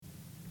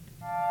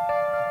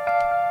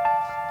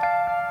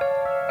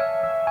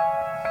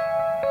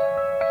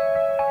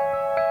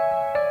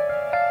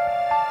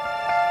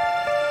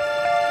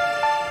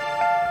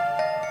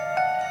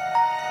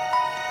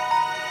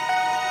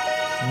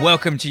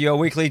Welcome to your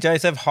weekly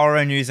dose of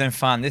horror news and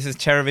fun. This is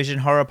TerraVision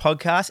Horror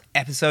Podcast,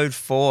 episode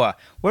 4.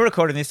 We're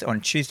recording this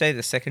on Tuesday,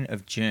 the 2nd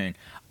of June.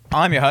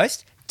 I'm your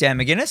host, Dan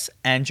McGuinness,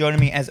 and joining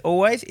me as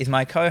always is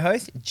my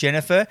co-host,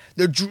 Jennifer,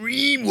 the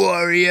Dream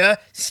Warrior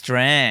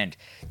Strand.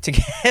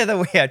 Together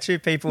we are two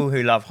people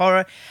who love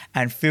horror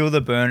and feel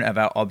the burn of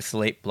our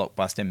obsolete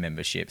Blockbuster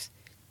memberships.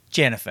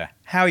 Jennifer,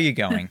 how are you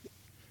going?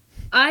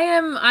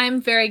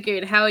 I'm very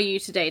good. How are you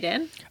today,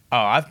 Dan?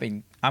 Oh,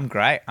 I'm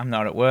great. I'm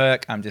not at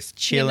work. I'm just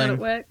chilling. You're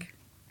not at work?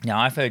 No,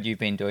 I've heard you've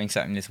been doing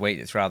something this week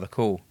that's rather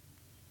cool.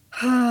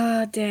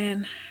 Ah,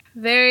 Dan.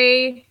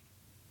 Very,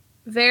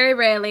 very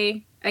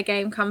rarely a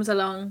game comes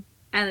along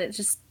and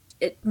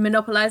it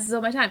monopolizes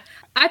all my time.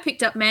 I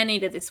picked up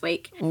Maneater this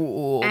week.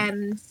 Ooh.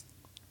 And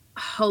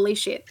holy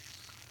shit.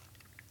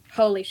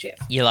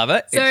 You love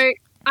it? So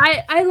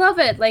I love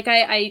it. Like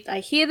I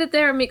hear that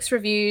there are mixed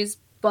reviews,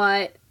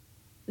 but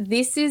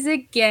this is a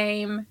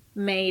game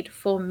made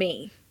for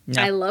me.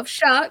 No. I love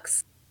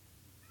sharks.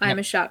 I'm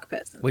a shark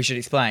person. We should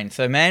explain.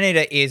 So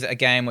Maneater is a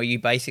game where you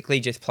basically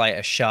just play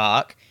a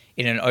shark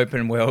in an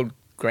open world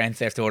Grand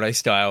Theft Auto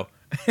style.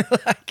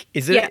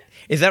 Is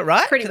that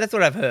right? That's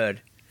what I've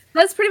heard.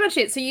 That's pretty much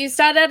it. So you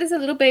start out as a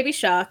little baby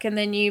shark and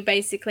then you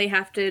basically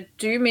have to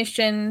do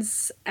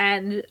missions,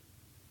 and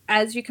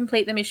as you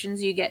complete the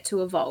missions you get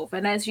to evolve.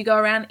 And as you go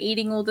around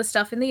eating all the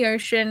stuff in the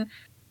ocean,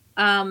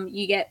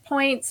 you get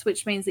points,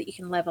 which means that you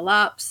can level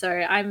up. So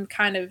I'm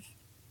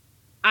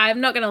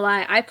not going to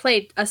lie, I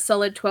played a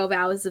solid 12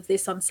 hours of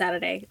this on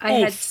Saturday. I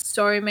had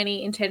so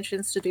many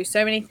intentions to do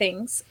so many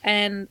things,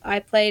 and I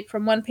played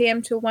from 1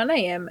 p.m. to 1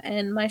 a.m.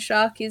 and my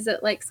shark is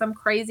at like some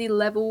crazy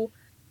level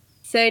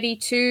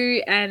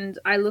 32 and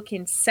I look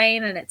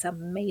insane and it's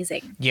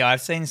amazing. Yeah,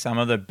 I've seen some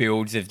of the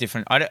builds of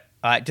different...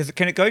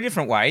 can it go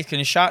different ways? Can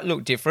a shark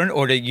look different,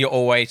 or do you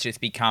always just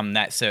become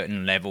that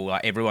certain level,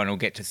 like everyone will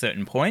get to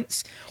certain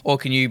points? Or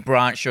can you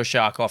branch your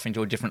shark off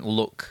into a different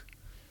look?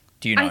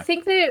 Do you know? I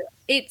think that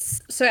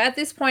so at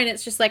this point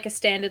it's just like a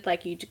standard,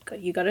 like you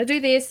got to do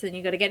this, then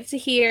you got to get it to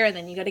here, and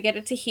then you got to get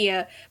it to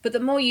here. But the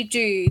more you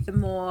do, the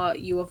more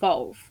you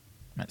evolve.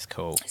 That's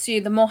cool. So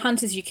the more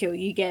hunters you kill,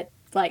 you get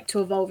like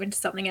to evolve into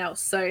something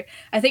else. So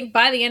I think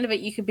by the end of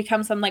it, you could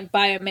become some like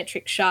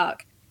biometric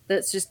shark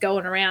that's just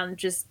going around,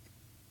 just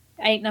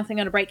ain't nothing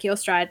going to break your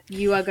stride.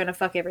 You are going to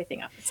fuck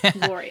everything up. It's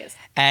glorious.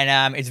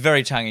 And it's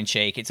very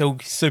tongue-in-cheek. It's all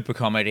super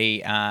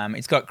comedy.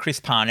 It's got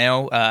Chris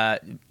Parnell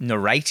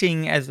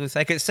narrating, as we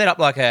say. It's set up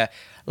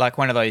like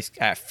one of those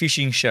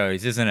fishing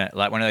shows, isn't it?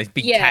 Like one of those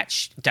big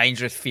catch,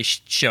 dangerous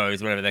fish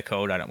shows, whatever they're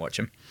called. I don't watch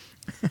them.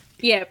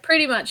 Yeah,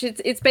 pretty much.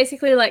 It's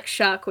basically like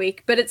Shark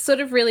Week, but it's sort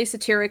of really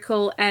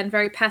satirical and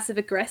very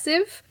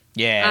passive-aggressive.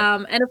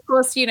 Yeah. And of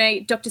course, you know,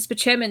 Dr.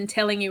 Spaceman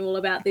telling you all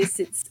about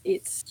this.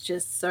 It's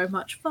just so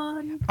much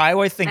fun. I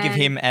always think of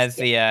him as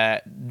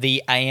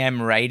the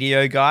AM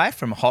radio guy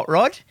from Hot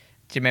Rod. Do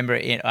you remember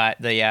in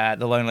the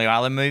Lonely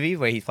Island movie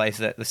where he plays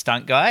the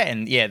stunt guy?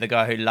 And yeah, the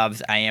guy who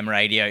loves AM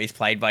radio is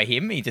played by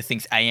him. He just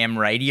thinks AM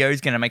radio is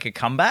going to make a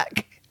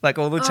comeback like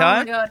all the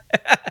time. Oh my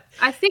god!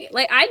 I think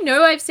I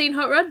know I've seen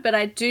Hot Rod, but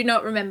I do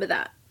not remember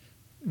that.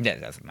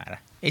 That doesn't matter.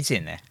 It's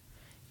in there.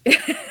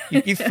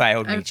 You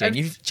failed me,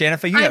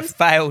 Jennifer. You have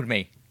failed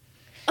me.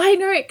 I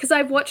know, because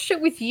I've watched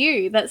it with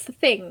you. That's the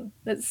thing.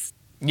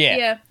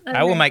 Yeah.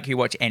 I will make you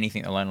watch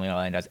anything that Lonely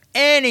Island does.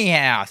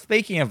 Anyhow,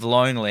 speaking of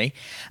lonely,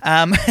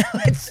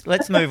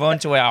 let's move on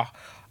to our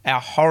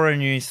horror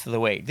news for the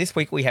week. This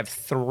week we have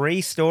 3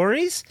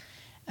 stories,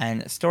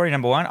 and story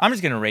number 1. I'm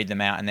just going to read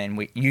them out, and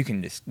then you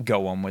can just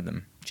go on with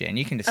them, Jen.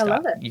 You can just start. I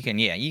love it. You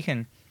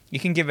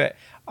can give it.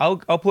 I'll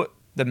put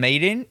the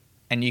meat in,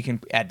 and you can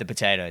add the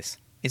potatoes.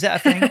 Is that a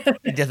thing?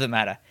 It doesn't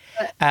matter.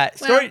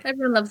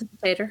 Everyone loves a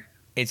potato.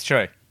 It's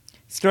true.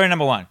 Story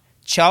number 1.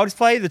 Child's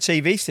Play, the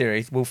TV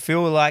series, will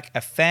feel like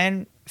a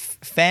fan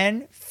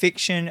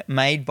fiction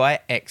made by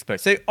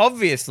experts. So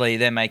obviously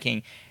they're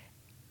making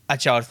a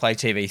Child's Play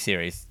TV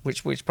series,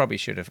 which probably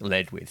should have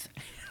led with.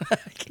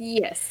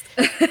 Yes.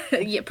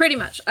 Yeah, pretty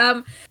much.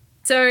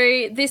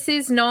 So this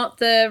is not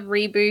the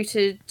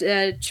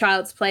rebooted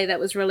Child's Play that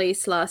was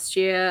released last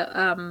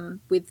year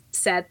with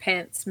Sad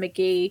Pants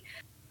McGee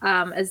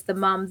as the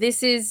mum.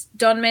 This is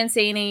Don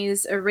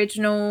Mancini's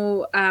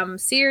original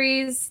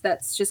series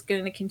that's just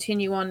going to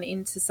continue on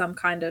into some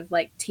kind of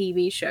like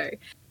TV show.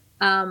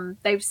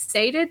 They've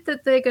stated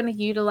that they're going to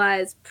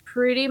utilize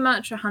pretty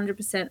much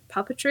 100%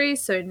 puppetry,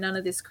 so none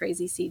of this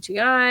crazy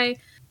CGI,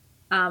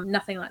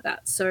 nothing like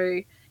that.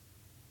 So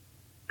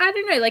I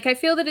don't know, like I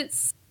feel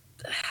that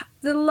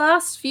the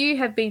last few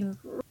have been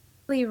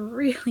really,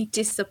 really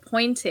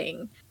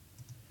disappointing.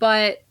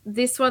 But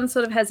this one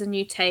sort of has a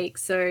new take.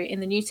 So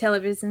in the new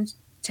television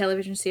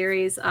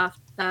series, a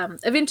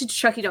vintage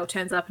Chucky doll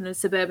turns up in a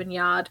suburban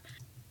yard,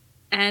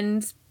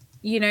 and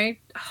you know,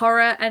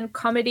 horror and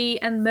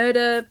comedy and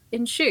murder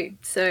ensue.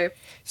 So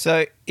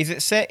is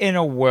it set in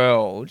a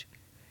world?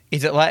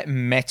 Is it like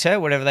meta,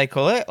 whatever they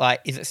call it?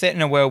 Like, is it set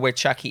in a world where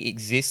Chucky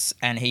exists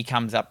and he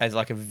comes up as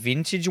like a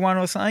vintage one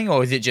or something,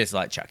 or is it just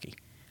like Chucky,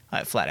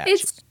 like flat out?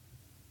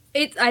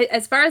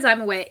 As far as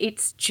I'm aware,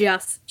 it's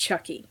just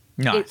Chucky.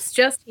 Nice. It's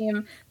just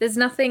him. There's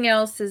nothing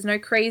else. There's no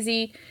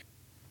crazy,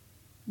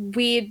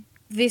 weird,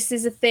 this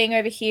is a thing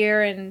over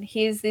here, and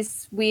here's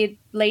this weird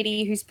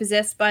lady who's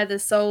possessed by the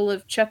soul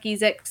of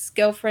Chucky's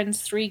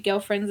ex-girlfriends 3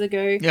 girlfriends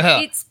ago.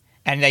 Yeah. It's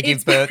And they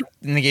give birth.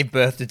 And they give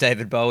birth to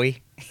David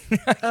Bowie.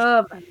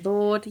 oh my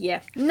lord,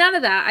 yeah. None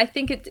of that. I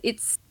think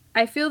it's.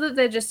 I feel that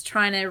they're just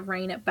trying to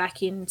rein it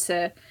back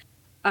into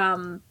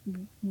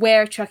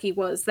where Chucky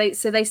was. They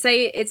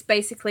say it's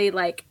basically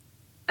like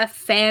a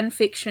fan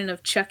fiction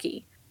of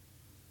Chucky.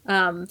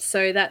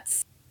 So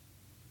that's.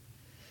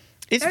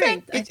 It's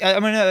fan.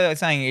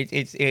 Saying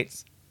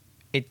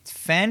it's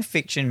fan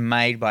fiction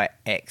made by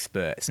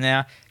experts.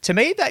 Now, to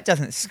me, that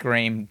doesn't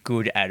scream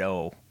good at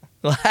all.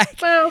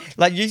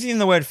 Like using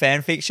the word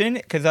fan fiction,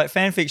 because like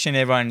fan fiction,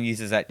 everyone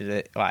uses that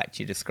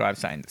to describe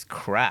something that's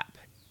crap.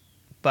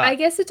 But I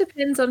guess it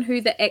depends on who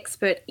the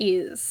expert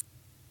is.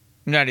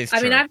 That is true.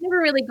 I mean, I've never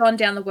really gone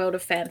down the world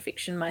of fan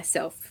fiction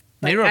myself.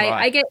 Like, Neither have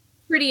I get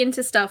pretty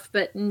into stuff,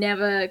 but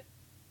never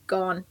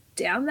gone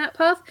down that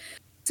path.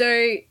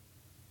 So,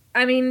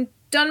 I mean,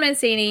 Don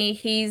Mancini,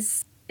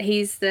 he's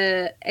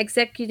the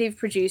executive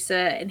producer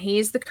and he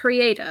is the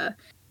creator.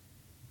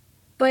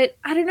 But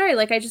I don't know,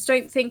 like I just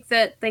don't think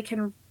that they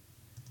can.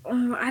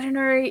 I don't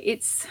know.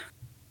 It's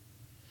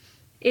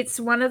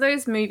one of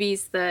those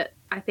movies that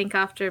I think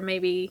after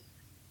maybe.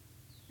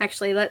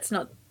 Actually, let's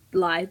not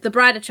lie. The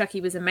Bride of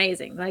Chucky was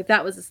amazing. Like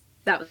that was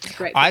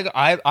great.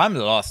 I'm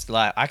lost.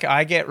 Like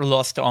I get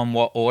lost on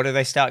what order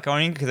they start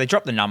going in because they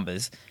drop the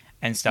numbers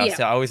and stuff. Yeah.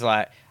 So I was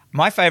like,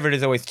 my favorite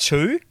is always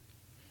 2.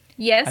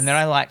 Yes. And then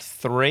I liked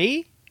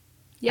 3.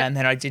 Yep. And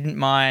then I didn't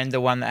mind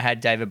the one that had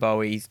David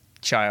Bowie's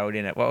child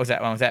in it. What was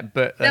that one? Was that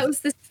that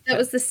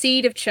was the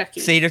Seed of Chucky.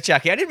 Seed of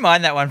Chucky? I didn't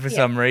mind that one for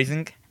some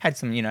reason. Had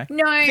some, No, I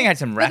think it had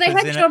some rappers in it.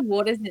 But they had John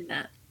Waters in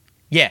that.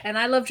 Yeah. And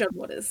I love John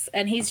Waters.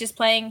 And he's just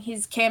playing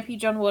his campy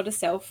John Waters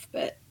self,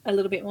 but a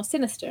little bit more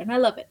sinister. And I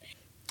love it.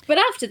 But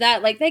after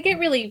that, like, they get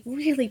really,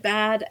 really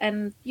bad.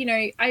 And,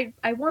 I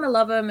want to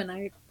love them and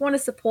I want to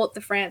support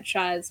the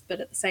franchise. But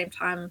at the same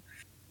time,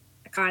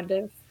 I kind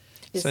of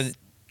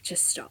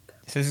just stop.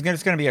 So it's going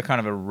to be a kind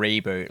of a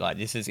reboot. Like,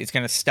 it's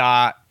going to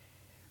start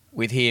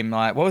with him.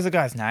 Like, what was the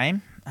guy's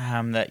name?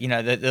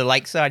 The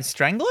Lakeside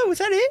Strangler? Was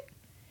that it?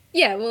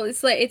 Yeah, well,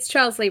 it's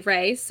Charles Lee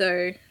Ray,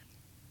 so...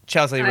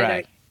 Charles Lee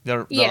Ray.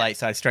 The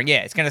Lakeside Strangler.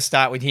 Yeah, it's going to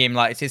start with him.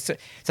 Like, it's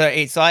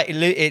like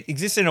it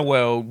exists in a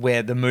world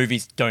where the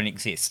movies don't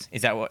exist.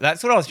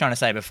 That's what I was trying to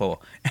say before.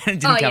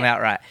 It didn't come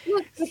out right.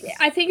 Look,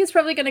 I think it's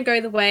probably going to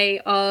go the way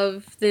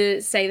of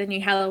the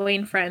new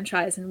Halloween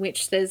franchise, in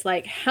which there's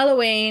like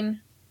Halloween,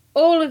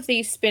 all of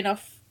these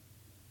spin-off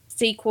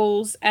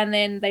sequels, and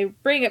then they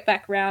bring it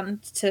back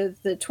around to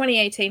the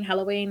 2018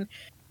 Halloween,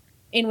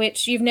 in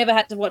which you've never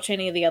had to watch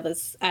any of the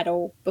others at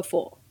all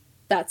before.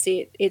 That's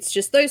it. It's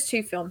just those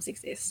 2 films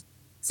exist.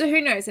 So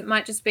who knows? It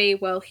might just be,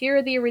 well, here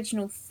are the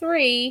original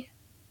 3,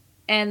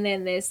 and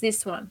then there's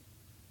this one.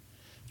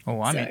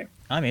 Oh,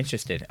 I'm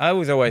interested. I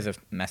was always a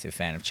massive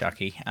fan of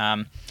Chucky.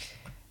 I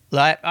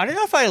don't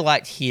know if I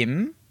liked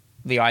him,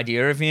 the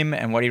idea of him,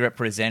 and what he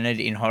represented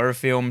in horror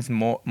films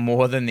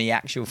more than the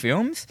actual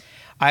films.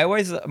 I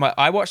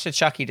watched the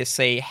Chucky to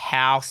see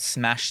how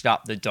smashed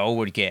up the doll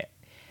would get.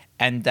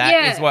 And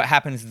that is what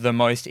happens the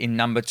most in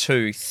number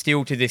 2,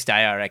 still to this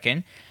day, I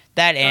reckon.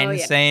 That end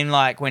scene,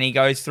 like when he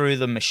goes through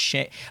the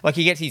machine, like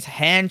he gets his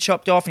hand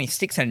chopped off and he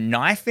sticks a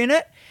knife in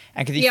it,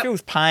 and because he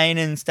feels pain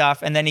and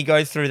stuff, and then he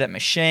goes through that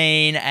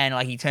machine and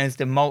like he turns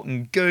to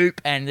molten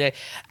goop, and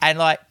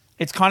like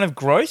it's kind of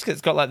gross because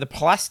it's got like the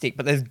plastic,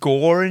 but there's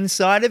gore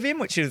inside of him,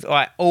 which is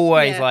like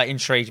always like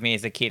intrigued me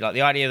as a kid. Like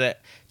the idea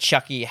that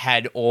Chucky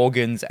had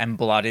organs and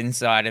blood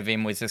inside of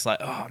him was just like,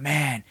 oh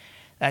man.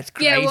 That's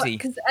crazy. Yeah,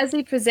 because as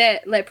he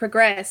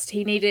progressed,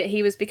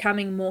 he was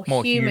becoming more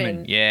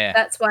human. Yeah,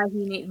 that's why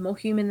he needed more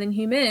human than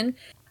human.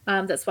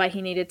 That's why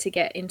he needed to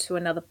get into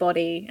another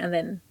body,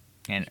 and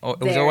it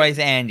was always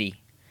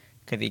Andy,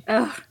 because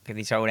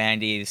he told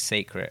Andy his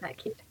secret. That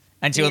kid.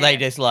 Until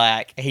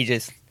he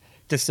just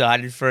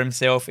decided for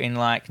himself in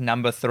like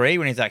number 3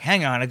 when he's like,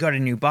 hang on, I got a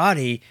new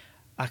body,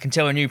 I can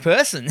tell a new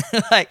person.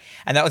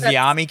 And that was the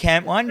army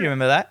camp one. You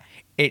remember that?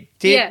 It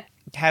did. Yeah.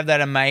 Have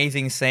that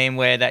amazing scene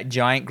where that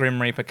giant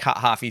Grim Reaper cut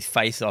half his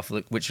face off,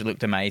 which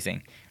looked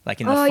amazing,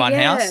 like in the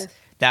Funhouse.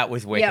 That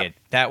was wicked. Yep.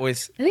 That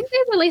was. I think they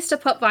released a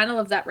pop vinyl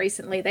of that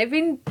recently. They've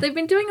been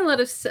doing a lot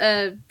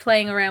of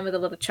playing around with a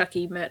lot of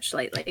Chucky merch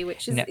lately,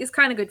 which is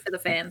kind of good for the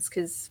fans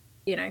because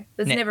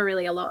there's never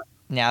really a lot.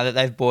 Now that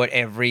they've bought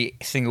every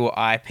single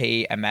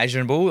IP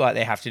imaginable, like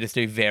they have to just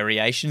do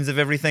variations of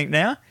everything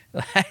now.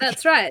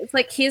 That's right. It's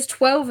like, here's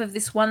 12 of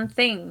this one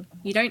thing.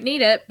 You don't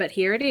need it, but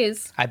here it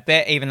is. I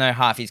bet even though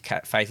half his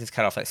face is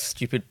cut off, that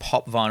stupid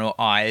pop vinyl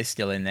eye is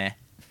still in there.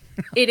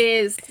 It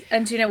is.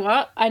 And do you know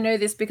what? I know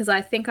this because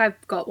I think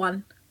I've got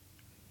one.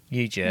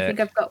 You jerk. I think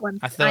I've got one.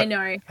 I know.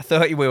 I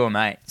thought we were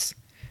mates.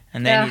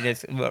 And then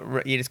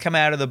you just come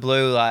out of the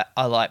blue like,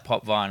 I like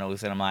pop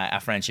vinyls. And I'm like, our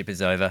friendship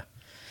is over.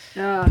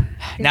 Oh,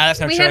 No, that's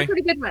not we true. had a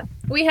pretty good run.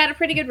 We had a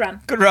pretty good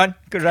run. Good run.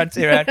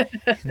 See you around.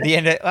 The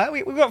end.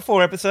 We've got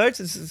 4 episodes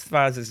as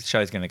far as this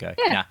show's going to go.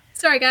 Yeah. Nah.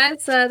 Sorry,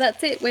 guys.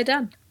 That's it. We're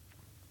done.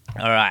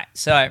 All right.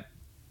 So,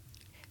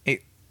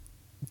 it's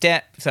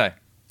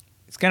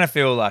going to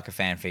feel like a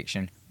fan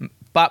fiction,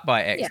 but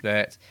by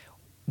experts.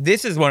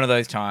 This is one of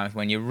those times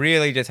when you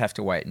really just have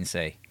to wait and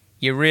see.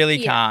 You really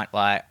can't,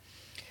 like...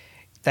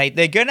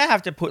 They're going to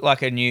have to put,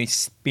 like, a new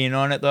spin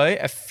on it, though,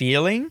 a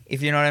feeling,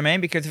 if you know what I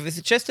mean. Because if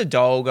it's just a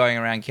doll going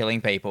around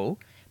killing people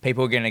are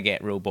going to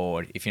get real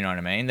bored, if you know what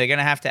I mean. They're going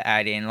to have to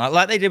add in,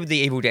 like they did with the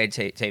Evil Dead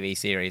TV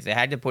series. They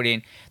had to put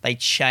in... They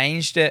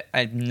changed it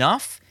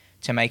enough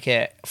to make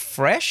it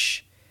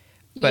fresh,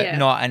 but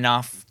not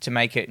enough to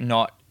make it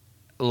not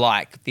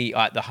like the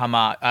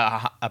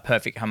a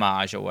perfect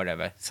homage or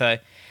whatever. So...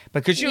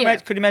 But could you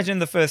imagine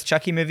the first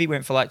Chucky movie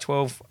went for like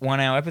 12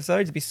 one-hour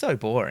episodes? It'd be so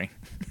boring.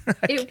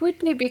 It would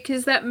be,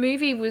 because that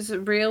movie was a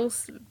real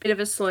bit of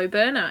a slow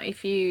burner.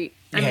 If you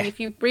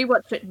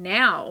rewatch it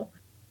now,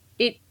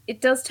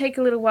 it does take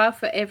a little while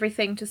for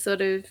everything to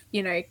sort of,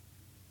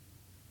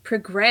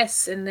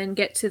 progress and then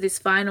get to this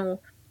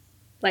final,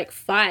 like,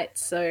 fight.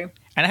 So.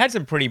 And it had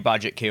some pretty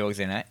budget kills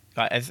in it.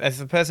 Like, as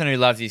the person who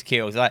loves his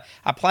kills, like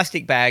a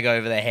plastic bag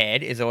over the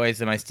head is always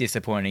the most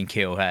disappointing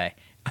kill. Hey.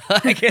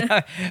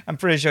 I'm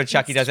pretty sure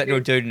Chucky does that to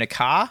a dude in a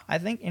car, I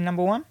think, in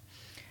number 1.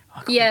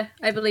 Yeah,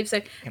 I believe so.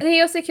 And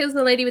he also kills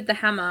the lady with the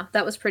hammer.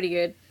 That was pretty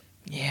good.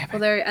 Yeah.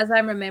 Although, as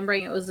I'm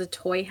remembering, it was a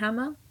toy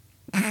hammer.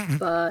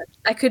 But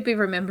I could be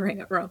remembering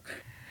it wrong.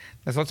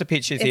 There's lots of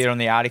pictures here on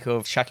the article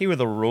of Chucky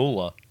with a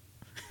ruler.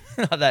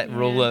 That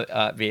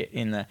ruler bit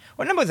in the...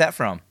 What number was that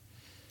from?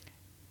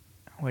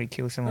 Where he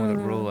kills someone with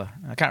a ruler.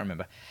 I can't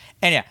remember.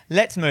 Anyhow,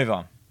 let's move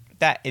on.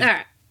 That is... All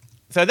right.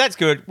 So that's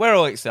good. We're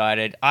all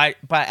excited.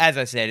 But as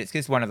I said, it's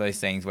just one of those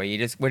things where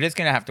we're just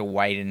going to have to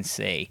wait and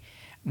see.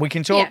 We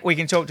can talk. Yeah. We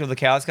can talk till the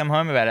cows come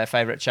home about our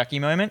favourite Chucky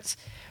moments,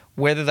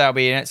 whether they'll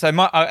be in it. So we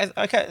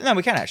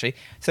can actually.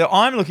 So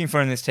I'm looking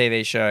for in this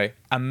TV show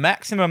a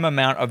maximum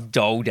amount of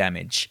doll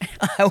damage.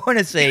 I want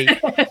to see,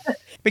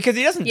 because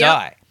he doesn't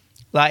die.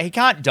 Like, he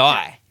can't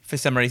die for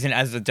some reason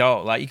as a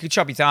doll. Like, you could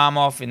chop his arm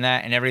off in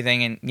that and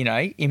everything, and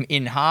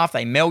in half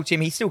they melt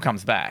him. He still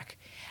comes back.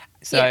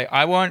 So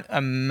I want a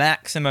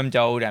maximum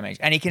doll damage.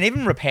 And he can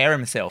even repair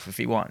himself if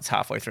he wants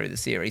halfway through the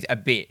series a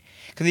bit.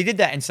 Because he did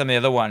that in some of the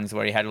other ones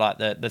where he had like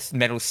the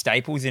metal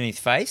staples in his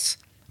face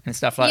and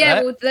stuff like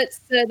that. Yeah,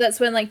 well, that's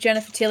when like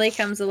Jennifer Tilly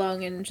comes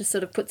along and just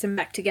sort of puts him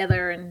back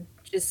together and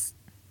just,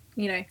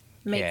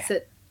 makes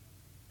it.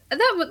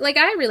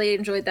 I really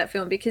enjoyed that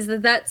film because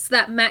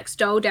that max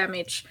doll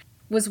damage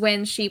was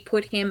when she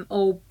put him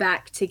all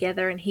back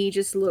together and he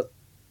just looked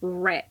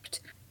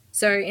wrecked.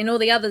 So in all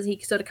the others,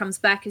 he sort of comes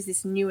back as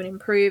this new and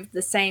improved,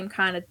 the same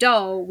kind of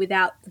doll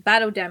without the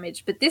battle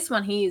damage. But this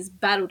one, he is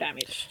battle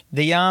damaged.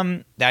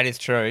 That is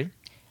true.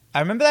 I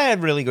remember they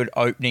had really good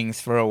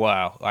openings for a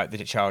while, like the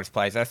Child's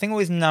Play. I think it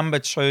was number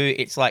 2.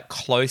 It's like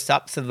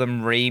close-ups of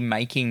them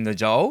remaking the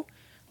doll,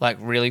 like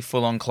really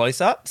full-on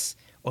close-ups.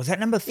 Or was that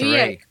number 3?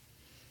 Yeah.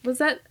 Was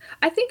that?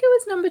 I think it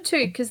was number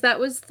 2 because that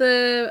was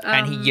the.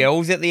 And he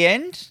yells at the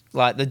end,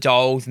 like the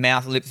doll's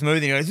mouth, lips move,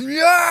 and he goes,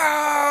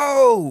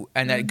 "No!"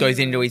 And then it goes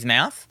into his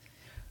mouth.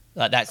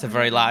 Like that's the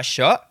very last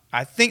shot.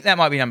 I think that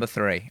might be number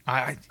 3.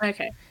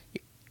 Okay.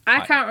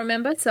 I can't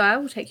remember, so I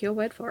will take your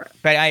word for it.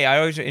 But hey, I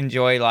always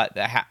enjoy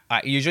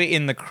usually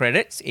in the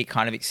credits, it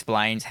kind of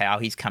explains how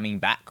he's coming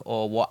back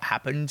or what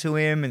happened to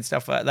him and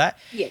stuff like that.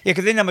 Yeah. Yeah,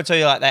 because in number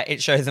 2, like that,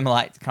 it shows them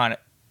like kind of.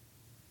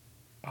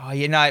 Oh,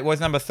 yeah, no, it was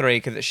number 3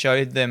 because it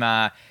showed them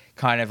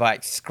kind of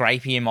like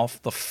scraping him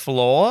off the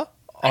floor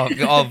of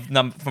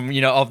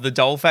the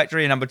doll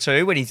factory in number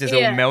 2 when he's just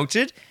all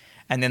melted,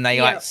 and then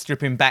they like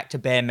strip him back to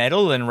bare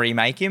metal and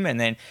remake him, and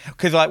then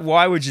because like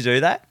why would you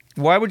do that?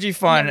 Why would you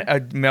find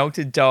a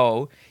melted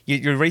doll?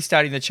 You're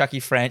restarting the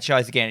Chucky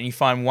franchise again, and you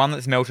find one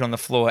that's melted on the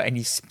floor, and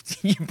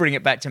you bring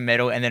it back to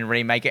metal and then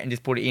remake it and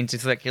just put it into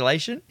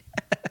circulation.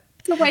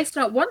 It's a waste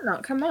not, want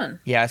not. Come on.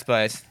 Yeah, I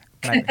suppose.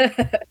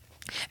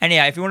 And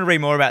yeah, if you want to read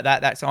more about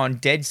that, that's on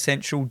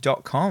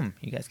deadcentral.com.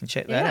 You guys can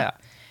check that out.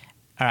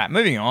 All right,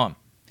 moving on.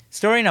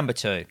 Story number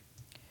 2.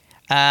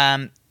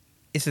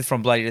 This is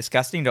from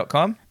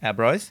bloodydisgusting.com, our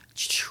bros.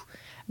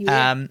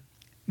 Yeah.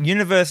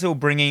 Universal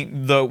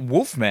bringing The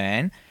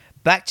Wolfman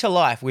back to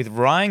life with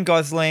Ryan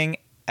Gosling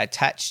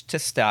attached to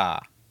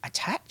star.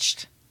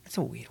 Attached? That's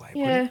a weird way to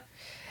put it.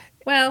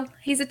 Well,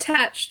 he's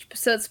attached,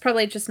 so it's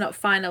probably just not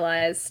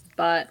finalised,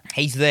 but...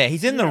 He's there.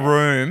 He's in the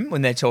room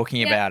when they're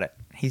talking about it.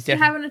 He's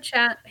having a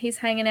chat. He's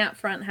hanging out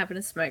front, having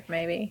a smoke,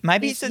 maybe.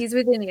 He's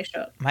within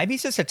earshot. Maybe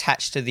he's just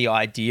attached to the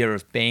idea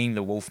of being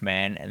the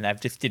Wolfman, and they've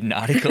just did an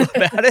article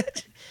about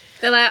it.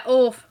 They're like,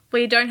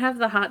 we don't have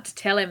the heart to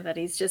tell him that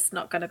he's just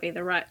not going to be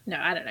the right... No,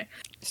 I don't know.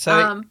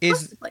 So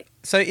is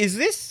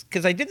this...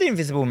 Because they did The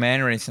Invisible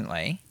Man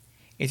recently.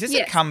 Is this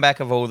a comeback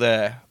of all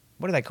the...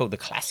 What are they called? The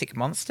classic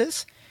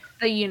monsters?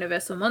 The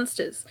Universal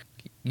monsters.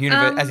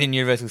 As in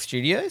Universal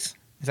Studios?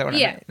 Is that what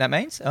that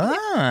means?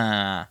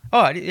 Ah.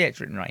 Oh, yeah, it's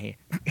written right here.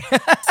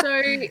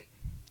 So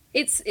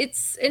it's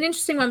an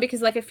interesting one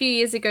because like a few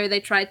years ago they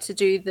tried to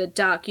do the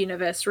Dark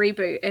Universe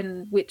reboot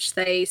in which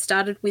they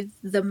started with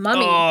The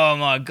Mummy. Oh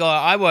my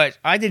god,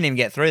 I didn't even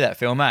get through that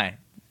film, eh?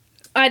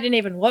 I didn't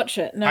even watch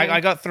it. No, I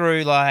got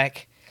through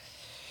like,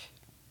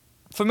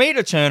 for me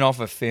to turn off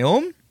a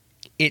film,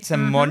 it's a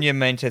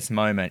monumentous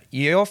moment.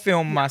 Your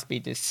film must be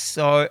just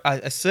so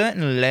a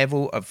certain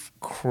level of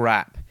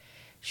crap,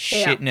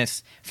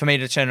 shitness for me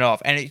to turn it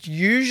off, and it's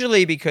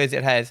usually because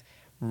it has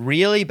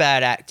really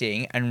bad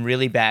acting and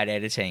really bad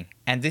editing.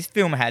 And this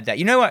film had that.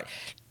 You know what?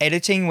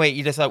 Editing where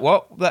you're just like,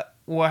 what?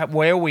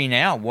 Where are we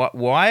now?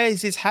 Why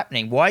is this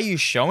happening? Why are you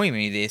showing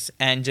me this?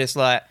 And just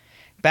like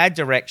bad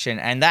direction.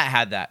 And that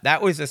had that.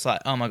 That was just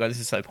like, oh my God, this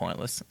is so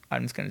pointless.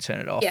 I'm just going to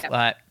turn it off. Yeah.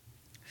 Like,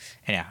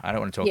 anyhow, I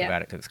don't want to talk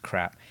about it because it's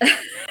crap.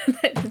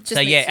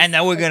 So yeah, and they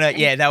were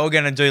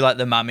gonna do like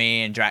the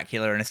Mummy and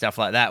Dracula and stuff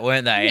like that,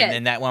 weren't they? Yeah. And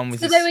then that one was.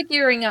 So they were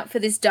gearing up for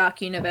this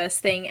Dark Universe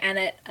thing,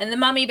 and the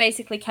Mummy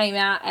basically came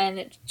out and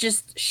it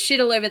just shit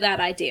all over that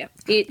idea.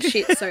 It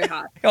shit so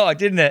hard. Oh,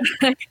 didn't it?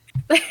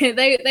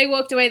 they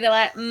walked away. They're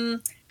like,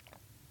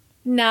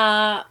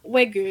 nah,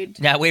 we're good.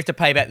 Now we have to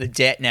pay back the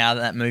debt now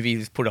that movie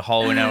has put a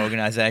hole in our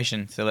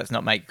organisation. So let's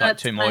not make like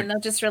two more. They'll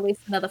just release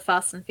another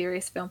Fast and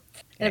Furious film.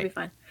 It'll be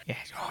fine. Yeah.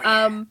 Oh,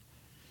 yeah.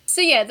 So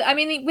yeah, I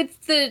mean,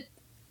 with the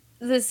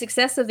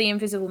success of The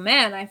Invisible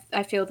Man,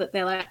 I feel that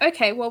they're like,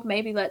 okay, well,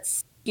 maybe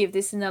let's give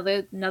this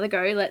another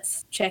go.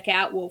 Let's check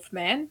out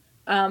Wolfman.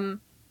 And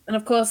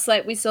of course,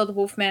 like we saw the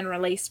Wolfman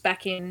released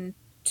back in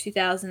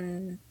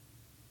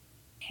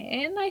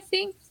 2010, I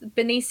think.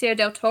 Benicio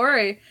del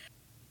Toro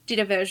did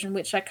a version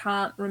which I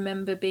can't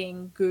remember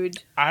being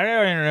good. I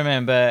don't even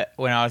remember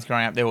when I was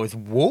growing up. There was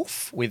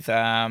Wolf with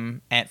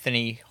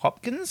Anthony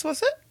Hopkins,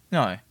 was it?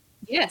 No.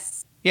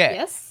 Yes. Yeah.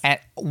 Yes. And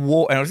it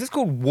was just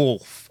called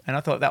Wolf. And I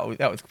thought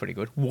that was pretty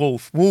good.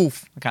 Wolf. I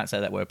can't say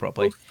that word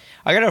properly. Wolf.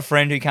 I got a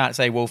friend who can't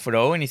say wolf at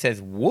all, and he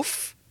says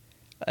woof,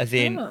 as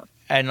in,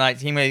 and like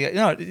he may go,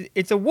 no,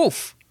 it's a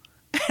wolf.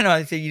 And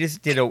I said, you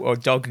just did a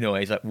dog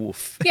noise, like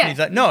woof. Yeah. And he's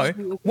like,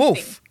 no,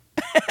 wolf.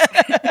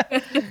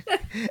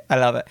 I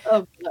love it.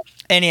 Oh, gosh.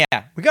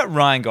 Anyhow, we got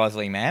Ryan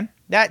Gosling, man.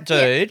 That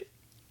dude,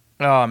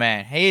 oh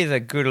man, he is a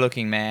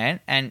good-looking man,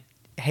 and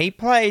he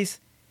plays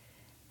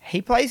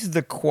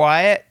the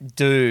quiet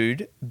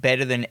dude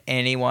better than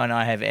anyone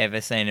I have ever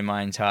seen in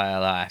my entire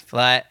life.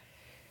 Like,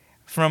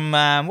 from,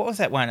 what was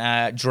that one?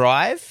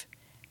 Drive.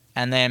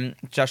 And then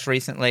just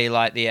recently,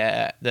 like,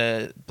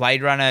 the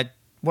Blade Runner,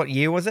 what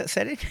year was it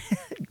set in?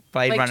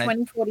 Blade Runner.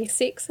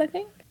 2046, I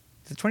think.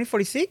 Is it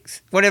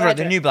 2046? Whatever,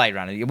 the new Blade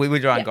Runner. We were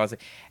Ryan Gosling.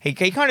 He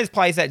kind of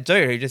plays that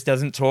dude who just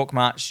doesn't talk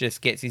much,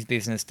 just gets his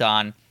business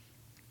done.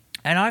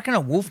 And I reckon a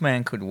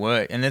Wolfman could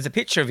work. And there's a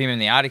picture of him in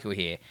the article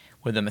here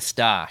with a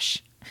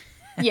moustache.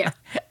 Yeah.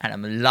 And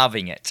I'm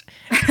loving it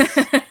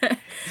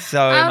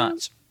so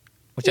much.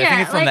 Which I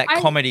think is from that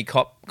comedy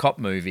cop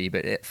movie,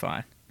 but it's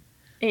fine.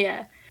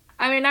 Yeah.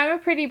 I mean, I'm a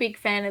pretty big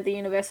fan of the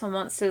Universal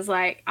Monsters.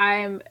 Like,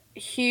 I'm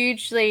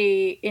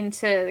hugely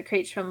into the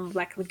creature from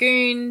Black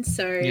Lagoon.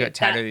 So you got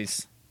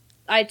tattoos.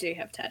 I do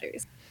have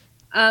tattoos.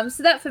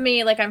 So that for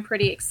me, like, I'm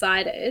pretty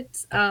excited.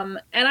 And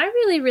I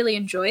really, really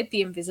enjoyed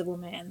The Invisible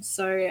Man.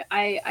 So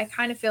I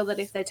kind of feel that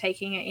if they're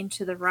taking it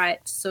into the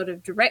right sort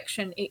of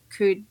direction, it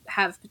could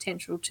have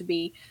potential to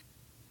be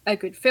a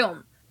good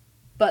film.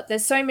 But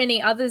there's so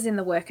many others in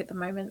the work at the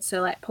moment.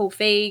 So, like, Paul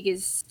Feig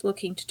is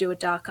looking to do a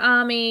Dark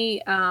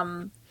Army.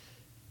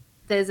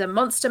 There's a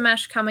Monster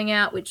Mash coming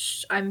out,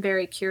 which I'm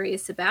very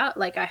curious about.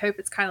 Like, I hope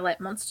it's kind of like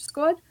Monster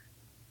Squad.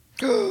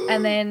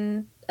 And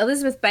then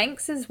Elizabeth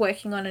Banks is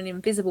working on an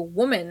Invisible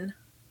Woman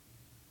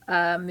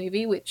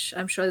movie, which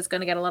I'm sure is going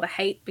to get a lot of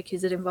hate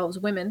because it involves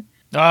women.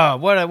 Oh,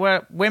 what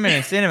are women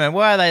in cinema?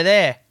 Why are they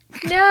there?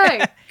 No,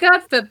 God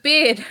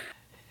forbid.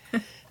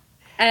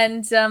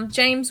 And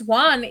James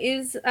Wan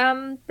is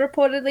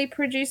reportedly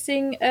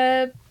producing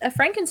a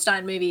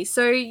Frankenstein movie.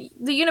 So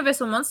the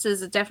Universal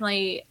Monsters are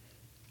definitely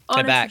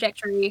on a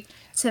trajectory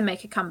to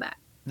make a comeback.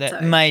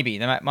 Maybe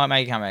they might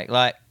make a comeback.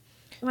 Like,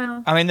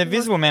 well, I mean, The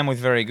Invisible Man was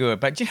very good,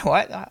 but do you know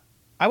what?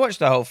 I watched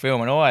the whole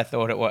film, and all I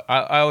thought it was,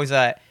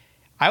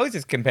 I was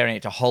just comparing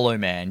it to Hollow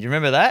Man. Do you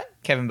remember that,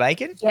 Kevin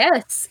Bacon?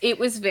 Yes, it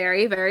was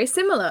very, very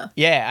similar.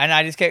 Yeah, and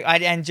I just kept,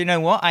 and do you know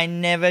what? I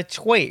never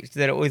tweeted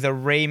that it was a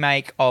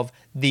remake of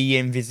The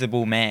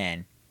Invisible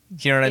Man.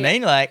 Do you know what I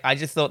mean? Like, I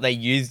just thought they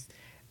used,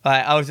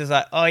 like, I was just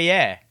like, oh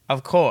yeah,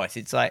 of course.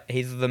 It's like,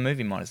 he's the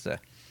movie monster.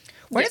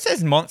 When it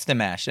says Monster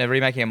Mash, they're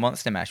remaking a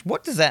Monster Mash,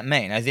 what does that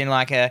mean? As in,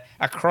 like, a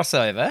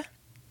crossover?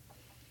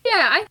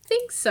 Yeah, I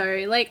think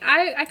so. Like,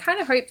 I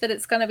kind of hope that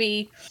it's going to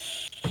be,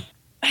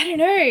 I don't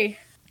know.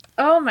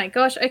 Oh my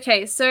gosh.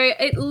 Okay, so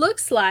it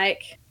looks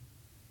like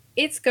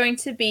it's going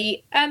to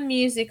be a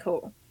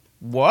musical.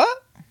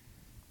 What?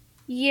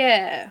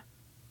 Yeah.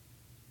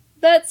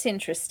 That's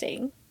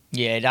interesting.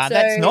 Yeah,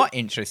 that's not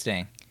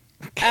interesting.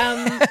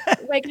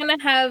 We're going to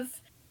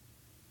have...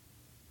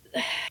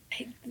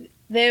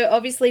 They're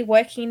obviously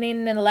working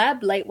in a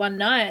lab late one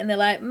night, and they're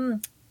like,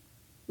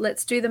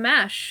 let's do the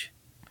MASH.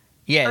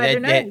 Yeah, I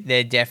don't know.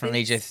 they're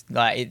definitely just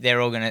like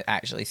they're all going to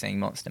actually sing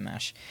Monster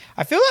Mash.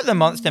 I feel like the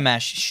Monster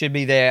Mash should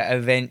be their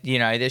event. You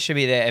know, there should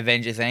be their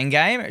Avengers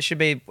Endgame. It should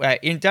be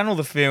done all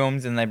the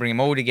films and they bring them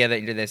all together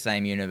into their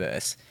same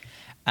universe.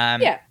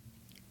 Yeah.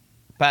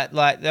 But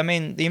like, I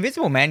mean, the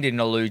Invisible Man didn't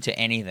allude to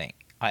anything.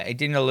 It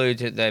didn't allude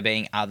to there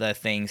being other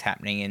things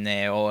happening in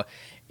there, or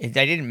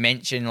they didn't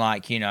mention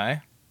like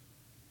I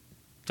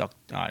don't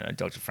know,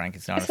 Dr.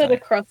 Frankenstein. It's sort of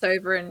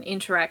crossover and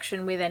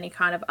interaction with any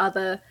kind of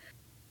other.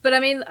 But I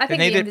mean, I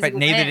think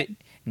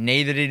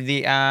neither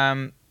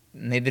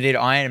did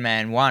Iron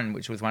Man 1,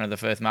 which was one of the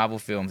first Marvel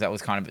films. That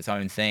was kind of its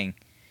own thing.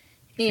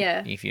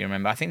 If you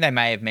remember, I think they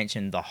may have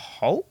mentioned the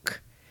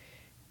Hulk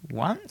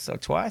once or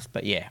twice,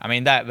 but yeah, I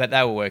mean but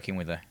they were working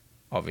with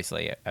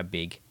obviously a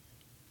big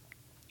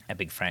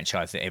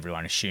franchise that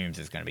everyone assumes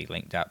is going to be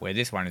linked up. Where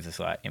this one is just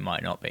like it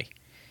might not be.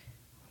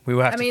 We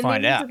will have to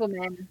find out. The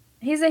Invisible Man,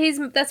 he's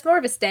that's more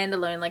of a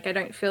standalone. Like I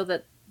don't feel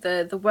that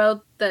the world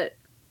that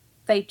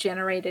they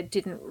generated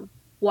didn't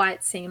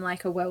quite seem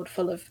like a world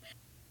full of,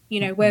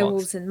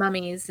 werewolves and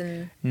mummies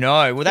and.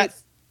 No, well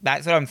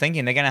that's what I'm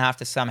thinking. They're going to have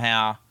to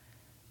somehow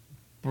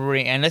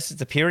bring, unless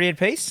it's a period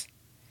piece,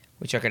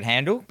 which I could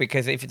handle,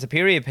 because if it's a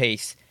period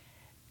piece,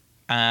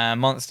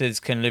 monsters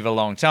can live a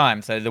long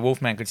time, so the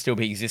Wolfman could still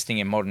be existing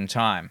in modern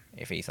time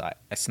if he's like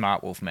a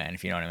smart Wolfman,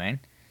 if you know what I mean.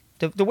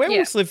 Do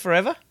werewolves live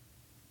forever?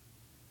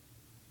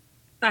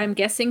 I'm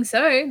guessing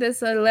so.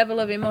 There's a level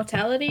of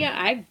immortality.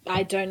 I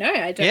don't know.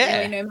 I don't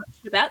really know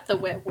much about the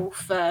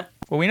werewolf. Well,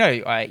 we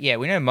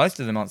know most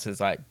of the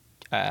monsters, like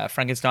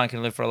Frankenstein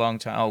can live for a long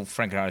time. Oh,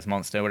 Frankenstein's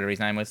monster, whatever his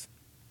name was,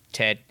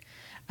 Ted.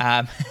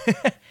 Dracula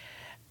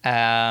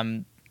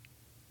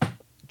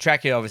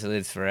obviously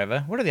lives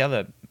forever. What are the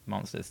other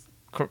monsters?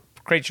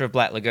 Creature of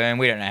Black Lagoon.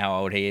 We don't know how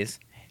old he is.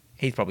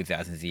 He's probably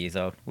thousands of years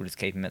old. We'll just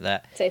keep him at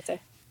that. Say so.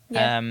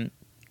 Yeah.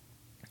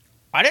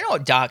 I don't know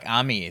what Dark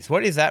Army is.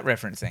 What is that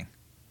referencing?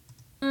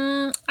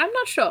 I'm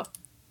not sure.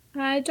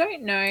 I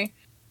don't know.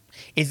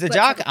 Is the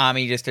Dark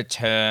Army just a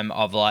term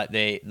of like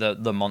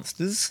the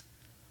monsters?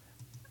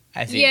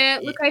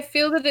 Look, I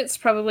feel that it's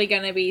probably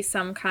going to be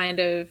some kind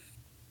of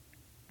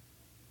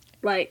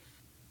like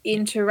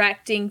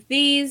interacting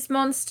these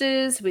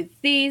monsters with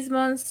these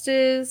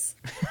monsters.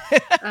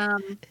 I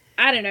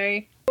don't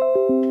know.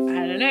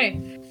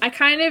 I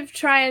kind of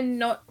try and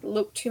not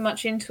look too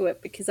much into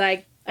it because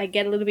I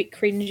get a little bit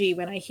cringy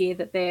when I hear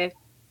that they're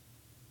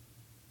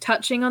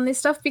touching on this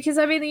stuff, because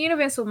I mean the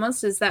Universal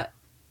Monsters, that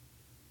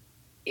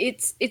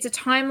it's a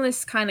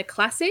timeless kind of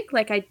classic.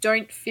 Like I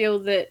don't feel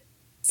that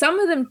some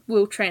of them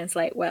will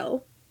translate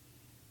well.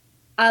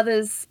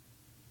 Others,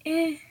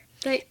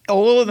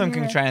 all of them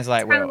can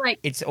translate well. Like,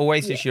 it's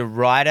always just your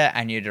writer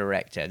and your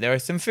director. There are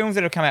some films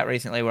that have come out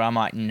recently where I'm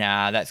like,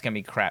 nah, that's going to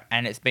be crap.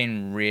 And it's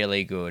been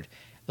really good.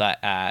 Like,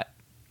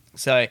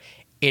 so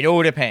it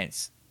all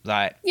depends.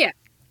 Like, it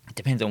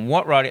depends on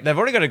what writing. They've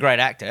already got a great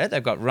actor.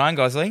 They've got Ryan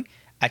Gosling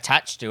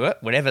attached to it,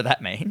 whatever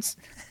that means.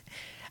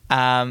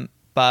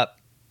 But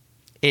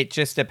it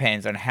just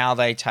depends on how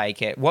they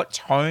take it, what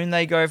tone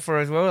they go for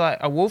as well. Like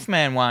a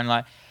Wolfman one,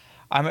 like,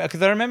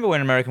 because I remember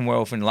when American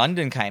Werewolf in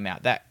London came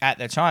out, that at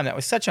the time that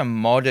was such a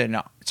modern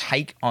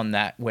take on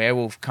that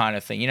werewolf kind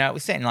of thing. You know, it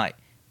was set in like,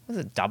 was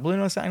it Dublin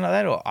or something like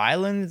that, or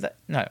Ireland?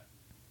 No,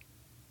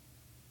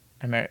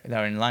 they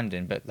were in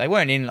London, but they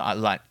weren't in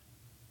like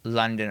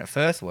London at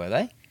first, were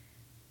they?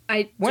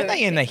 Weren't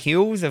they in the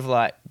hills of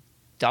like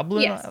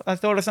Dublin? Yes. I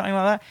thought, or something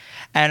like that.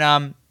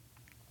 And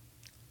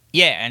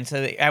and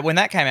so when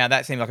that came out,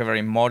 that seemed like a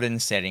very modern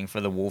setting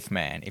for the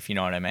Wolfman, if you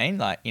know what I mean.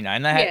 Like, you know,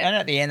 and and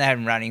at the end they had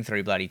him running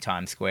through bloody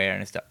Times Square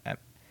and stuff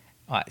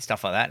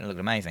like that, and it looked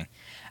amazing.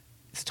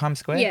 It's Times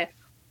Square? Yeah.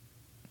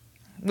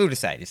 We'll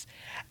just say this.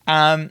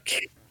 They're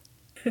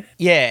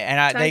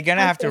going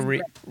to have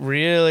to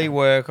really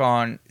work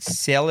on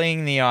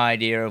selling the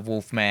idea of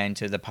Wolfman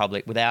to the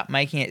public without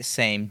making it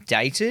seem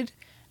dated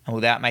and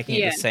without making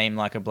it just seem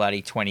like a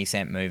bloody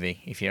 20-cent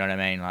movie, if you know what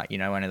I mean. Like, you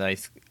know, one of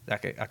those,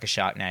 like a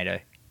Sharknado.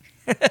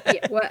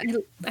 Well,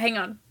 hang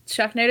on.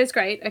 Sharknado's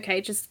great. Okay,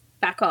 just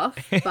back off.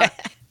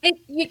 But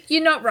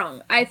you're not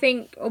wrong. I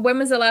think, when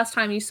was the last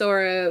time you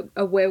saw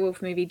a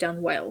werewolf movie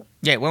done well?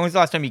 Yeah, when was the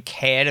last time you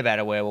cared about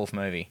a werewolf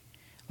movie?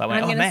 Like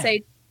I'm going to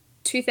say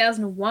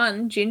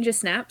 2001, Ginger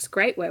Snaps,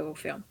 great werewolf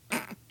film.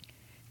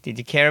 Did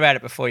you care about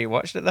it before you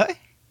watched it, though?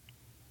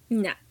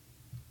 No.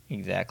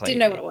 Exactly. Didn't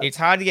know what it was. It's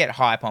hard to get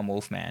hype on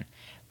Wolfman.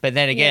 But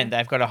then again,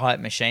 they've got a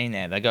hype machine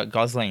there. They've got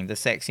Gosling, the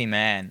sexy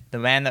man, the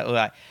man that,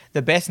 like,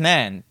 the best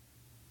man,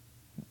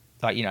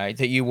 like, you know,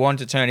 that you want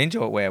to turn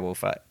into a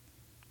werewolf.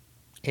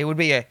 He would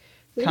be a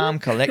calm,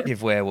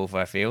 collective werewolf,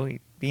 I feel. He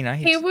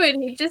would.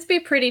 He'd just be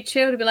pretty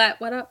chill to be like,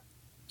 what up?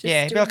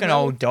 He'd be like an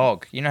old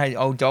dog. You know how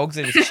old dogs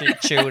are just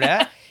chilled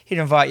out? He'd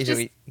invite you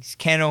to his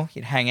kennel.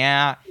 You'd hang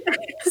out.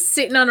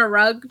 Sitting on a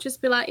rug.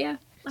 Just be like,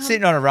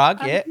 sitting on a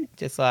rug,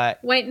 just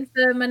like... waiting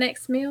for my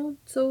next meal.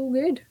 It's all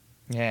good.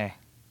 Yeah.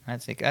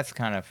 That's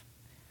kind of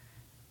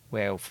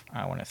werewolf,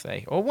 I want to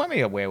say. Or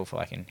maybe a werewolf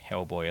like in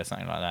Hellboy or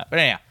something like that. But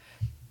anyhow.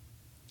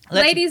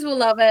 Ladies will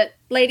love it.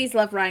 Ladies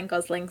love Ryan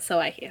Gosling, so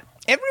I hear.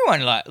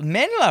 everyone, like,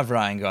 men love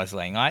Ryan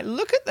Gosling. Like,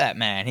 look at that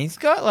man. He's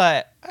got,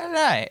 like, I don't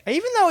know,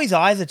 even though his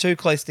eyes are too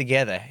close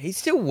together, he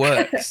still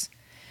works.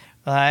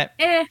 Like,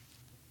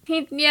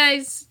 he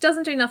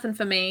doesn't do nothing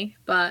for me,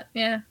 but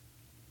yeah.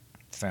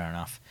 Fair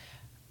enough.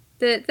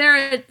 There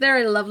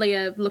are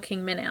lovelier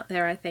looking men out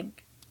there, I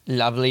think.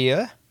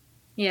 Lovelier?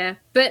 Yeah.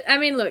 But, I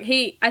mean, look,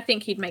 I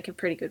think he'd make a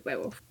pretty good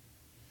werewolf.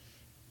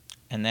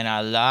 And then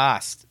our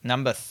last,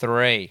 number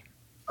 3.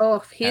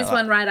 Oh, here's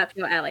one right up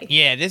your alley.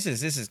 Yeah, this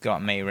has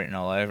got me written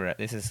all over it.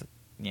 This is,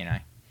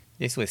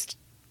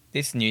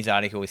 this news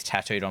article was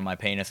tattooed on my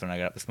penis when I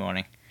got up this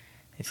morning.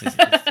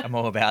 I'm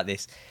all about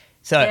this.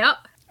 So,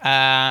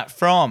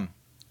 from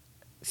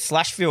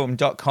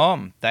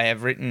slashfilm.com, they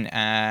have written,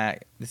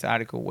 this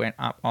article went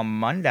up on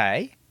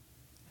Monday.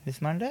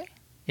 This Monday?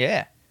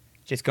 Yeah,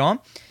 just gone.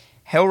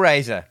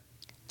 Hellraiser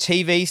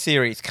TV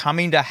series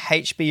coming to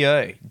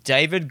HBO.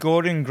 David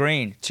Gordon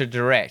Green to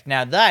direct.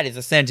 Now, that is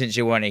a sentence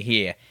you want to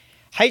hear.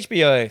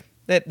 HBO,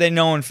 they're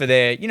known for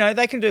their,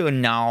 they can do a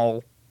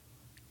null,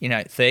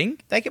 thing.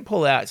 They can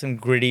pull out some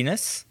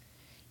grittiness.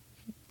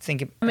 They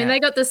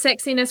got the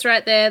sexiness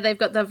right there. They've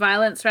got the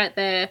violence right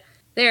there.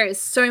 There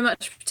is so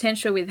much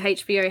potential with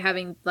HBO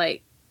having,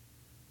 like,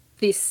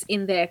 this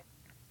in their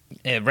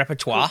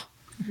repertoire.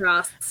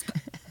 Grasp.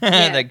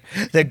 Yeah.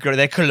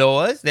 their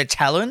claws, their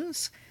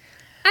talons.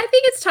 I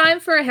think it's time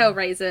for a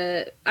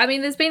Hellraiser. I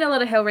mean, there's been a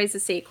lot of Hellraiser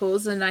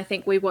sequels, and I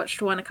think we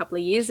watched one a couple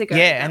of years ago.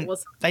 Yeah, and it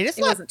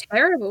wasn't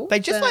terrible. They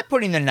just like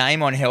putting the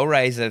name on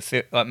Hellraiser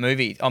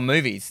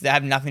movies that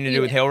have nothing to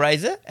do with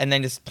Hellraiser, and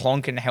then just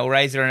plonking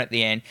Hellraiser in at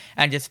the end,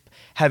 and just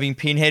having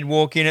Pinhead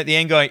walk in at the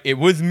end going, "It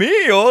was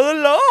me all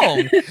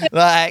along."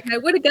 Like, I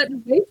would have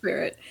gotten paid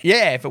for it.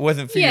 Yeah, if it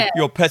wasn't for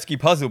your pesky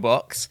puzzle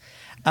box.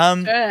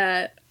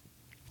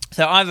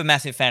 So I'm a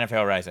massive fan of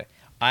Hellraiser.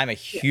 I'm a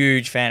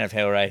huge fan of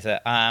Hellraiser.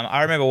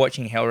 I remember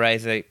watching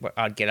Hellraiser.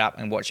 I'd get up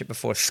and watch it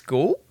before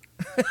school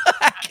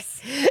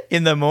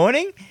in the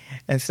morning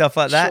and stuff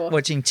like that. Sure.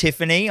 Watching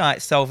Tiffany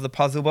solve the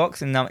puzzle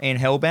box in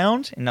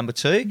Hellbound in number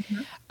 2.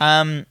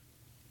 Mm-hmm.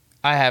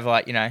 I have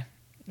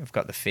I've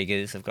got the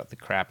figures, I've got the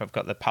crap, I've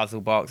got the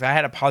puzzle box. I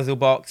had a puzzle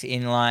box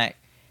in like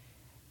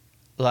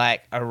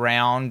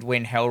around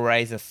when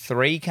Hellraiser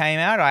 3 came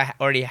out. I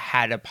already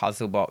had a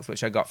puzzle box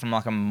which I got from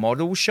like a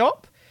model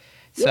shop.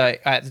 So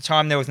at the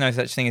time, there was no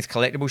such thing as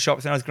collectible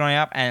shops when I was growing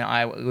up,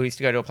 and we used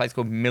to go to a place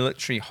called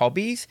Military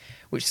Hobbies,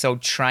 which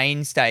sold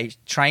train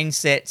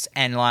sets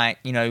and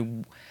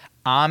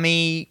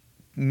army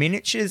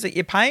miniatures that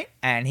you paint.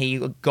 And he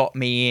got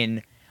me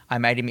in. I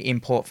made him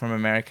import from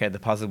America the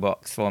puzzle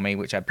box for me,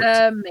 which I put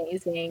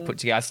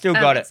together. I still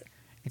got it.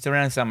 It's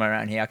around somewhere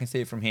around here. I can see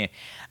it from here.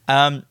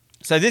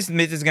 So this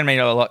is going to mean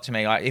a lot to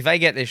me. Like, if they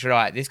get this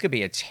right, this could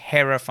be a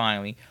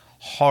terrifyingly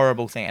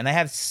horrible thing, and they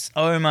have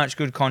so much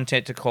good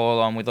content to call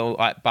on with all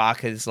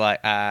Barker's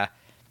Clive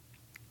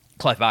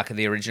Barker,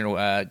 the original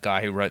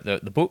guy who wrote the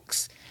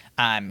books.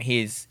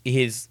 His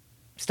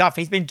stuff.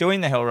 He's been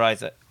doing the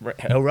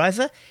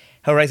Hellraiser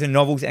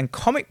novels and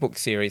comic book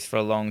series for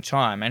a long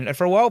time, and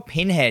for a while,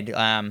 Pinhead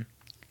turned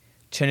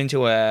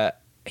into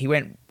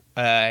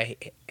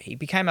he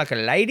became like a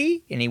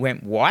lady, and he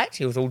went white.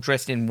 He was all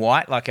dressed in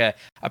white, like a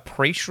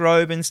priest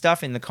robe and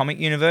stuff in the comic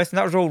universe, and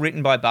that was all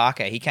written by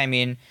Barker. He came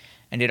in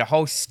and did a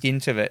whole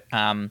stint of it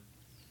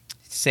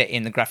set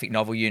in the graphic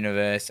novel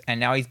universe. And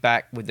now he's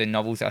back with the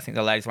novels. I think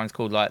the latest one's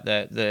called like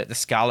the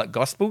Scarlet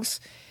Gospels.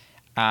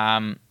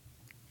 And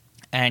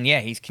yeah,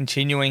 he's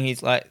continuing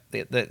his the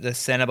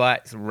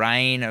Cenobites'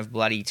 reign of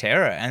bloody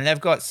terror. And they've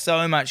got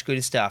so much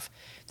good stuff.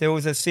 There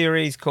was a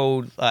series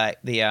called a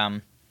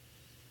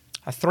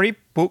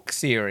 3-book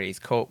series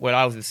called, what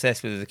I was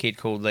obsessed with as a kid,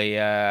 called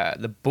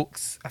the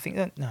books. I think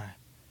that, no.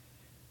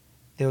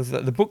 There was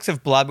the Books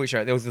of Blood,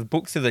 there was the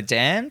Books of the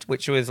Damned,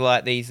 which was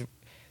like these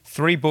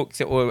 3 books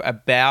that were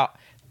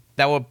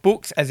they were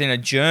books as in a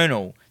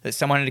journal that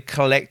someone had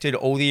collected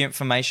all the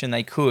information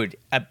they could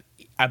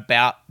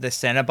about the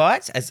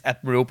Cenobites as a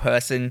real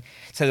person.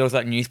 So there was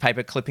like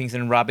newspaper clippings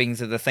and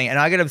rubbings of the thing. And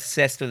I got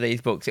obsessed with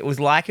these books. It was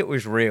like it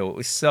was real. It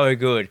was so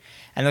good.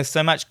 And there was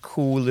so much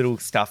cool little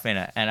stuff in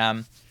it.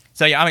 And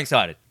so yeah, I'm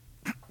excited.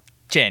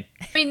 Jen.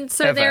 I mean,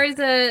 so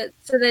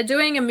they're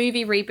doing a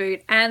movie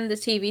reboot and the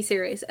TV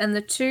series, and the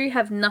two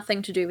have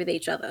nothing to do with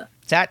each other.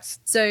 That's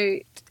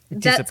going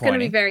to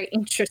be very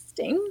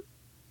interesting.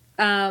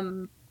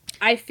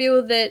 I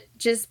feel that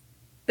just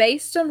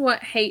based on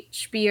what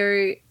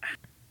HBO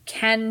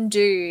can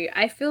do,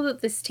 I feel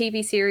that this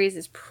TV series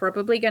is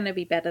probably going to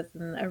be better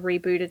than a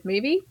rebooted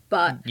movie.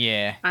 But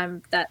yeah,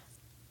 that.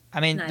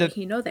 I mean, that.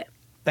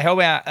 The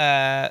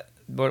Hellbound.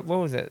 What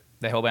was it?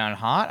 The Hellbound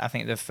Heart, I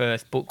think the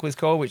first book was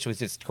called, which was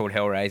just called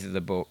Hellraiser,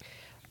 the book.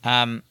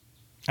 The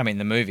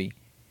movie.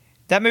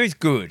 That movie's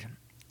good,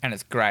 and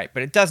it's great,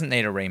 but it doesn't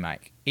need a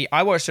remake.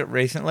 I watched it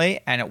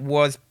recently, and it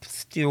was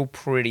still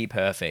pretty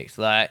perfect.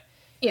 I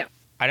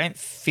don't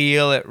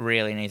feel it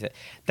really needs it.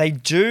 They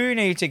do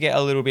need to get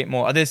a little bit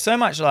more. There's so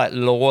much,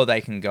 lore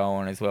they can go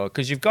on as well,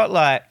 because you've got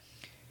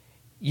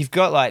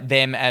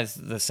them as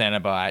the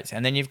Cenobites,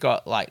 and then you've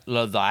got,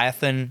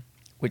 Leviathan,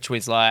 which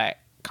was,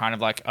 kind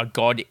of like a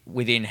god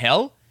within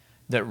hell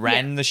that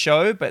ran the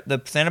show, but the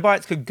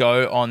Cenobites could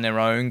go on their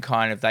own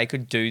they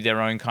could do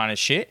their own kind of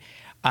shit.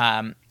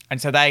 And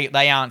so they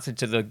answered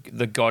to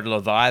the god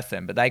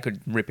Leviathan, but they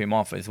could rip him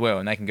off as well,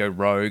 and they can go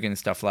rogue and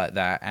stuff like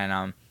that.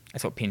 And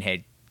that's what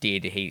Pinhead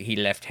did. He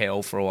left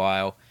hell for a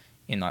while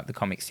in like the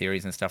comic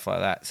series and stuff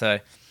like that. So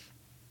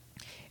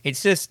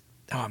it's just,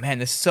 oh man,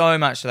 there's so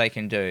much they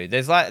can do.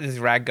 There's like this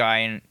rag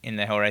guy in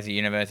the Hellraiser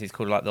universe. He's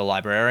called like the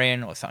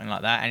Librarian or something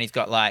like that, and he's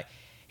like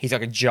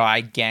a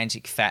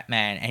gigantic fat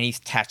man, and he's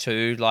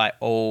tattooed like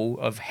all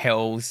of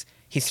Hell's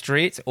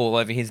history. It's all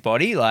over his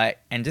body, like,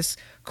 and just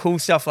cool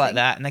stuff like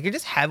that. And they could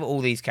just have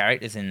all these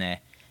characters in there,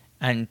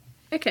 and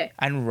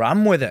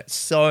run with it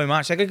so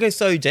much. They could go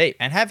so deep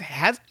and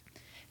have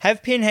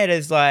Pinhead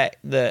as like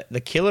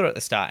the killer at the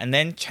start, and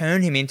then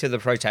turn him into the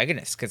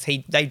protagonist, because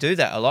they do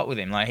that a lot with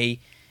him. Like he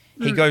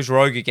goes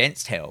rogue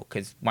against Hell,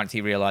 because once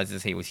he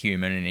realizes he was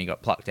human and he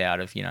got plucked out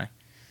of, he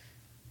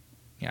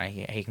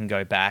can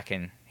go back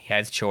and he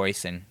has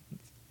choice and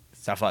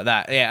stuff like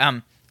that. Yeah,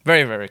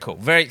 very, very cool.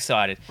 Very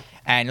excited.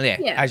 And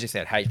as you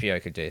said,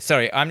 HBO could do this.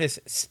 Sorry, I'm just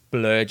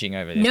splurging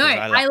over this. No,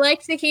 I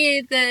like to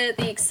hear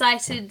the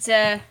excited,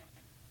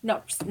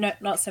 not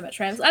so much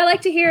Rams. I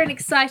like to hear an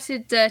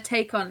excited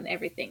take on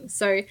everything.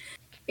 So,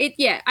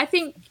 I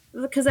think,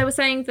 because I was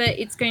saying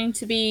that it's going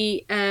to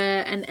be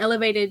an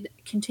elevated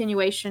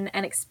continuation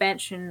and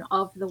expansion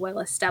of the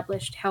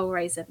well-established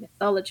Hellraiser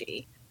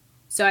mythology.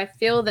 So I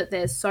feel that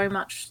there's so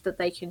much that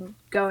they can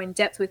go in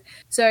depth with.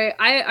 So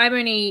I'm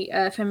only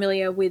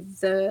familiar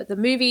with the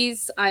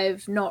movies. I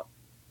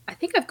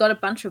think I've got a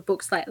bunch of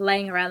books like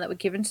laying around that were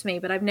given to me,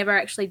 but I've never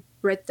actually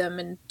read them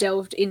and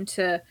delved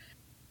into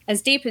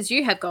as deep as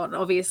you have gone,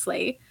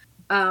 obviously.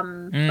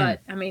 But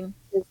I mean,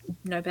 there's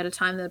no better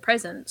time than the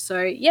present.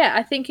 So yeah,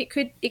 I think it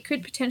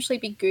could potentially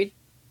be good,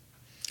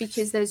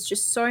 because there's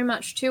just so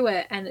much to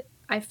it, and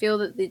I feel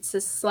that it's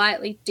a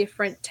slightly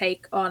different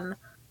take on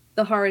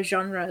the horror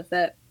genre,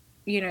 that,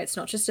 it's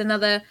not just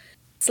another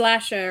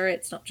slasher,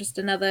 it's not just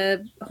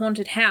another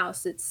haunted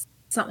house, it's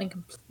something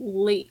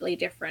completely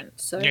different.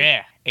 So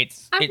yeah, I'm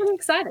pretty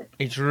excited.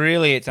 It's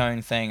really its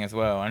own thing as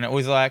well. And it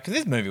was like, because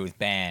this movie was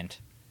banned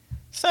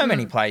so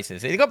many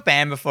places. It got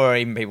banned before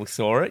even people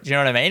saw it. Do you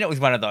know what I mean? It was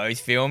one of those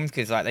films,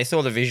 because like they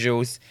saw the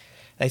visuals,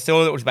 they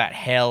saw that it was about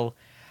hell.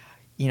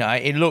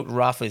 It looked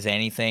rough as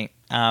anything.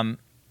 So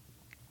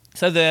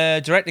the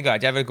director guy,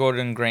 David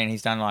Gordon Green,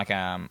 he's done like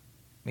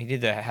he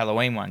did the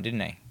Halloween one, didn't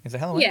he? Is it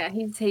Halloween? Yeah,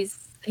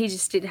 he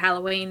just did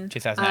Halloween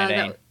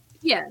 2018.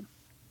 Yeah.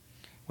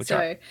 Which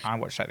I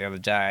watched that the other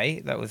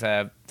day. That was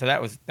that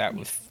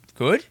was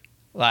good.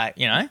 Like,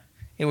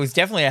 it was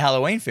definitely a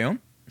Halloween film.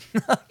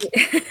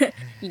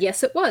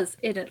 Yes, it was.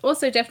 It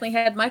also definitely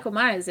had Michael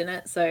Myers in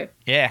it. So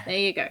yeah, there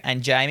you go.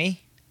 And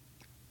Jamie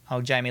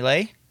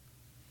Lee.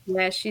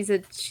 Yeah, she's a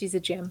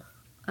gem.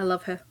 I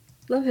love her.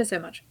 Love her so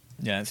much.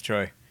 Yeah, that's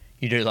true.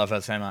 You do love her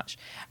so much.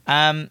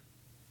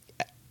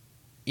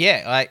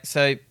 Yeah, like,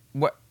 so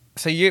what?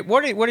 So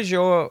what is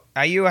your?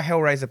 Are you a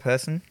Hellraiser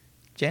person,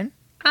 Jen?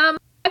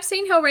 I've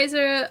seen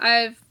Hellraiser.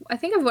 I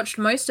think I've watched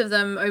most of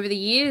them over the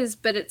years,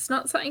 but it's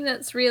not something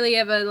that's really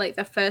ever like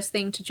the first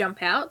thing to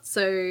jump out.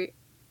 So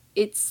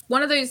it's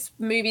one of those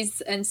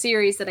movies and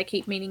series that I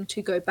keep meaning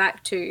to go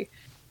back to,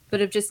 but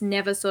have just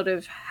never sort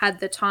of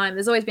had the time.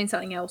 There's always been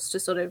something else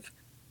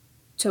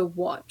to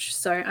watch.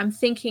 So I'm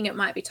thinking it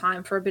might be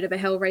time for a bit of a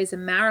Hellraiser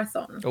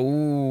marathon.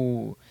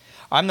 Ooh.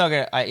 I'm not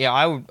gonna.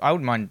 I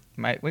would mind,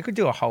 mate. We could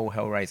do a whole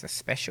Hellraiser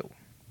special.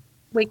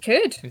 We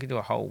could do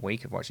a whole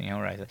week of watching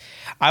Hellraiser.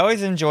 I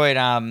always enjoyed.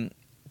 Do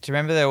you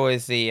remember there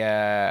was the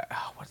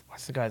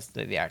what's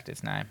the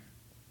actor's name?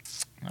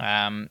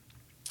 Lance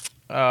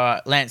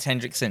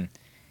Hendrickson.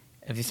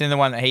 Have you seen the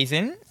one that he's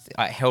in?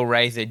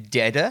 Hellraiser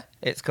Deader,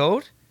 it's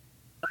called.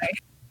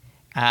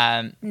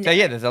 No. So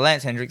yeah, there's a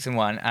Lance Hendrickson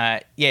one.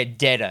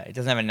 Deader. It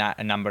doesn't have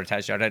a number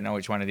attached to it. I don't know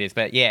which one it is,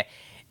 but yeah,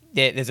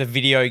 there's a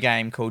video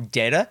game called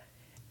Deader.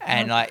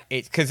 And like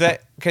it's because the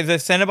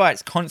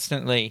Cenobites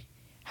constantly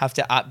have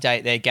to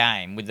update their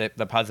game with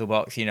the puzzle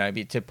box,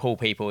 to pull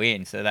people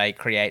in. So they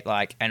create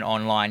like an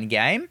online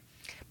game.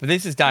 But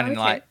this is done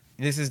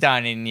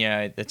in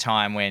the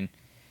time when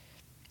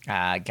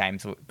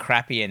games were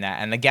crappy in that,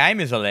 and the game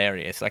is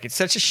hilarious. Like, it's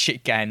such a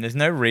shit game. There's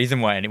no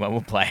reason why anyone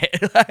will play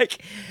it.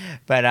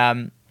 But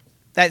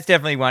that's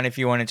definitely one if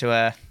you wanted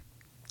to.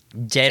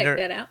 Deader.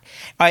 Check that out.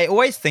 I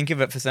always think of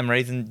it for some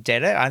reason,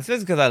 Deader. I suppose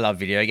because I love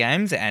video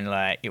games, and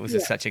like it was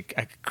just such a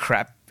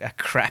crap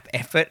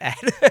effort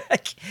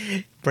at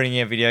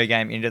bringing a video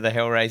game into the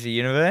Hellraiser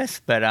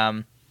universe. But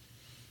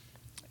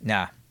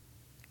nah.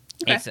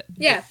 Okay.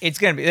 It's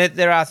gonna be.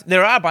 There are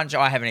a bunch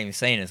I haven't even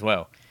seen as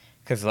well.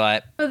 Because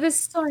there's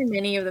so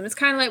many of them. It's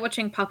kind of like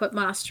watching Puppet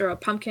Master or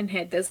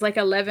Pumpkinhead. There's like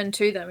 11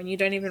 to them, and you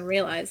don't even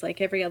realize.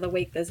 Like every other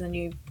week, there's a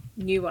new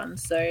one.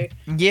 So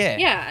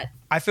yeah.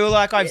 I feel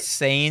like I've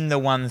seen the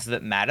ones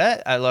that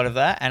matter. A lot of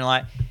that,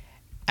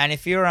 and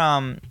if you're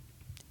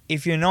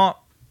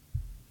not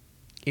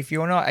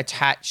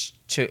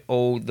attached to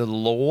all the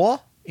lore,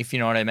 if you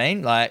know what I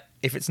mean, like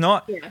If it's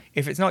not, Yeah.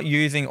 if it's not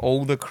using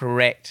all the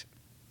correct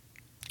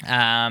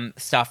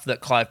stuff that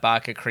Clive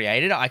Barker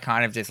created, I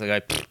kind of just go,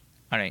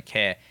 I don't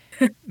care.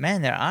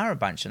 Man, there are a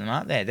bunch of them,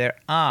 aren't there? There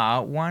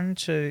are 1,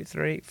 2,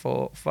 3,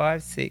 4,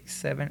 5, 6,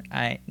 7,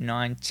 8,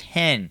 9,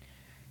 10.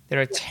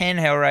 There are 10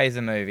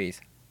 Hellraiser movies.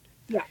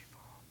 Yeah.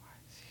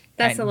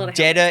 That's And a lot of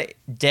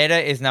Deader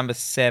is number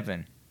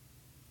 7.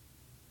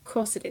 Of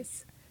course it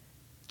is.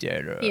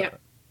 Deader. Yeah.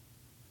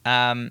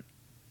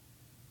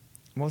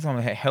 What was the one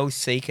with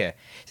Hellseeker?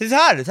 So it's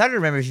hard. It's hard to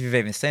remember if you've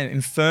even seen it.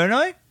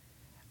 Inferno.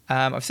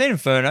 I've seen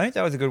Inferno.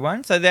 That was a good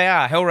one. So they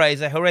are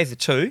Hellraiser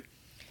 2,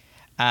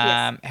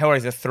 Yes.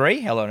 Hellraiser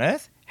 3, Hell on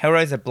Earth,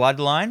 Hellraiser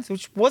Bloodlines,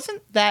 which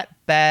wasn't that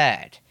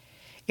bad.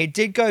 It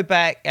did go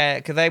back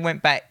because they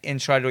went back and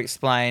tried to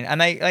explain,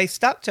 and they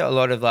stuck to a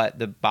lot of like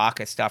the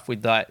Barker stuff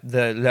with like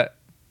the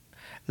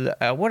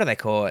what do they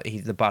call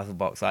it? The puzzle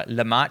box, like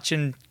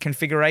Lamarchian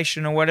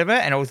configuration or whatever,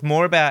 and it was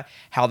more about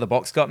how the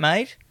box got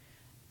made,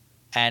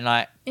 and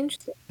like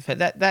Interesting. so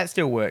that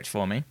still worked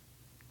for me.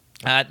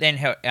 Then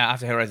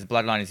after Hellraiser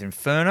Bloodline is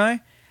Inferno,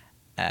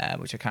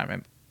 which I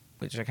can't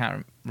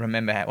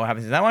remember what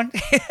happens in that one.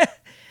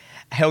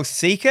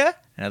 Hellseeker,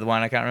 another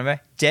one I can't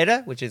remember.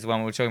 Deader, which is the one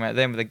we were talking about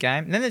then with the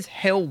game. And then there's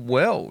Hell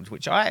World,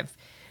 which I have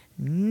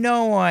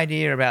no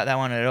idea about that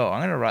one at all. I'm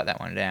going to write that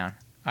one down.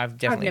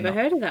 I've never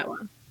heard of that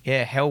one.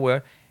 Yeah, Hell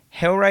World.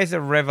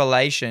 Hellraiser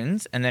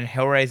Revelations, and then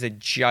Hellraiser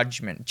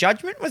Judgment.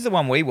 Judgment was the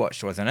one we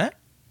watched, wasn't it?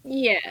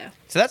 Yeah.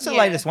 So that's the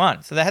latest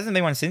one. So there hasn't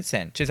been one since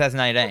then,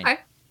 2018.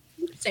 Okay.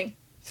 Interesting.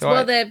 So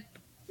well, they're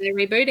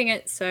rebooting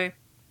it, so.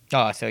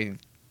 Oh, so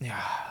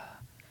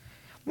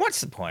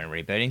what's the point of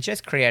rebooting?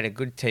 Just create a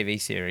good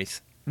TV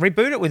series.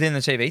 Reboot it within the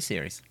TV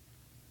series.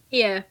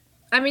 Yeah.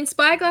 I mean,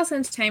 Spyglass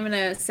Entertainment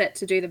are set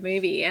to do the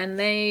movie, and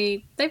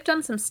they've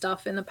done some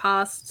stuff in the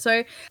past. So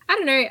I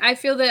don't know. I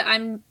feel that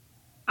I'm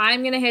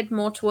gonna head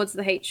more towards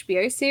the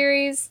HBO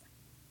series,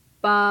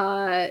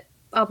 but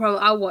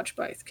I'll watch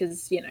both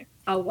because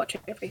I'll watch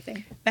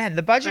everything. Man,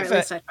 the budget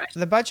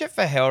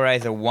for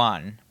Hellraiser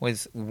 1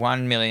 was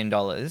 $1 million,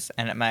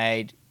 and it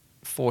made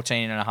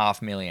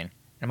 $14.5 million.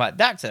 I'm like,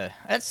 that's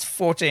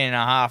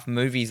 14.5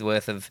 movies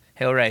worth of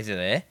Hellraiser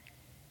there.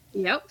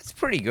 Yep. It's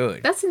pretty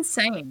good. That's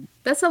insane.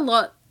 That's a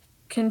lot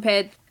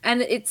compared,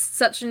 and it's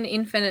such an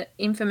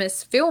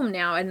infamous film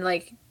now, and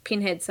like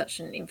Pinhead's such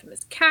an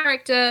infamous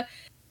character.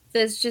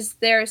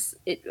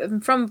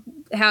 From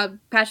how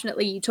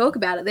passionately you talk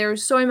about it, there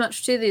is so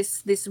much to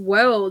this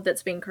world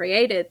that's been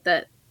created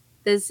that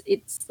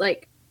it's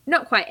like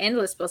not quite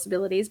endless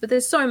possibilities, but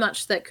there's so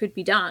much that could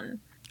be done.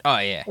 Oh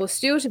yeah. Or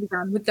still to be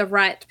done with the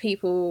right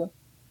people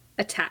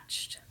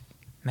attached.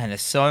 Man,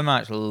 there's so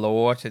much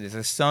lore to this.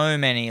 There's so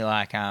many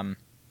like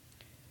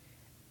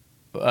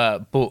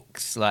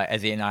books, like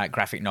as in like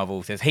graphic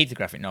novels. There's heaps of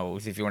graphic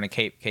novels if you want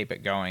to keep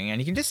it going, and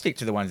you can just stick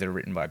to the ones that are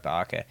written by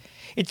Barker.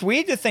 It's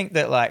weird to think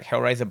that like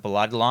Hellraiser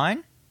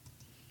Bloodline,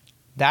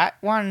 that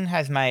one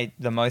has made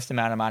the most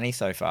amount of money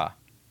so far.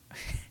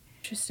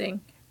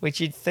 Interesting.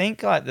 Which you'd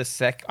think like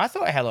I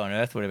thought Hell on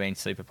Earth would have been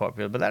super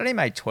popular, but that only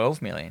made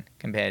 12 million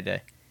compared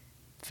to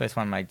the first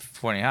one made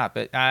 4.5.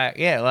 But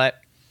yeah, like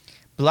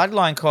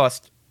Bloodline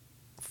cost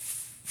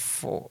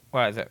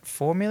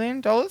 $4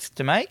 million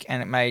to make,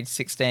 and it made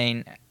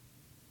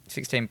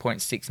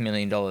 $16.6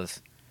 million.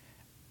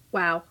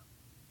 Wow.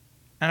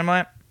 And I'm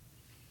like,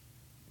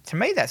 to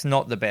me, that's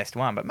not the best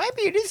one, but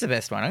maybe it is the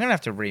best one. I'm gonna have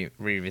to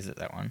revisit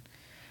that one.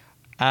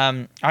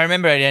 I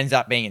remember it ends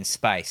up being in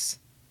space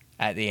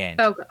at the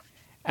end. Oh, God.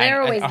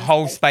 They're always a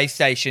whole space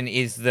station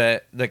is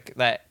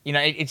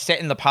it's set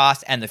in the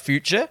past and the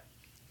future.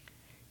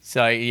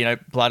 So,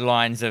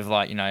 bloodlines of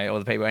all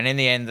the people. And in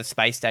the end, the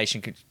space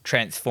station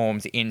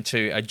transforms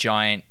into a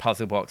giant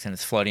puzzle box and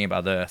it's floating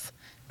above Earth.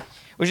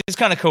 Which is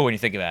kind of cool when you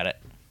think about it.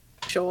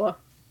 Sure.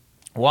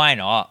 Why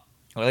not?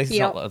 Well, at least it's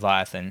not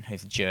Leviathan,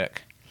 who's a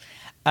jerk.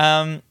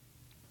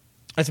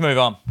 Let's move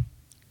on.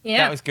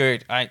 Yeah. That was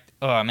good.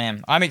 Oh,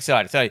 man. I'm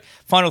excited. So,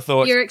 final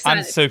thoughts. You're excited.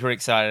 I'm super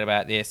excited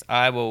about this.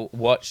 I will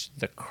watch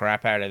the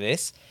crap out of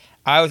this.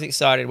 I was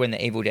excited when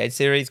the Evil Dead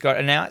series got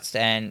announced,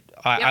 and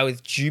I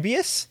was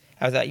dubious.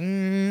 I was like,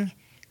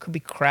 could be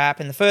crap.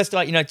 And the first,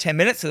 10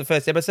 minutes of the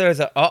first episode, I was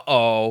like,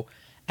 uh-oh.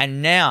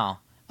 And now,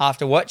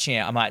 after watching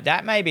it, I'm like,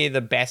 that may be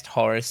the best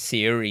horror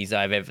series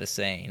I've ever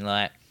seen.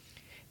 Like,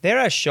 there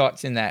are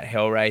shots in that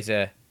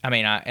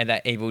in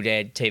that Evil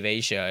Dead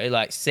TV show,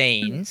 like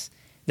scenes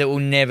that will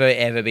never,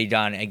 ever be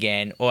done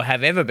again or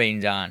have ever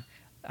been done.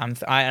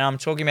 I'm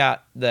talking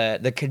about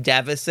the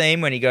cadaver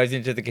scene when he goes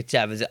into the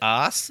cadaver's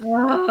ass,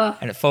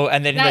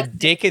 and then the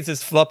dick is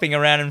just flopping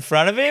around in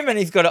front of him, and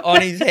he's got it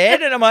on his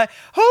head, and I'm like,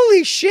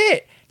 holy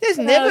shit! There's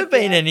never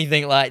been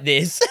anything like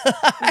this.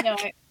 No,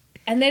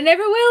 and there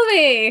never will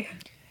be.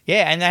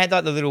 Yeah, and they had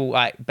like the little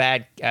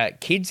bad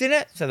kids in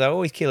it, so they're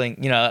always killing,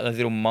 like those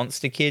little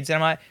monster kids, and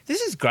I'm like, this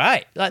is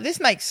great. Like this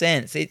makes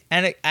sense. It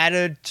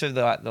added to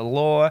the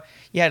lore.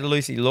 You had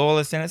Lucy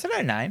Lawless in it. Is that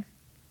her name?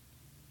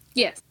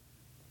 Yes.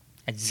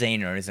 It's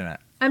Xena, isn't it?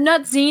 I'm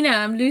not Xena.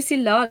 I'm Lucy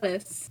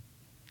Lawless.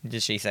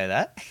 Did she say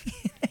that?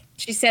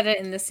 She said it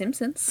in The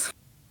Simpsons.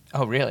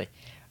 Oh, really?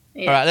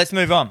 Yeah. All right, let's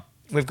move on.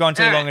 We've gone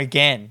too All long right.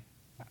 again.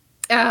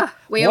 We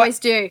What- always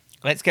do.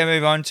 Let's go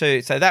move on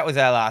to... So that was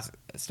our last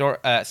story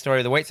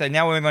of the week. So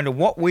now we're moving on to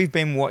what we've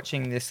been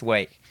watching this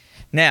week.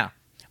 Now,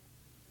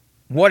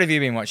 what have you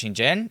been watching,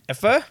 Jen?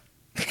 Afer?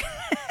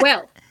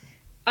 Well,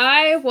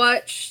 I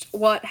watched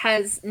what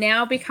has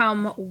now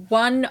become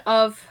one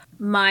of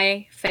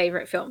my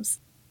favourite films.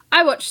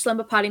 I watched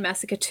Slumber Party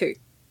Massacre 2.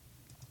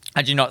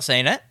 Had you not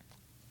seen it?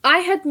 I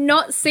had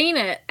not seen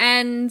it,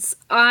 and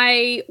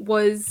I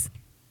was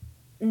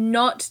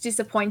not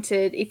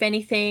disappointed. If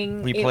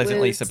anything, Were you it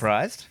pleasantly was-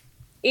 surprised?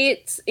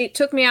 It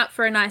took me out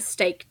for a nice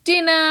steak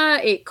dinner.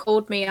 It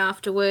called me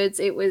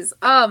afterwards. It was,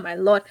 oh my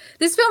lord.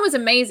 This film was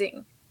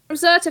amazing. From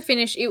start to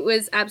finish, it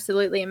was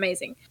absolutely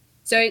amazing.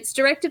 So it's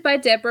directed by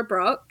Deborah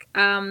Brock.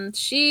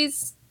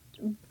 She's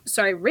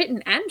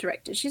written and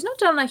directed. She's not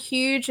done a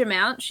huge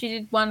amount. She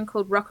did one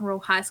called Rock and Roll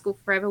High School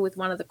Forever with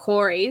one of the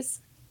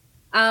Coreys.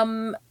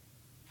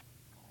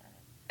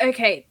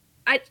 Okay,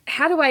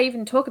 how do I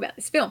even talk about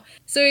this film?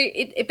 So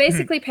it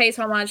basically pays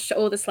homage to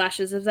all the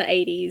slashers of the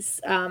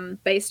 80s,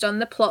 based on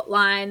the plot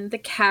line, the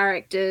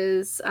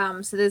characters.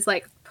 So there's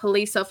like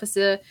police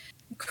officer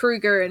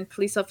Kruger and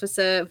police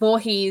officer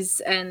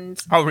Voorhees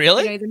and... Oh,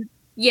 really? You know,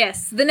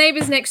 yes, the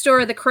neighbors next door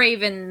are the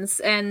Cravens,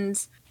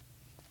 and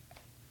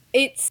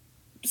it's...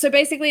 So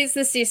basically it's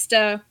the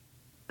sister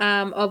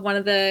of one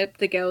of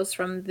the girls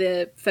from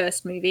the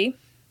first movie.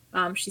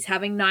 She's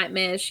having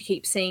nightmares. She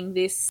keeps seeing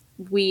this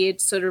weird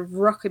sort of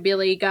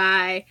rockabilly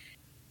guy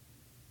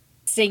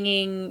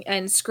singing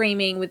and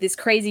screaming with this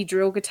crazy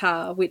drill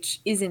guitar,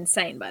 which is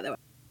insane, by the way.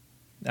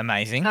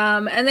 Amazing.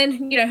 And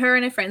then, her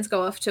and her friends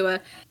go off to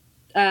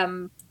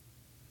a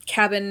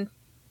cabin.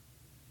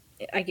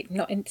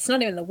 It's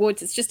not even in the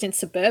woods. It's just in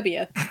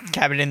suburbia.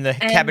 Cabin in the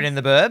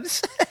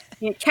burbs.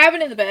 Yeah,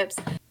 cabin in the burbs.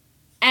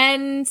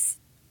 And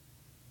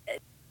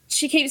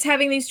she keeps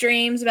having these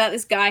dreams about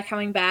this guy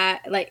coming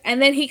back,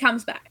 and then he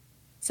comes back.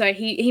 So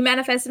he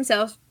manifests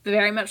himself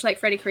very much like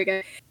Freddy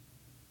Krueger.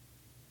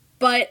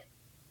 But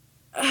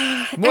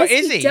What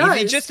is he? does,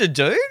 Is he just a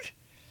dude?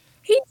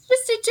 He's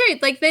just a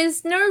dude.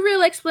 There's no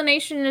real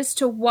explanation as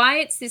to why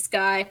it's this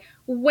guy,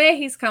 where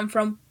he's come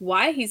from,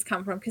 why he's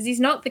come from, because he's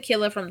not the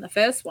killer from the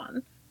first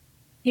one.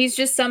 He's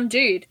just some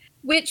dude.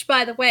 Which,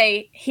 by the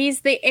way,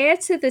 he's the heir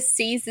to the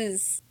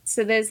Caesars.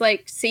 So there's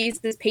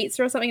Caesar's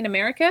Pizza or something in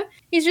America.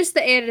 He's just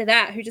the heir to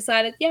that who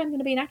decided, yeah, I'm going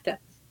to be an actor.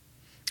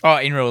 Oh,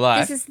 in real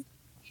life? This is in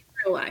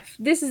real life.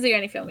 This is the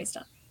only film he's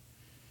done.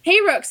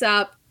 He rocks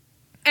up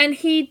and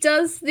he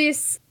does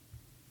this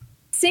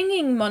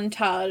singing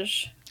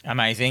montage.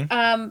 Amazing.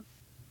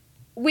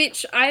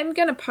 Which I'm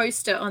going to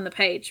post it on the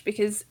page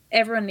because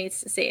everyone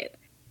needs to see it.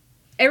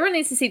 Everyone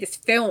needs to see this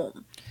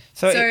film.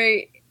 So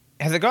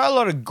has it got a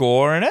lot of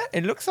gore in it?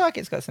 It looks like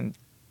it's got some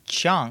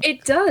chunk.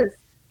 It does.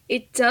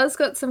 It does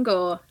got some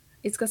gore.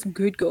 It's got some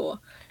good gore.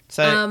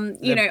 So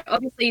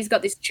obviously he's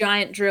got this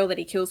giant drill that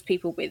he kills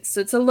people with. So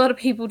it's a lot of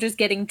people just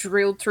getting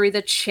drilled through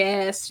the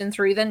chest and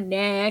through the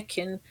neck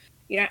and,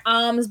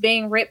 arms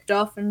being ripped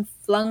off and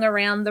flung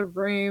around the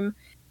room.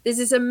 There's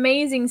this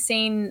amazing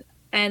scene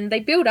and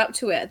they build up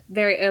to it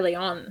very early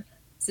on.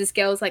 So this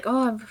girl's like,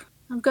 oh,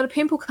 I've got a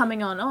pimple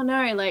coming on. Oh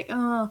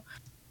no,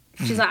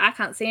 She's like, I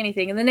can't see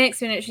anything. And the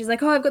next minute she's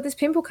like, oh, I've got this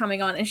pimple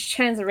coming on. And she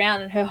turns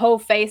around and her whole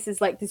face is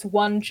like this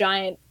one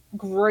giant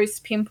gross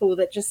pimple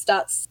that just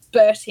starts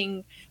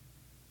spurting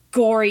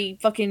gory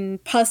fucking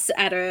pus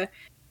at her.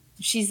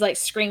 She's like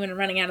screaming and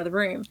running out of the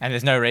room. And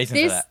there's no reason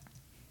for that.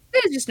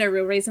 There's just no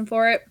real reason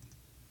for it.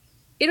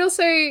 It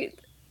also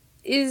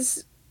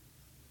is...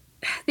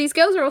 These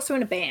girls are also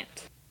in a band.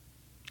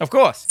 Of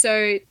course. So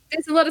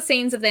there's a lot of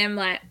scenes of them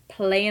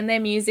playing their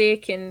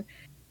music and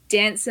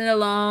dancing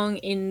along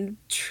in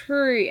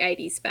true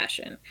 80s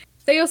fashion.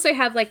 They also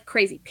have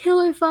crazy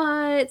pillow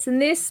fights,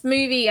 and this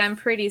movie I'm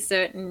pretty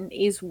certain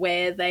is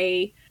where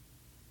they,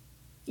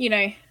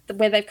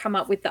 where they've come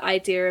up with the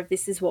idea of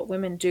this is what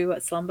women do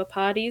at slumber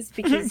parties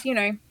because,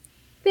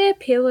 they're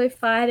pillow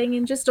fighting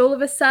and just all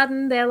of a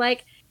sudden they're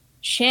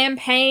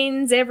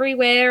champagnes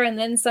everywhere and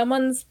then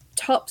someone's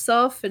tops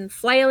off and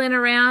flailing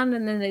around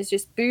and then there's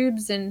just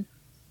boobs and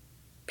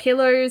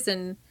pillows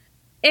and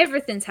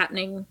everything's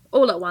happening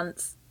all at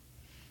once.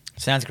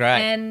 Sounds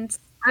great. And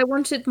I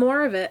wanted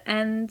more of it,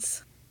 and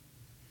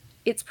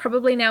it's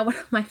probably now one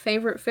of my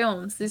favourite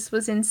films. This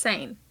was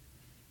insane.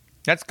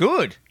 That's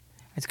good.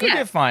 It's good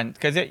to find,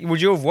 because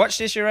would you have watched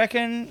this, you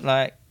reckon?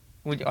 I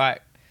would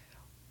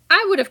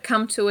have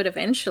come to it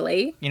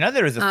eventually.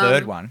 There is a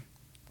third one.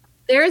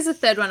 There is a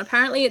third one.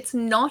 Apparently it's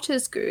not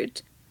as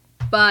good,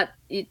 but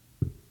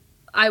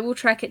I will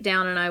track it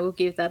down and I will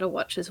give that a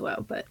watch as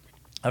well. But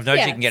I've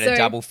noticed you can get a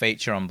double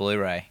feature on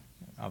Blu-ray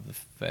of the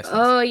first one.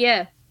 Oh,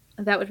 yeah.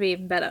 That would be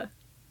even better.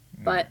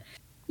 But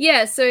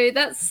yeah, so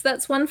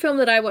that's one film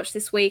that I watched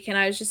this week and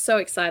I was just so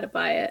excited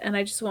by it and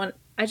I just want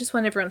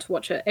everyone to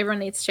watch it. Everyone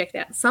needs to check it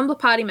out. Slumber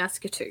Party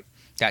Massacre 2.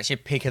 That's your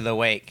pick of the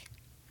week.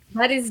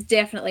 That is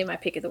definitely my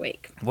pick of the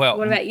week. Well,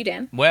 what about you,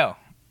 Dan? Well,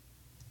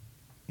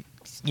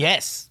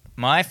 yes.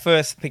 my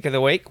first pick of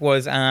the week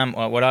was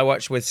what I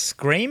watched was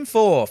Scream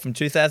 4 from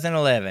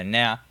 2011.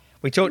 Now,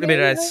 we talked a bit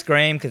about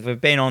Scream because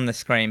we've been on the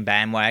Scream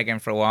bandwagon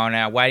for a while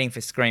now, waiting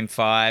for Scream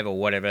 5 or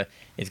whatever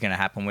is going to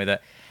happen with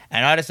it.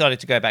 And I decided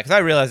to go back because I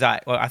realised I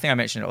think I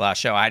mentioned it last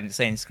show, I hadn't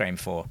seen Scream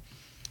 4.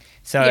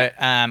 So I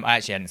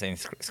actually hadn't seen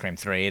Scream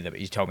 3 either, but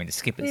you told me to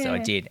skip it, so I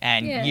did.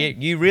 And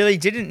you really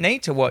didn't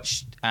need to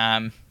watch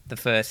the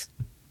first...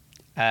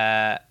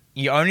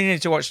 you only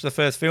need to watch the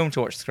first film to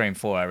watch Scream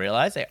 4, I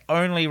realise. They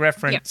only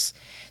reference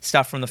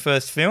stuff from the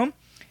first film.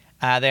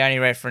 They only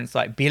reference,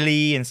 like,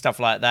 Billy and stuff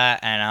like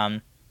that.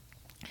 And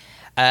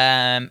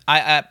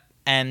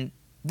and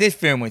this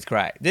film was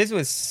great. This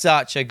was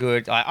such a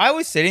good... I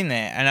was sitting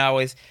there and I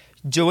was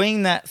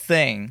doing that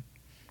thing...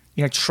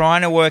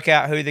 trying to work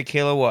out who the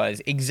killer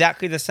was,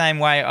 exactly the same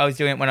way I was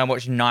doing it when I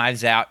watched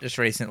Knives Out just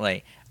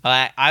recently.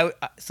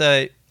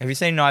 So, have you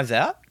seen Knives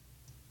Out?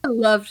 I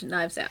loved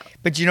Knives Out.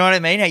 But do you know what I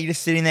mean? How you're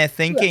just sitting there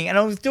thinking, and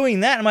I was doing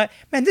that, and I'm like,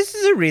 man, this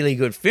is a really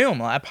good film.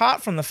 Like,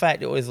 apart from the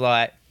fact it was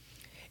like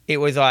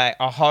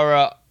a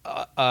horror,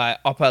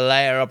 upper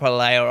layer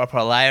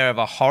of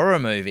a horror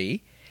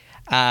movie.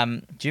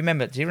 Do you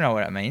know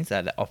what it means?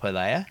 The upper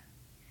layer.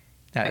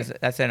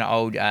 That's an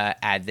old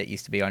ad that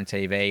used to be on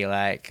TV,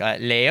 like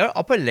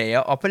upper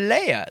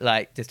layer,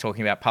 like just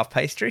talking about puff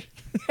pastry.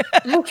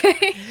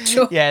 Okay,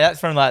 sure. Yeah, that's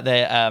from like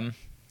the,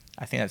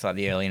 I think that's like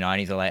the early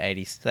 90s or late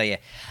 80s. So yeah,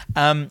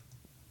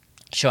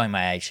 showing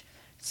my age.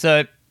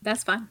 So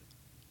that's fine.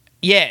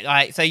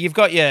 Yeah, so you've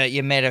got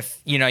your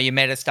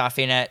meta stuff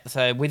in it.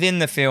 So within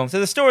the film, so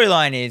the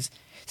storyline is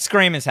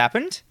Scream has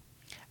happened.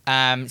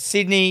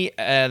 Sydney,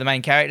 the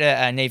main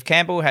character, Neve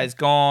Campbell, has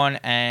gone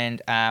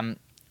and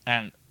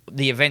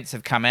the events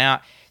have come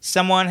out.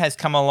 Someone has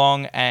come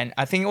along and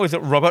I think it was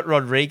Robert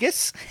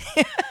Rodriguez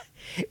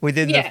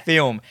within the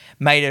film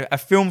made a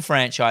film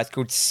franchise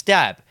called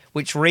Stab,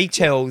 which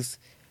retells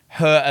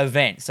her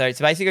event. So it's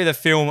basically the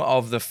film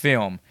of the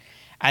film.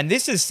 And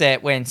this is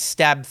set when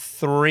Stab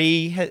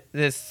 3,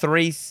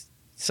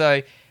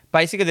 so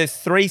basically there's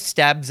 3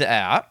 Stabs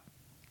out,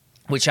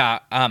 which are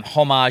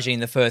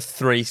homaging the first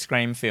 3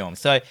 Scream films.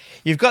 So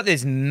you've got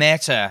this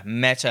meta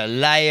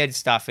layered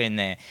stuff in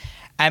there.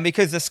 And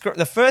because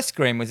the first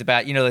Scream was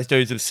about, those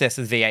dudes obsessed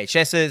with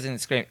VHSs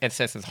and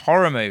obsessed with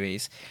horror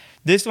movies,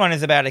 this one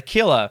is about a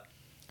killer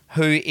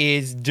who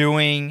is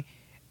doing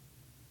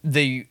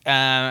the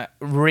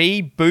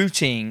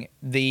rebooting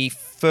the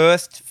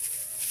first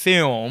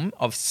film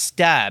of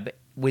Stab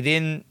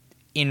in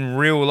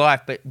real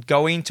life, but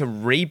going to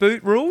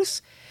reboot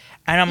rules.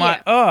 And I'm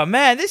like, oh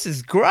man, this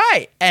is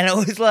great. And it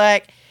was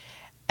like,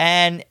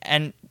 and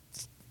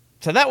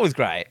so that was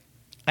great.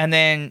 And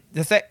then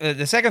the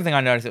second thing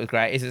I noticed that was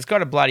great is it's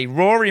got a bloody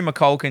Rory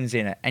McCulkin's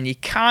in it, and you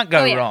can't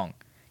go wrong.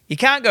 You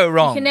can't go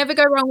wrong. You can never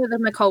go wrong with a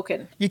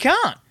McCulkin. You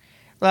can't.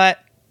 Like,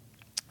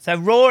 so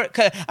Rory,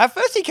 at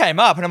first he came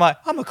up, and I'm like,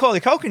 oh, Macaulay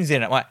Culkin's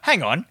in it. I'm like,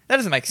 hang on, that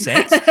doesn't make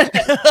sense.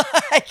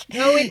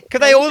 Because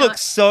they all look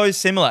so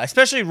similar,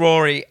 especially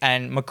Rory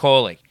and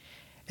Macaulay.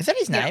 Is that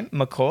his name?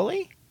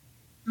 Macaulay?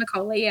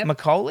 Macaulay, yeah.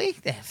 Macaulay?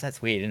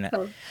 That's weird, isn't it?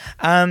 Cool.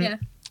 I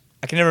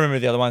can never remember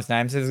the other one's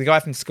name. So there's a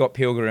guy from Scott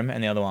Pilgrim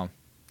and the other one.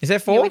 Is there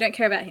 4? Yeah, we don't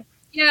care about him.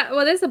 Yeah,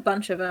 well, there's a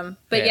bunch of them.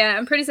 But yeah,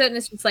 I'm pretty certain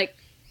it's just like...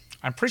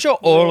 I'm pretty sure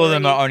all of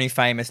them are only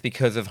famous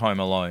because of Home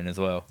Alone as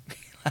well.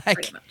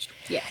 Pretty much,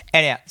 yeah.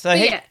 Anyhow, so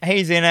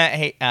he's in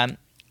it.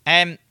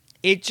 And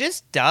it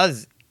just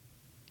does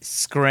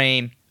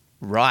scream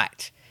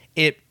right.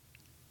 It,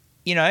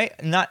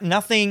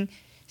 nothing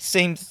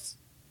seems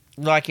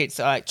like it's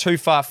too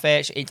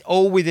far-fetched. It's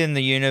all within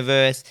the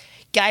universe.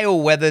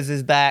 Gail Weathers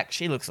is back.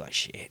 She looks like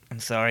shit. I'm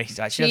sorry.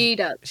 She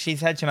does.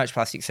 She's had too much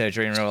plastic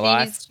surgery in real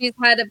life. She's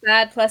had a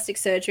bad plastic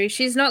surgery.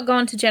 She's not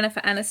gone to Jennifer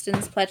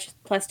Aniston's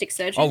plastic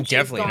surgery. Oh,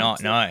 definitely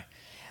not. No.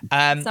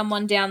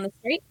 Someone down the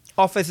street.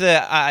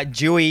 Officer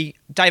Dewey,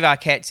 Dave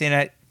Arquette's in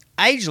it.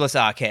 Ageless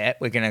Arquette,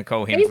 we're going to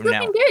call him from now.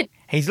 He's looking good.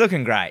 He's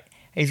looking great.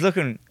 He's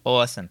looking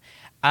awesome.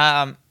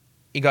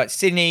 You got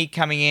Sydney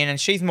coming in, and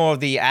she's more of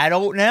the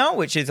adult now,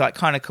 which is like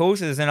kind of cool.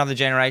 So there's another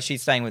generation.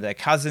 She's staying with her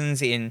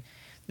cousins in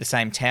the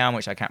same town,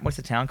 which I can't... What's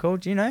the town called?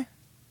 Do you know?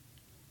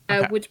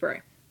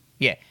 Woodsboro.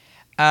 Yeah.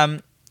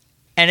 And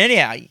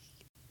anyhow,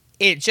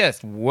 it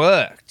just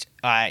worked.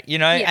 And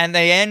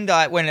the end,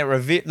 when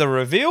the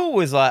reveal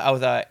was like, I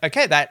was like,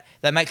 okay, that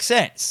makes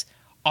sense.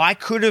 I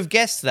could have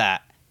guessed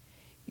that.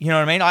 You know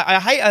what I mean?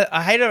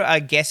 I hate a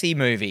guessy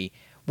movie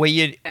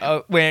where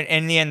where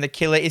in the end the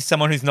killer is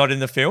someone who's not in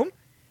the film.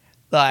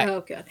 Like,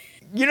 oh god.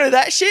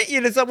 That shit?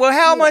 You're just like, well,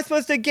 how am I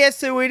supposed to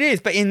guess who it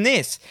is? But in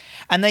this,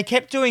 and they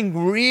kept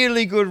doing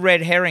really good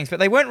red herrings, but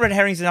they weren't red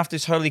herrings enough to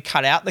totally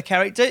cut out the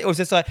character. It was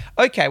just like,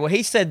 okay, well,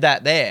 he said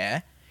that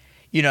there,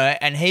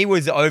 and he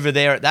was over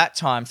there at that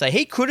time, so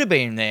he could have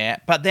been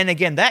there. But then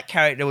again, that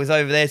character was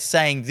over there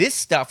saying this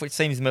stuff, which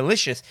seems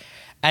malicious.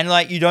 And,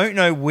 you don't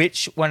know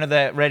which one of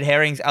the red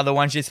herrings are the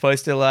ones you're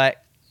supposed to,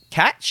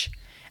 catch.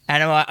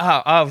 And I'm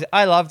like,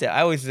 I loved it.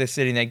 I was just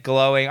sitting there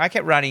glowing. I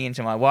kept running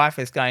into my wife,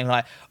 just going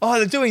like, oh,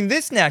 they're doing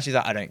this now. She's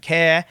like, I don't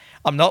care.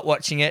 I'm not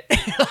watching it.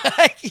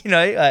 Like, you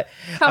know, like,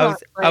 Come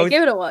on,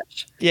 give it a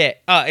watch. Yeah.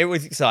 Oh, it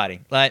was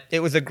exciting. Like,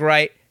 it was a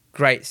great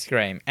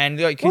scream. And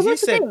because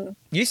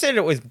you said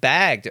it was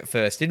bagged at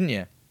first, didn't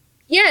you?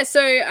 Yeah,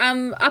 so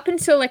up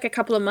until like a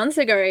couple of months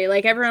ago,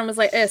 like everyone was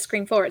like,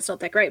 Scream 4, it's not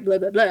that great, blah,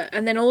 blah, blah.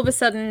 And then all of a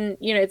sudden,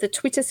 you know, the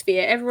Twitter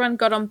sphere, everyone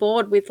got on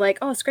board with like,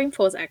 oh, Scream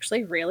 4 is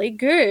actually really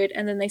good.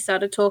 And then they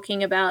started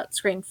talking about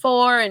Scream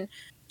 4 and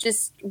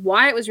just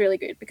why it was really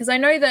good. Because I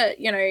know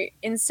that, you know,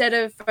 instead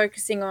of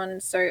focusing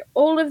on, so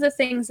all of the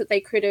things that they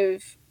could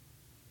have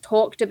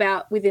talked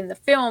about within the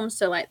film,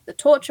 so like the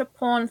torture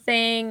porn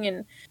thing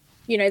and,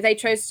 you know, they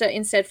chose to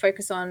instead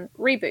focus on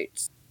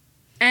reboots.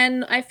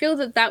 And I feel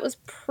that that was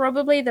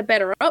probably the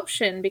better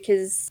option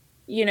because,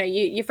 you know,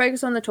 you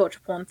focus on the torture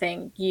porn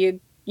thing.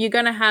 You're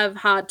going to have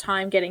hard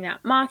time getting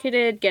that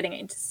marketed, getting it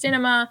into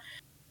cinema.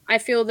 I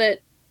feel that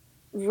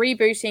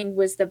rebooting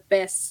was the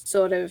best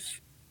sort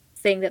of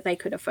thing that they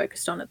could have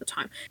focused on at the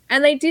time.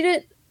 And they did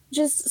it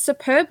just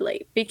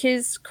superbly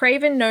because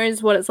Craven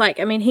knows what it's like.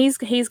 I mean, he's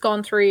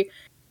gone through,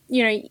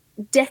 you know,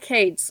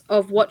 decades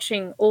of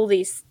watching all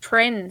these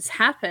trends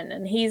happen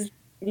and he's,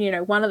 you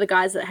know, one of the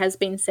guys that has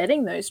been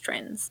setting those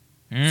trends.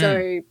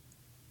 So,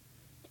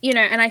 you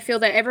know, and I feel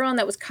that everyone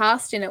that was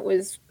cast in it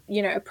was,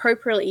 you know,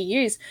 appropriately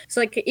used.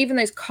 So, like, even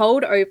those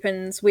cold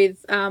opens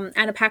with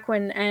Anna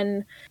Paquin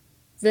and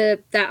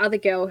that other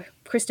girl,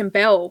 Kristen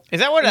Bell. Is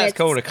that what that's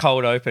called, a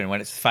cold open,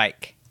 when it's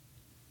fake?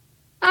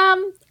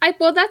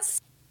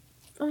 That's...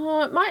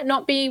 it might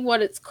not be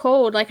what it's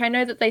called. Like, I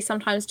know that they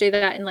sometimes do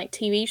that in, like,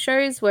 TV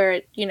shows where,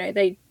 it, you know,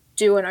 they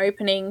do an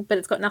opening, but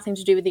it's got nothing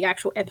to do with the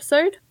actual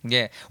episode.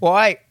 Yeah. Well,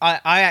 I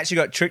actually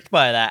got tricked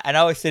by that, and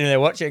I was sitting there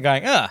watching it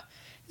going,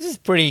 this is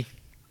pretty...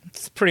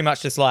 It's pretty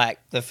much just like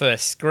the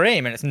first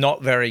Scream, and it's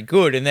not very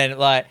good. And then,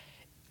 like,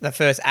 the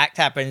first act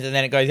happens, and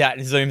then it goes out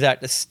and zooms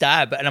out to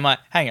Stab. And I'm like,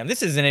 hang on,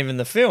 this isn't even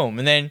the film.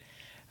 And then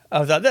I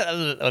was like,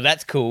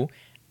 that's cool.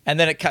 And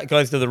then it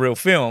goes to the real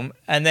film,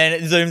 and then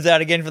it zooms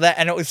out again for that,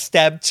 and it was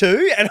Stab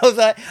 2. And I was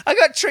like, I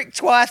got tricked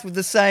twice with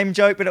the same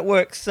joke, but it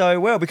works so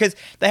well because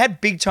they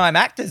had big-time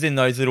actors in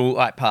those little,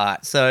 like,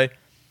 parts. So...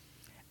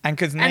 And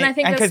because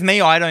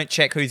me, I don't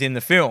check who's in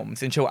the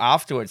films until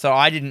afterwards, so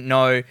I didn't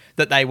know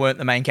that they weren't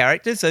the main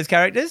characters, those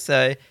characters.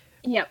 So,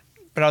 yep.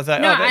 But I was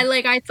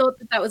like, I thought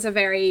that was a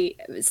very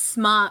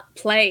smart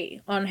play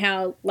on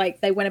how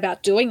like they went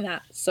about doing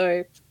that.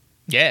 So,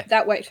 yeah,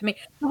 that worked for me.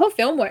 The whole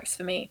film works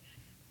for me.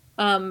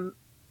 You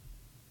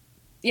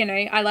know,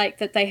 I like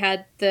that they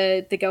had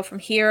the girl from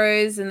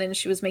Heroes, and then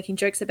she was making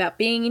jokes about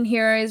being in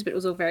Heroes, but it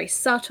was all very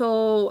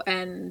subtle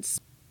and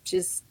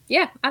just.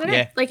 Yeah, I don't know.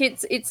 Yeah. Like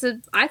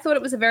I thought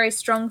it was a very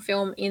strong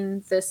film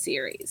in the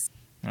series.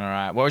 All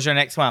right. What was your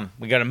next one?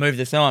 We got to move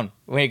this on.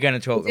 We're going to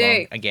talk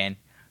long again.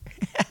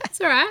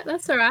 That's all right.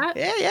 That's all right.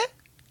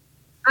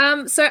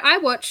 Yeah. So I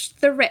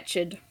watched The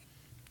Wretched.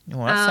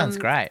 Oh, that sounds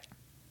great.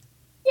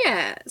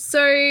 Yeah.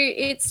 So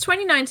it's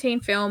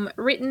 2019 film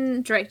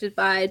written, directed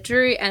by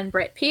Drew and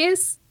Brett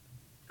Pierce.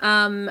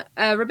 A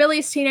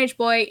rebellious teenage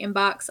boy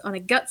embarks on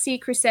a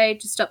gutsy crusade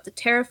to stop the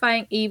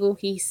terrifying evil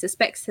he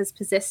suspects has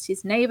possessed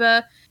his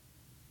neighbor.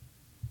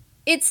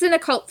 It's an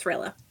occult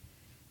thriller.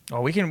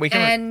 Oh, we can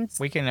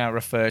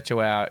refer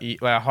to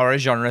our horror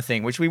genre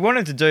thing, which we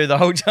wanted to do the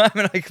whole time,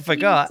 and I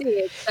forgot.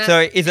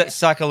 So, is it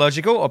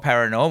psychological or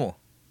paranormal?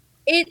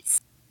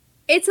 It's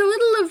a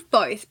little of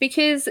both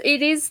because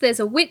there's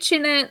a witch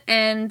in it,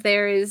 and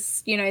there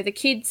is, you know, the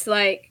kid's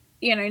like,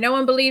 you know, no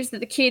one believes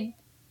that the kid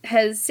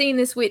has seen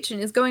this witch and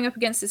is going up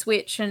against this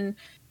witch, and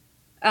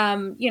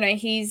you know,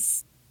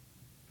 he's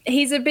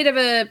a bit of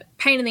a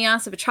pain in the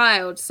ass of a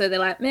child, so they're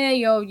like, "Meh,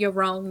 you're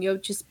wrong. You're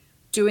just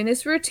doing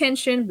this for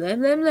attention, blah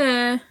blah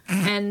blah."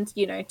 And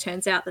you know, it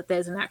turns out that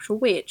there's an actual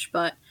witch.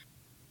 But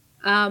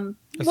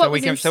what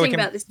was interesting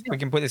about this film? We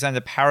can put this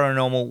under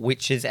paranormal,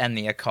 witches, and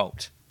the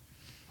occult.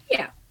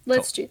 Yeah,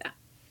 let's do that.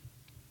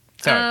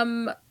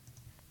 Sorry.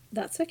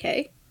 That's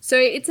okay. So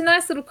it's a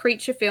nice little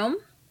creature film.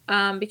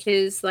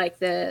 Because like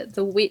the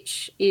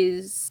witch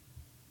is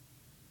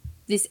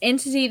this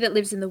entity that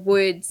lives in the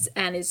woods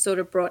and is sort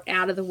of brought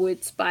out of the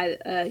woods by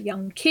a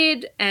young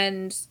kid,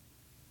 and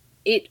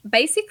it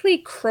basically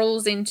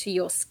crawls into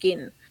your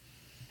skin,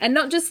 and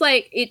not just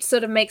like it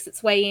sort of makes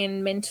its way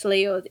in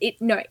mentally, or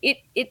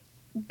it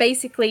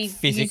basically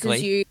physically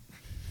uses you.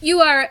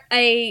 You are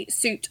a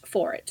suit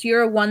for it.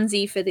 You're a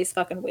onesie for this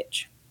fucking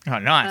witch. Oh,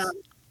 nice.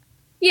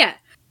 Yeah.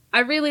 I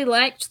really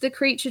liked the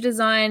creature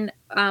design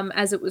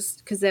as it was,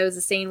 because there was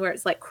a scene where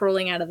it's like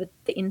crawling out of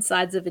the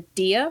insides of a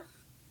deer.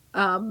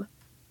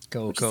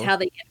 Which is how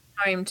they get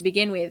home to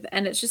begin with.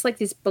 And it's just like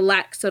this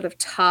black sort of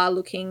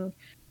tar-looking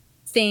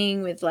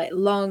thing with like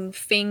long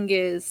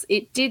fingers.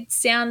 It did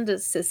sound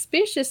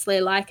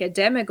suspiciously like a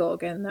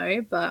Demogorgon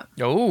though, but...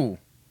 Oh,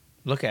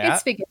 look out.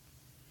 It's figured.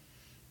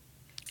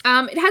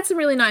 It had some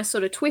really nice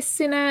sort of twists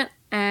in it,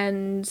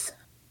 and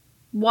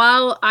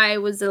while I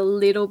was a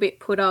little bit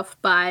put off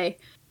by...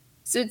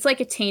 So it's like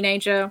a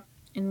teenager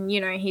And,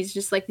 you know, he's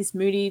just like this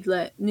moody,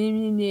 like, nah,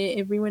 nah, nah,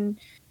 everyone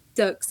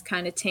sucks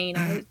kind of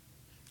teen.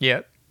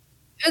 Yep.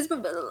 It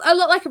was a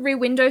lot like a Rear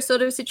Window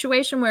sort of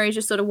situation where he's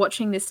just sort of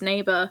watching this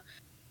neighbor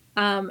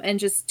and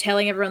just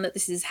telling everyone that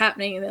this is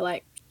happening, and they're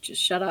like,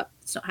 just shut up,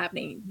 it's not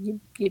happening,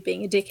 you're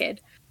being a dickhead.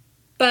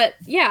 But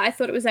yeah, I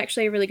thought it was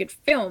actually a really good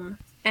film.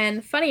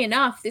 And funny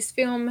enough, this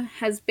film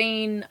has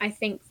been, I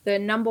think, the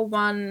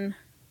 #1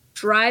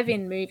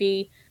 drive-in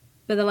movie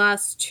for the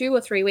last 2 or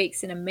 3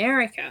 weeks in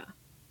America.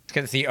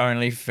 Because it's the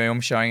only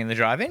film showing in the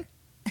drive-in?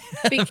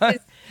 Because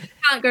you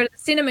can't go to the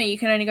cinema, you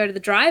can only go to the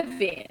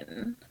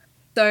drive-in.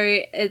 So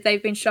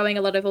they've been showing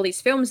a lot of all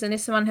these films, and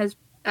this one has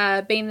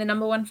been the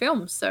 #1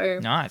 film. So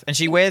Nice. And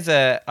she wears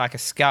a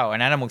skull,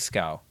 an animal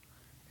skull,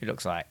 it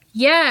looks like.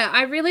 yeah,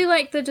 I really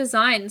like the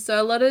design.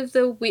 So a lot of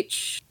the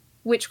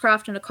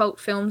witchcraft and occult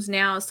films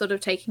now are sort of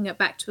taking it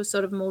back to a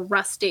sort of more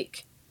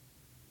rustic,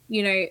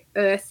 you know,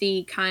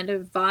 earthy kind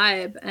of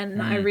vibe,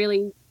 and I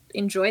really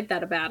enjoyed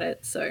that about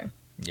it. So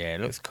Yeah,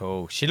 it looks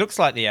cool. She looks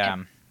like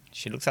the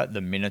she looks like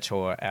the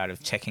Minotaur out of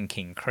Tekken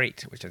King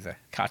Crete, which is a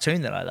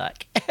cartoon that I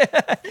like.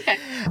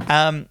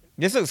 okay.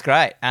 This looks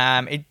great.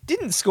 It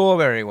didn't score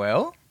very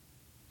well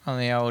on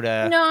the old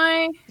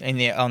No,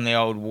 on the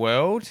old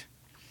world.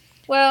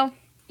 well,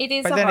 it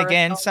is. But a then horror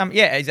again, film.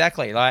 yeah,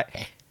 exactly.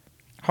 Like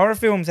horror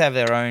films have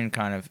their own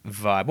kind of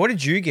vibe. What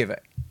did you give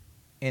it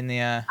in the?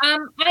 I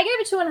gave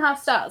it 2.5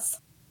 stars.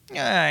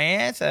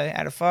 Yeah, so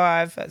out of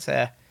 5,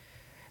 so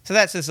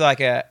that's just like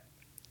an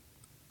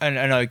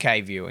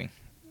okay viewing.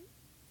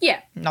 Yeah,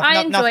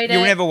 I enjoyed it.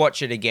 You'll never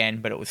watch it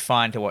again, but it was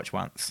fine to watch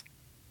once.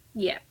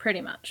 Yeah,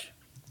 pretty much.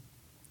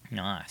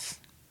 Nice.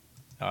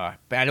 All right,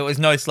 but it was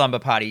no Slumber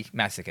Party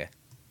Massacre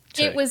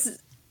 2. It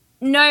was.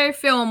 No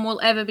film will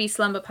ever be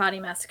Slumber Party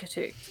Massacre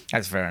 2.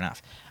 That's fair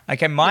enough.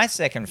 Okay, my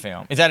second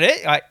film. Is that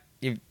it?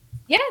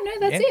 Yeah, no,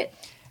 that's it.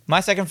 My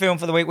second film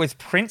for the week was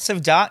Prince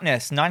of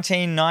Darkness,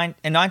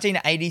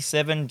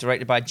 1987,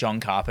 directed by John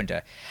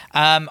Carpenter.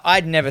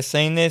 I'd never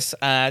seen this.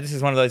 This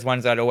is one of those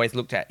ones I'd always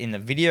looked at in the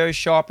video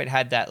shop. It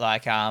had that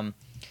like kind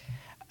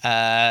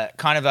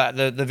of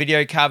the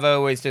video cover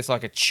was just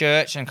like a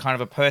church and kind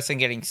of a person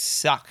getting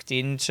sucked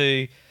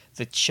into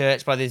the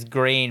church by this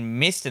green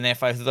mist, and their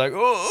face is like,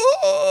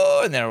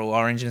 oh, and they're all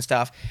orange and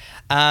stuff.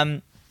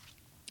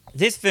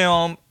 This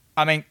film,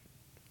 I mean,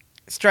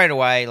 straight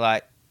away,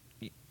 like,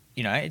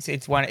 you know,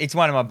 it's one of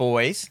my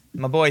boys.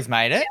 My boys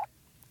made it.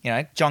 You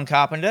know, John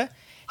Carpenter.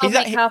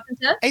 Carpenter.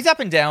 He's up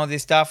and down with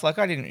this stuff. Like,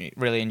 I didn't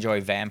really enjoy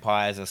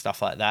vampires or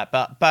stuff like that,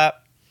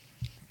 but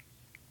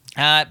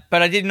I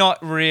did not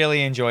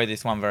really enjoy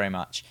this one very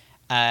much.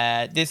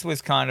 This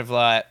was kind of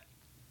like,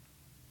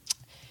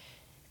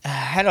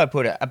 how do I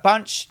put it?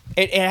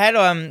 It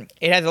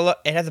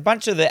has a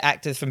bunch of the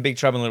actors from Big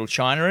Trouble in Little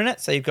China in it.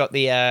 So you've got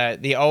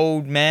the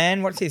old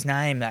man. What's his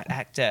name? That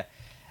actor.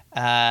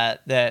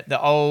 The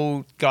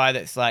old guy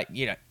that's like,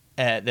 you know,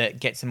 that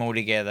gets them all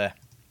together.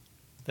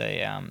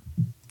 I'm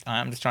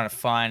just trying to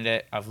find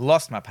it. I've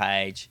lost my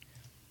page.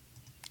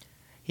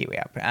 Here we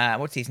are.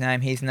 What's his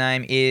name? His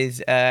name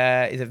is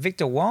it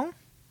Victor Wong?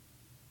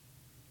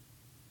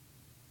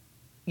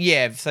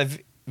 Yeah, so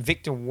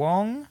Victor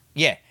Wong?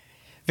 Yeah,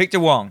 Victor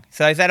Wong.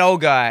 So he's that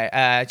old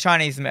guy,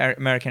 Chinese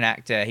American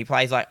actor. He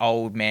plays like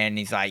old man. And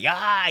he's like,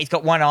 he's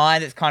got one eye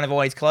that's kind of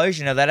always closed.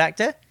 You know that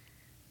actor?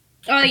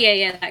 Oh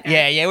yeah, that guy.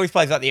 Yeah, he always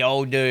plays like the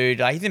old dude.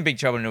 Like, he's in Big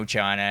Trouble in Little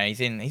China.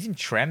 He's in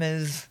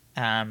Tremors,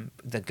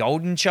 The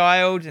Golden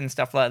Child, and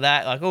stuff like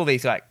that. Like all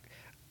these, like,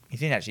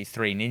 he's in actually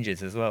Three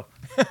Ninjas as well.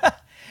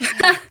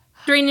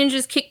 Three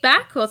Ninjas Kick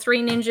Back or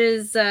Three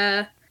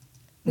Ninjas?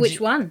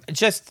 Which one?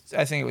 Just,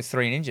 I think it was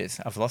Three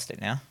Ninjas. I've lost it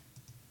now.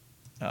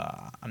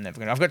 I'm never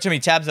gonna. I've got too many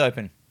tabs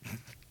open.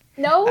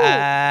 No.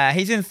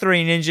 He's in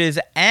Three Ninjas,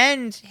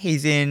 and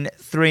he's in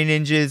Three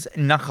Ninjas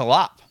Knuckle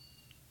Up.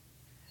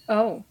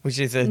 Oh. Which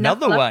is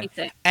another one.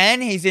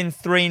 And he's in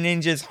Three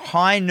Ninjas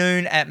High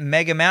Noon at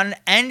Mega Mountain,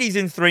 and he's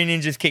in Three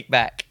Ninjas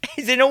Kickback.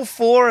 He's in all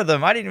 4 of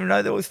them. I didn't even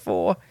know there was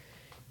 4.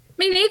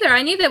 Me neither.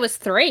 I knew there was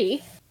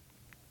 3.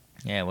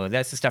 Yeah, well,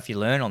 that's the stuff you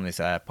learn on this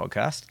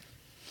podcast.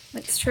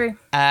 That's true.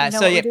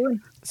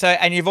 So,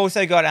 and you've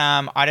also got,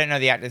 I don't know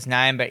the actor's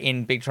name, but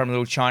in Big Trouble in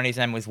Little China, his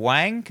name was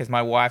Wang, because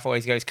my wife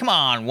always goes, "Come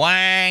on,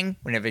 Wang,"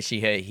 whenever she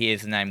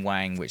hears the name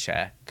Wang, which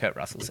Kurt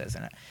Russell says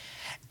in it.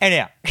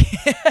 Anyhow.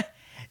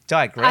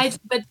 Digress.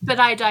 But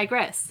I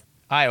digress.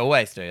 I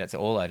always do. That's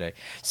all I do.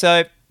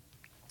 So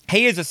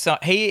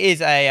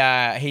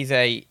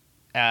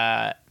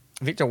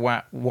Victor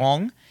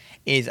Wong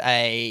is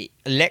a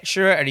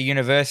lecturer at a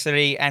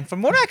university, and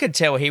from what I could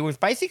tell, he was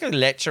basically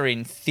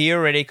lecturing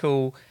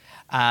theoretical.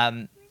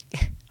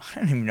 I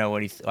don't even know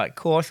what his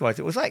course was.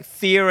 It was like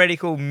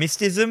theoretical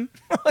mysticism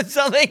or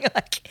something.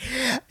 Like,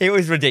 it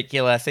was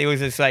ridiculous. He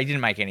was just like, it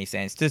didn't make any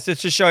sense. Just to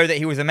show that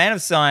he was a man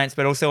of science,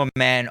 but also a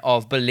man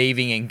of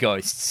believing in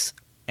ghosts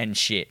and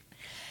shit.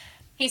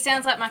 He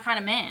sounds like my kind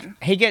of man.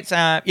 He gets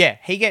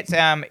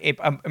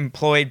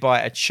employed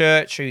by a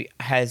church who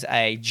has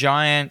a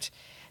giant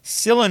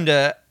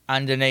cylinder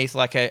underneath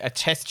like a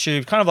test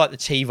tube, kind of like the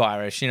T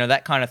virus,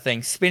 that kind of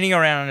thing, spinning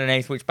around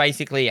underneath, which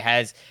basically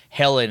has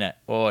hell in it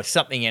or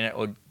something in it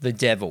or the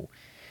devil.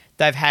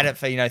 They've had it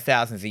for,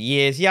 thousands of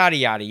years, yada,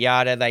 yada,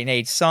 yada. They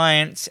need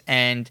science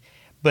and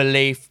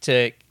belief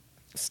to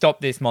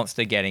stop this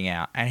monster getting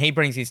out. And he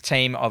brings his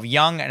team of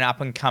young and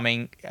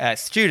up-and-coming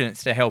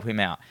students to help him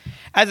out.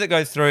 As it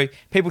goes through,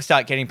 people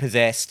start getting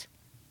possessed.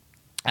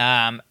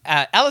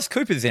 Alice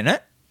Cooper's in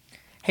it.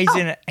 He's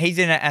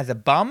in it as a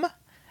bum.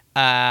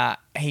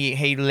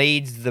 He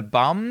leads the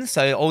bums.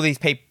 So all these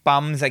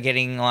bums are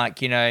getting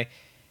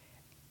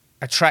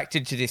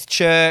attracted to this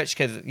church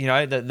because,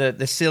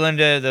 the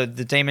cylinder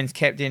the demons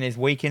kept in is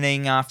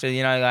weakening after,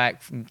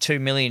 2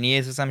 million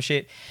years or some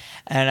shit.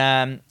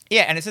 And,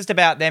 and it's just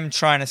about them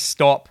trying to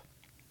stop,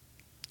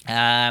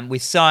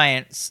 with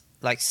science,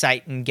 like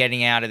Satan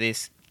getting out of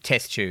this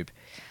test tube.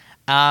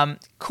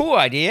 Cool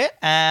idea.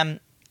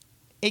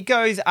 It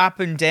goes up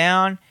and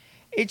down.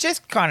 It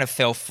just kind of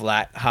fell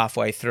flat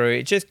halfway through.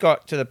 It just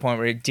got to the point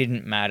where it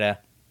didn't matter.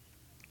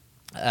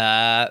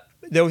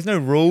 There was no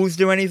rules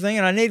to anything,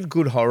 and I need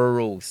good horror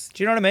rules.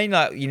 Do you know what I mean?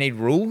 Like, you need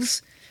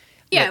rules.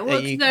 Yeah,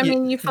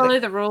 you follow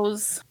the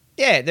rules.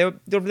 Yeah,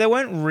 there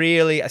weren't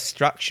really a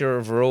structure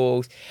of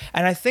rules.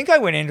 And I think I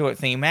went into it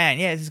thinking, man,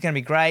 yeah, this is going to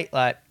be great.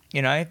 Like,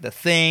 The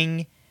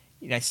Thing,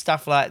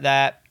 stuff like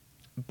that.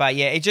 But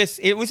yeah,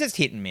 it was just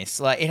hit and miss.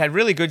 Like, it had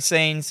really good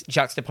scenes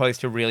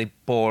juxtaposed to really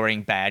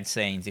boring bad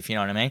scenes, if you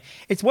know what I mean.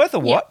 It's worth a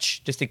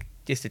watch just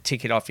to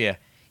tick it off your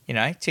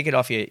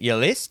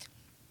list.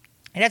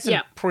 It had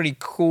some pretty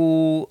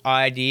cool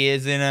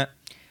ideas in it.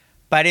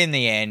 But in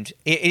the end,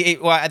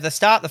 at the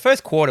start, the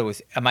first quarter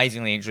was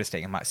amazingly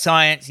interesting. I'm like,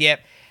 science,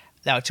 yep.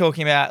 They were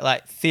talking about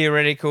like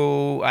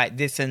theoretical, like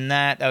this and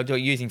that. They were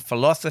using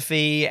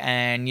philosophy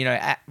and,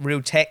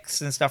 real texts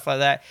and stuff like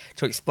that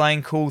to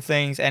explain cool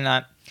things.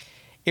 And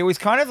it was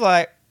kind of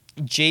like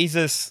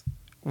Jesus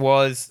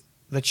was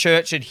the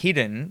church had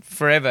hidden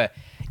forever.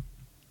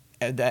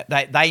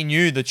 They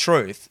knew the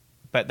truth,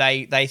 but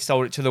they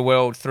sold it to the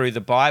world through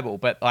the Bible.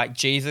 But like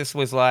Jesus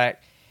was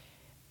like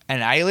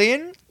an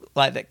alien,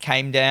 like that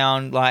came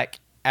down, like,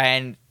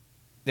 and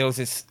there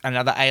was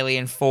another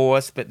alien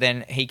force, but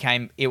then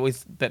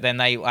but then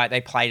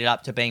they played it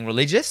up to being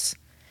religious.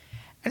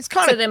 And it's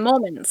kind of. So they're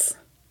Mormons.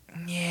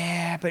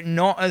 Yeah, but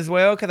not as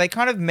well, because they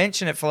kind of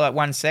mentioned it for like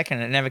 1 second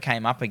and it never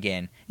came up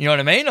again. You know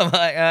what I mean? I'm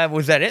like,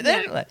 was that it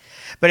then? Yeah.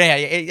 But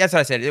anyway, that's what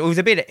I said. It was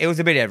a bit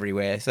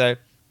everywhere. So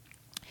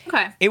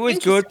okay, it was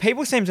good.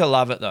 People seem to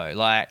love it though.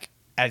 Like,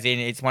 as in,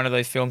 it's one of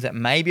those films that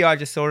maybe I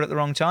just saw it at the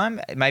wrong time.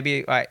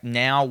 Maybe like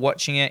now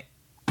watching it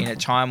in a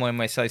time when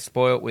we're so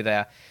spoilt with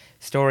our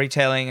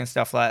storytelling and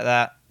stuff like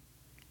that.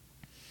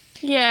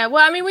 Yeah,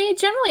 well, I mean, we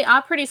generally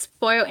are pretty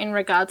spoiled in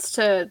regards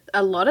to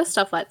a lot of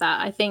stuff like that,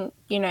 I think,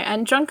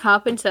 and John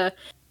Carpenter,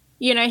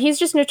 he's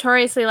just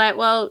notoriously like,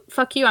 well,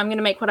 fuck you, I'm going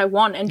to make what I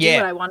want and do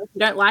what I want. If you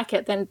don't like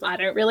it, then I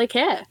don't really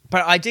care.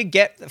 But I did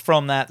get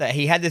from that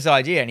he had this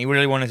idea and he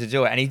really wanted to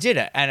do it, and he did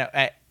it.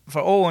 And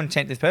for all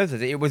intents and purposes,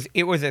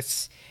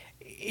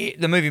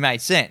 the movie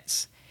made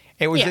sense.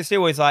 It was just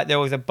always like, there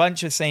was a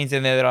bunch of scenes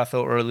in there that I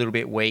thought were a little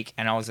bit weak,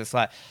 and I was just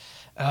like,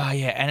 oh,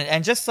 yeah.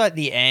 And just like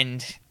the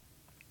end...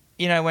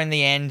 when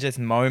the end just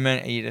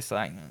moment, you're just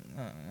like,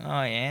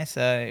 oh yeah,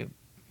 so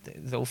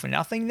it's all for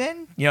nothing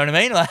then? You know what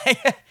I mean?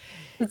 Like,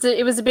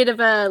 it was a bit of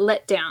a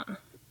letdown.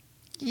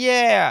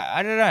 Yeah,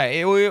 I don't know.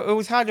 It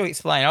was hard to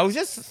explain. I was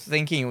just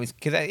thinking it was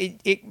because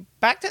it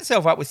backed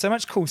itself up with so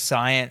much cool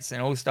science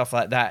and all stuff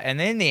like that. And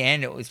then in the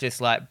end, it was just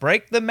like,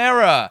 break the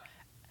mirror.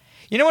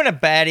 When a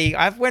baddie,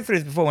 I've went through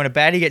this before, when a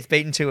baddie gets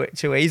beaten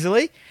too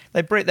easily,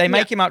 they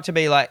make him up to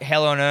be like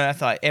hell on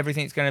earth, like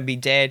everything's going to be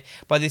dead.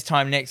 By this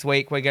time next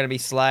week, we're going to be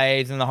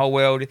slaves and the whole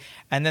world.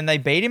 And then they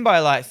beat him by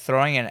like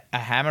throwing a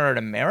hammer at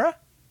a mirror,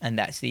 and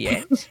that's the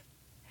end.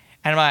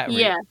 And I'm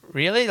like,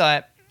 really?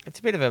 Like, it's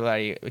a bit of a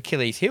bloody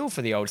Achilles heel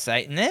for the old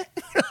Satan there.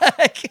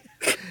 a child.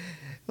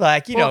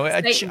 Now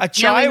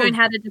we know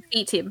how to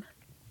defeat him.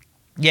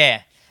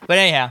 Yeah. But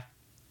anyhow,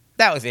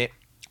 that was it.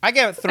 I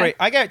gave it 3.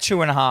 I gave it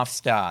 2.5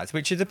 stars,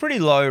 which is a pretty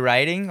low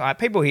rating. Like,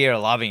 people here are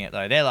loving it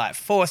though. They're like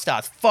 4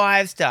 stars,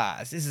 5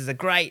 stars. This is a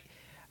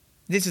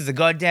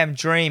goddamn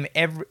dream.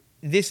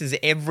 This is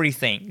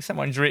everything.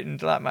 Someone's written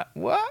like,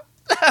 what?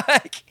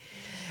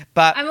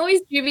 But I'm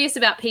always dubious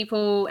about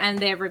people and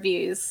their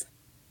reviews.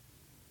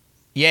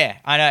 Yeah,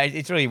 I know,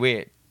 it's really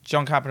weird.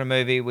 John Carpenter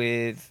movie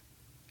with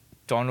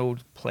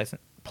Donald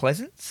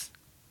Pleasance.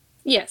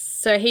 Yes,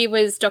 so he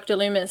was Dr.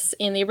 Loomis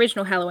in the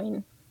original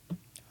Halloween.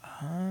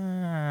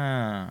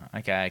 Ah,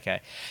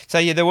 okay. So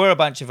yeah, there were a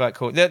bunch of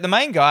cool. The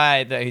main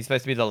guy who's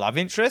supposed to be the love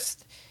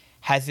interest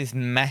has this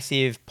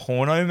massive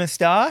porno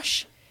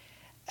moustache,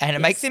 and it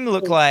makes him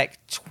look like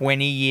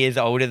 20 years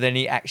older than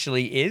he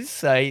actually is.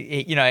 So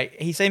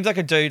he seems like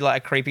a dude,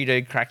 like a creepy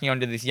dude, cracking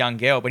onto this young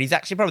girl, but he's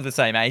actually probably the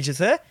same age as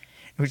her,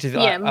 which is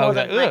I was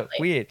like, ugh,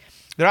 weird.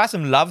 There are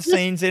some love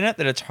scenes in it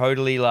that are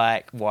totally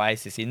like, why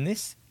is this in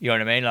this? You know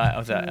what I mean? Like, I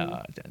was like,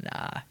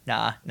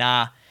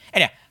 nah.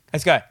 Anyway,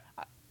 let's go.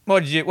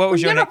 What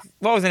was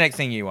the next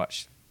thing you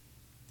watched?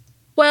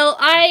 Well,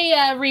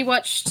 I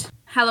rewatched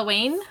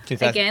Halloween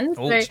 2000 again.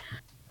 Oh, So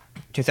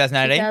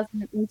 2018?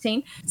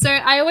 2018. So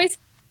I always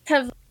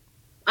have.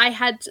 I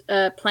had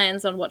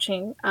plans on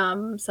watching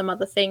some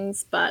other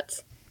things,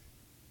 but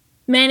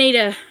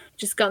Maneater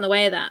just got in the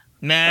way of that.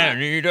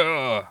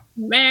 Maneater.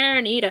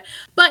 Maneater.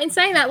 But in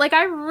saying that, like,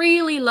 I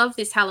really love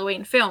this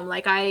Halloween film.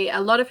 Like, a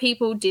lot of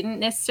people didn't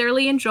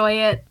necessarily enjoy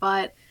it,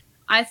 but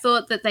I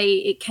thought that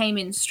it came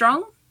in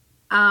strong.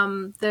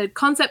 The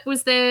concept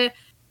was there.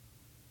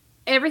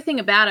 Everything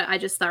about it, I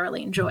just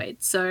thoroughly enjoyed.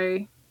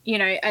 So,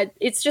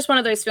 it's just one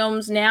of those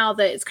films now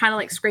that it's kind of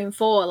like Scream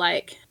 4.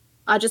 Like,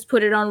 I just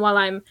put it on while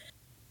I'm,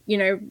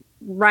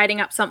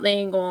 writing up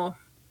something or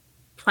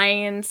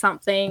playing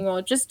something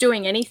or just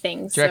doing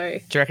anything. Do you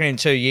reckon in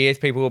 2 years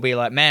people will be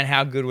like, man,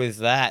 how good was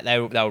that?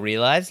 They'll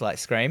realize, like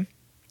Scream.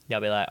 They'll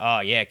be like,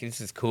 oh yeah,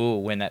 this is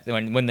cool. When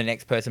the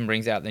next person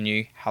brings out the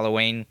new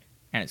Halloween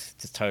and it's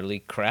just totally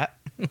crap.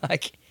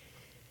 Like,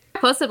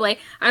 possibly.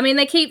 I mean,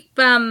 they keep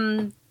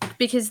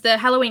because the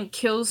Halloween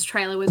Kills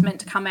trailer was meant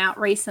to come out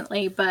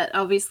recently, but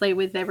obviously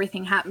with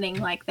everything happening,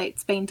 like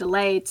it's been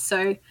delayed.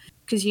 So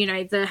because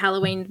the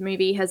Halloween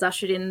movie has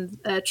ushered in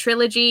a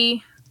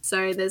trilogy.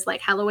 So there's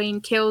like Halloween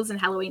Kills and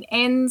Halloween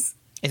Ends.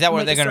 Is that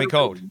what they're going to be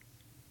called?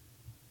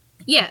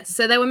 Yeah,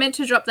 so they were meant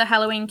to drop the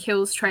Halloween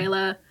Kills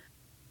trailer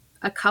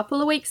a couple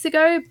of weeks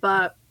ago,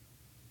 but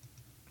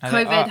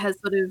COVID has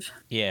sort of...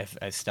 Yeah,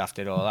 has stuffed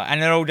it all up.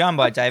 And they're all done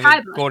by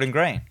David Gordon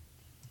Green.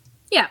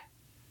 Yeah.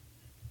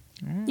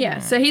 Yeah,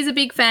 so he's a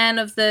big fan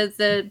of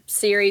the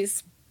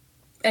series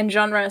and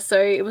genre,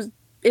 so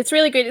it's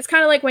really good. It's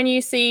kind of like when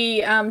you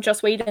see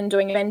Joss Whedon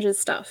doing Avengers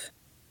stuff.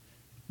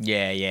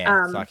 Yeah.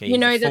 It's like he's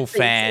a full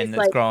fan that's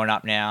like, growing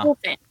up now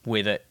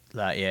with it.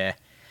 Like, yeah.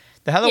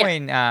 The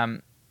Halloween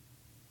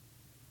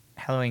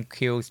Halloween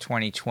Kills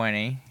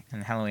 2020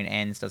 and Halloween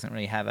Ends doesn't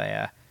really have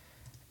the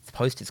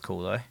poster's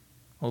cool though.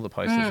 All the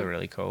posters are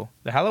really cool.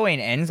 The Halloween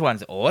Ends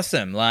one's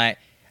awesome. Like,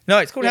 no,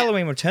 it's called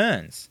Halloween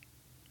Returns.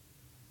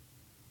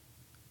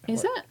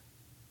 Is it?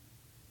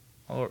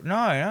 Or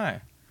no.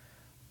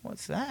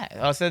 What's that?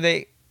 Oh, so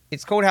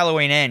it's called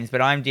Halloween Ends,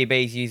 but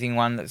IMDb's using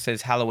one that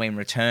says Halloween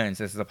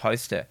Returns as the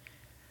poster.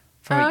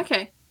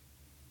 Okay.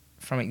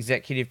 From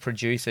executive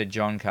producer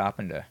John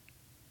Carpenter.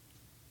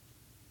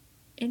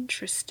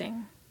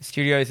 Interesting. The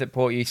studios that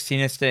brought you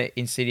Sinister,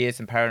 Insidious,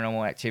 and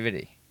Paranormal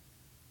Activity.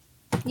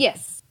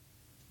 Yes.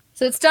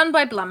 So it's done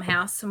by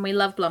Blumhouse, and we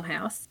love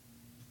Blumhouse.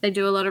 They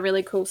do a lot of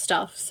really cool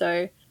stuff.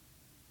 So,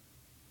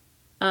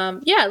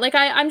 yeah, like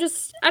I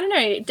don't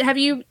know. Have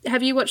you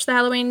watched the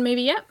Halloween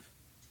movie yet?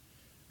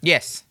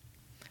 Yes.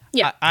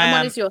 Yeah. And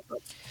what is your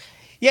thoughts?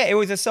 Yeah, it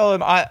was a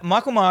solid.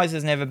 Michael Myers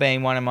has never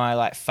been one of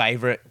my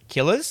favorite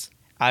killers.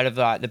 Out of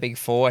the big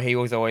four, he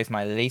was always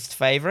my least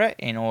favorite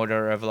in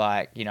order of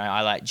I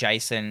like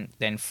Jason,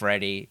 then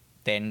Freddy,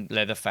 then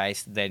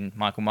Leatherface, then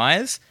Michael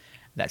Myers.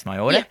 That's my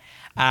order.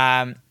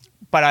 Yeah.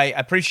 But I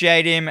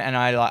appreciate him, and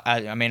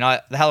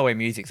the Halloween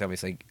music's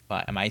obviously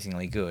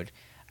amazingly good.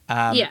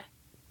 Yeah.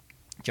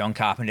 John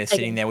Carpenter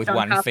sitting there with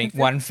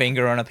one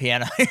finger on a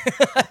piano. He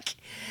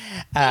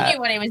knew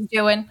what he was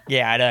doing.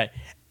 Yeah, I know.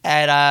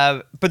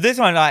 And but this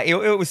one,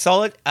 it was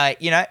solid.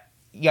 You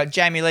got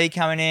Jamie Lee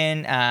coming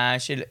in.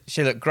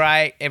 She looked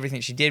great.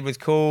 Everything she did was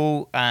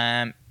cool.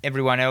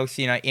 Everyone else,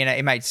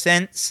 it made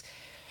sense.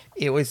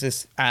 It was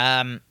just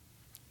I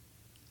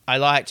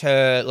liked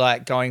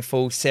her going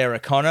full Sarah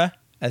Connor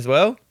as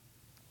well.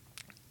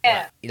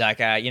 Yeah.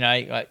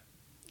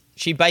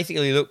 She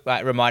basically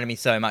reminded me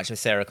so much of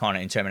Sarah Connor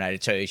in Terminator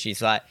 2.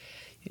 She's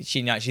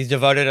she's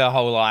devoted her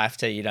whole life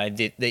to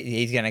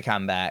he's going to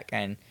come back,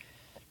 and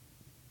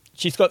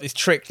she's got this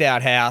tricked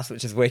out house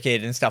which is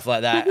wicked and stuff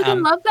like that. I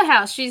love the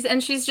house. She's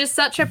just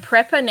such a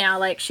prepper now.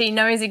 Like, she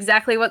knows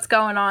exactly what's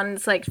going on.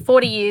 It's like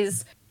 40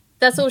 years.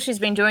 That's all she's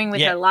been doing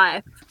with her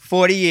life.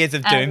 40 years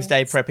of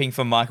doomsday prepping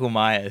for Michael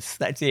Myers.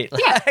 That's it.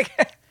 Yeah.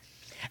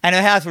 And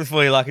her house was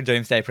fully like a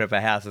doomsday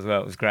prepper house as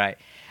well. It was great.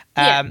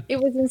 It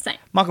was insane.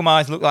 Michael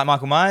Myers looked like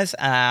Michael Myers.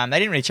 They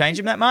didn't really change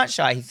him that much.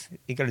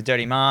 He got a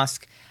dirty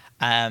mask.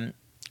 I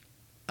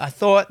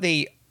thought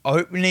the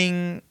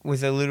opening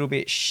was a little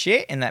bit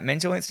shit in that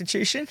mental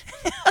institution.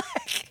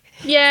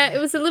 Yeah, it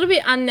was a little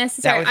bit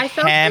unnecessary. That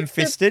was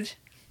ham-fisted.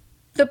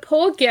 The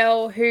poor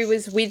girl who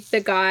was with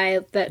the guy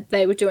that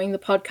they were doing the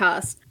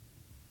podcast,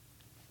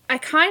 I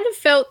kind of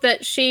felt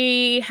that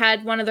she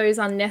had one of those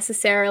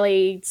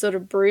unnecessarily sort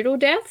of brutal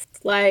deaths.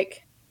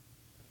 Like,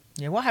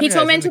 yeah, what happened? He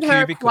tormented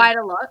her quite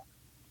a lot.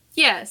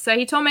 Yeah, so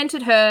he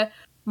tormented her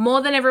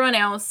more than everyone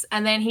else,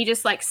 and then he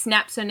just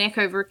snaps her neck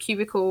over a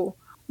cubicle.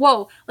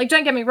 Whoa,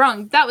 don't get me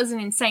wrong, that was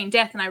an insane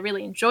death, and I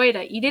really enjoyed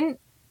it. You didn't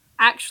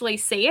actually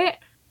see it,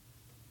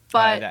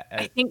 but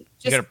I think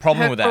just you got a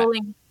problem with that.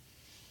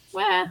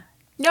 Well,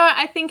 no,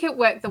 I think it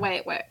worked the way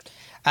it worked.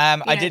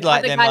 I did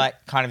like them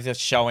kind of just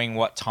showing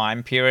what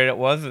time period it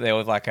was. There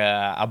was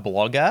a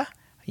blogger,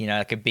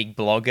 a big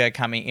blogger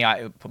coming,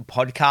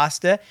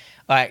 podcaster,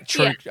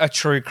 a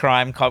true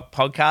crime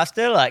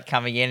podcaster,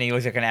 coming in. And he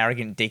was an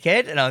arrogant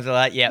dickhead, and I was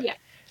like, yep. Yeah.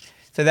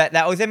 So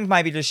that was them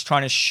maybe just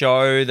trying to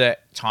show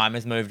that time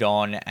has moved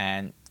on,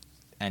 and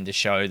and to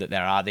show that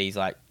there are these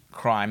like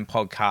crime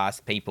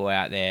podcast people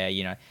out there,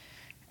 you know,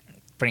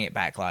 bring it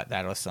back like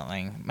that or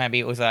something. Maybe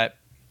it was like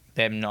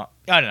them not.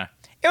 I don't know.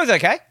 It was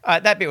okay.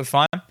 That bit was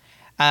fine.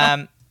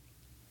 That's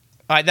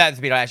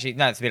the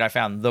bit I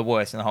found the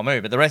worst in the whole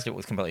movie, but the rest of it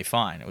was completely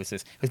fine. It was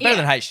better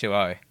than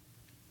H2O.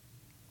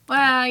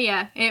 Well,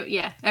 yeah,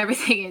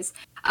 everything is.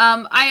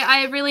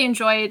 I really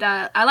enjoyed.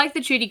 I like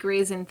the Judy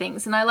Greer's in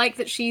things, and I like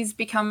that she's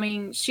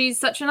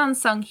such an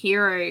unsung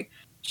hero.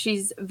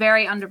 She's a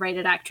very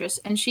underrated actress,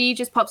 and she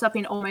just pops up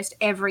in almost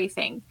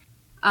everything.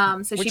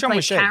 So she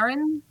played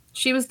Karen.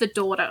 She was the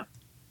daughter.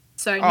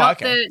 So not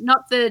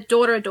the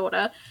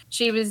daughter.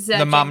 She was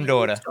the mum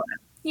daughter.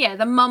 Yeah,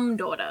 the mum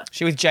daughter.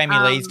 She was Jamie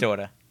Lee's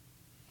daughter.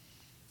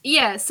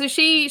 Yeah, so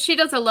she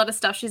does a lot of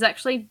stuff. She's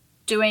actually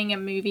doing a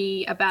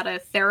movie about a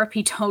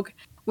therapy dog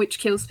which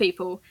kills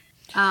people.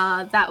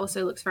 That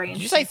also looks very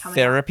interesting. Did you say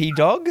therapy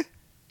dog?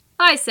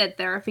 I said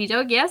therapy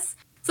dog, yes.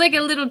 It's like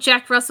a little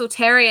Jack Russell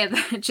Terrier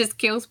that just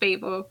kills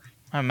people.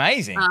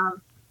 Amazing.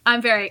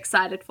 I'm very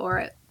excited for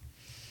it.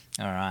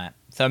 All right.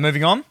 So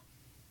moving on?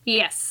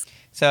 Yes.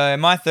 So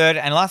my third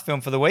and last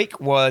film for the week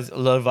was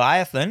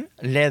Leviathan.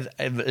 How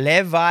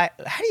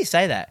do you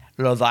say that?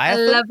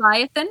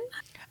 Leviathan.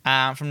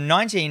 From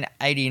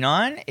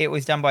 1989. It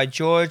was done by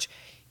George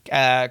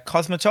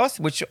Cosmatos,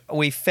 which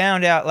we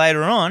found out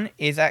later on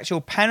is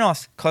actual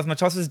Panos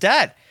Cosmatos'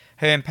 dad.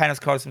 Panos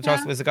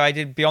Cosmatos was the guy who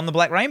did Beyond the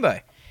Black Rainbow.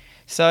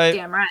 So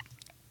damn right.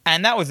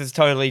 And that was just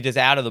totally just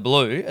out of the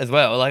blue as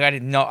well. Like I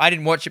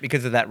didn't watch it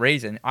because of that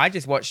reason. I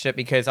just watched it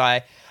because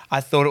I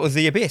thought it was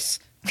The Abyss.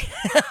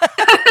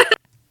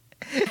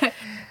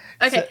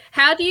 Okay, so,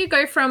 how do you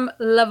go from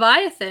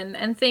Leviathan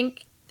and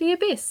think The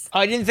Abyss?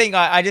 I didn't think.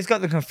 I just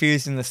got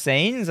confused in the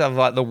scenes of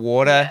like the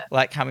water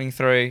like coming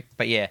through.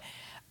 But yeah,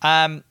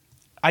 I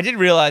did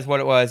realize what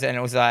it was, and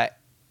it was like,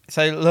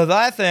 so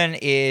Leviathan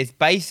is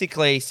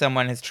basically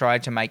someone has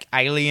tried to make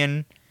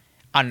Alien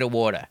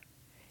underwater.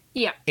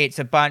 Yeah, it's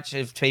a bunch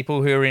of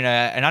people who are in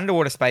an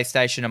underwater space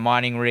station, a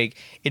mining rig.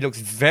 It looks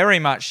very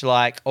much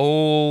like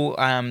all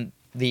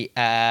the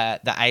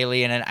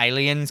Alien and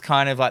Aliens,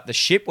 kind of like the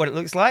ship, what it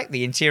looks like.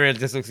 The interior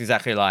just looks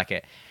exactly like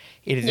it.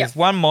 It is this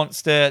one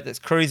monster that's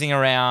cruising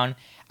around,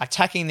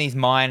 attacking these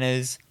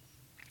miners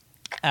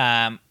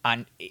in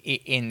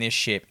this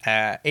ship.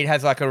 It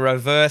has like a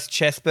reverse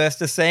chest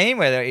burster scene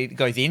where it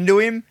goes into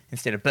him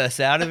instead of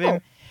bursts out of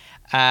him.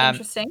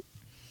 Interesting.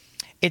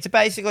 It's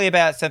basically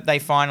about they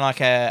find like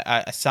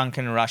a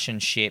sunken Russian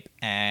ship,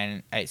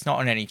 and it's not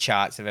on any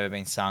charts that have ever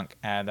been sunk.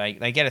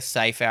 They get a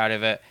safe out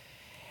of it.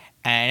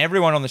 And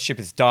everyone on the ship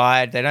has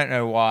died. They don't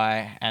know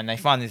why. And they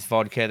find this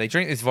vodka. They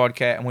drink this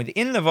vodka. And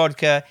within the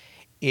vodka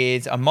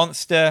is a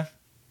monster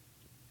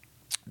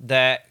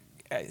that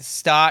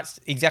starts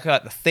exactly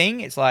like The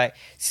Thing. It's like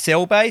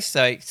cell-based.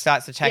 So it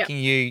starts attacking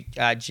you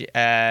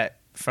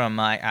from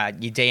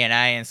your DNA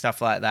and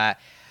stuff like that.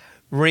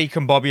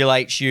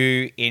 Recombobulates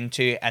you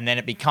into... And then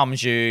it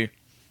becomes you,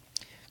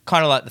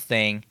 kind of like The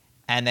Thing.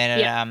 And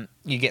then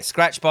you get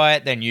scratched by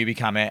it, then you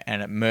become it,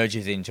 and it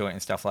merges into it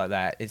and stuff like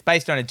that. It's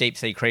based on a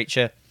deep-sea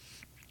creature.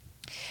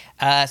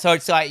 So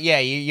it's like,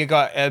 you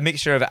got a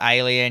mixture of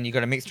Alien, you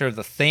got a mixture of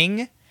The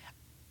Thing.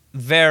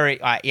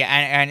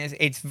 And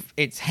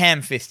it's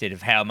ham-fisted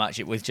of how much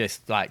it was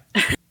just like,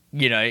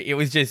 it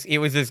was just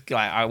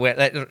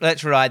like,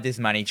 let's ride this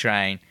money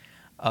train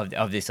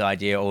of this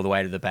idea all the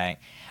way to the bank.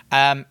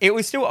 It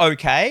was still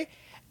okay.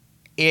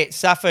 It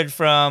suffered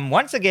from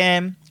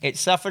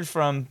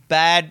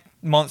bad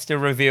monster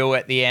reveal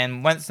at the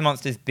end. Once the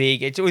monster's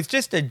big, it was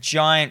just a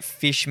giant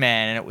fish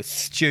man, and it was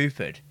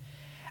stupid.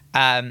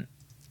 Are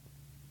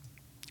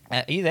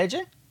you there,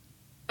 Jen?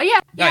 Oh yeah,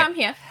 I'm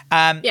here.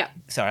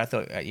 Sorry, I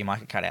thought you might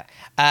have cut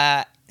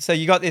out. So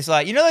you got this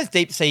like, those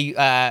deep sea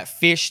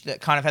fish that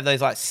kind of have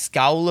those like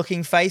skull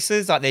looking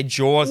faces, like their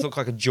jaws look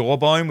like a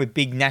jawbone with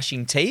big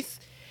gnashing teeth.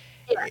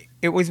 Yeah.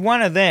 It was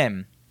one of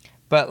them,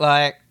 but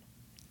like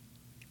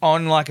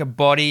on like a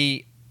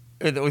body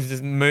that was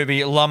this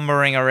movie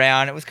lumbering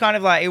around. It was kind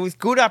of like, it was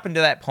good up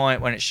until that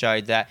point when it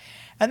showed that.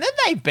 And then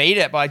they beat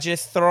it by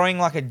just throwing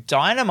like a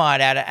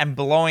dynamite at it and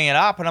blowing it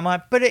up. And I'm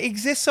like, but it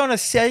exists on a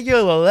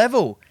cellular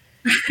level.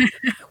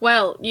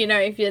 Well,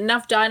 if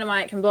enough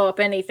dynamite can blow up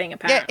anything,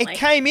 apparently. Yeah, it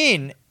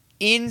came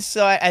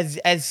inside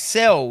as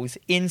cells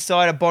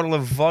inside a bottle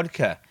of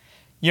vodka.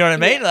 You know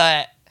what I mean?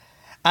 Like,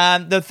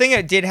 the thing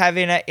it did have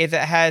in it is it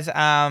has...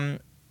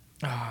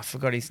 I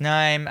forgot his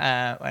name.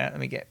 Let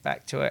me get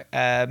back to it.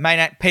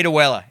 Peter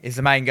Weller is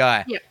the main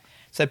guy. Yeah.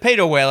 So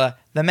Peter Weller,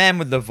 the man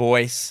with the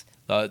voice,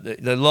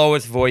 the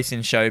lowest voice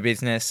in show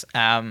business.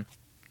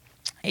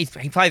 He's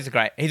a great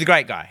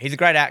guy. He's a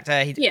great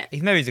actor.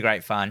 His movies are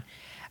great fun.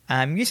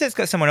 You said it's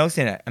got someone else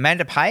in it.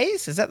 Amanda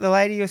Pays? Is that the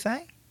lady you're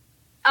saying?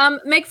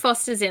 Meg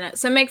Foster's in it.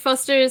 So Meg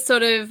Foster is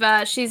sort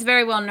of, she's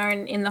very well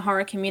known in the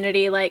horror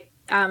community. Like,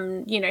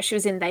 she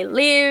was in They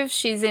Live.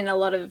 She's in a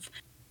lot of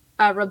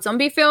Rob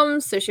Zombie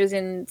films. So she was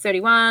in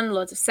 31,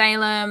 Lords of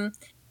Salem.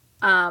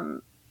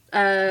 What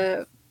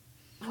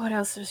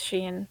else was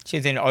she in? She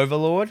was in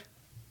Overlord.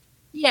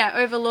 Yeah,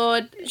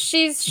 Overlord.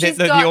 She's The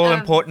got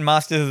all-important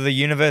Masters of the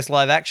Universe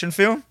live-action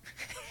film?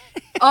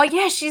 oh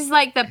yeah, she's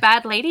like the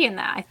bad lady in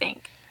that, I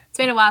think. It's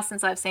been a while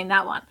since I've seen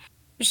that one.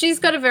 But she's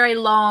got a very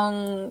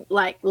long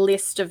like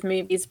list of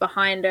movies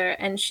behind her,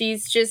 and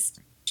she's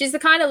the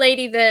kind of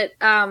lady that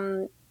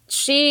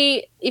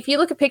she, if you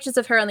look at pictures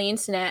of her on the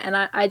internet, and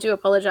I do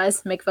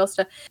apologize, Meg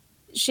Foster,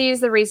 she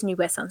is the reason you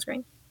wear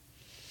sunscreen.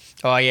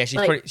 Oh, yeah,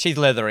 she's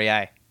leathery,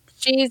 eh?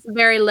 She's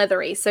very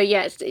leathery. So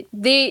yeah,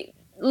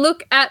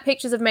 look at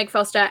pictures of Meg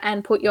Foster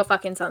and put your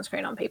fucking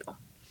sunscreen on, people.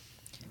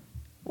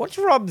 What's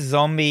Rob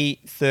Zombie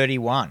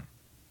 31?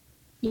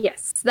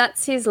 Yes,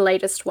 that's his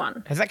latest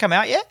one. Has that come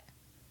out yet?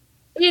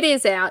 It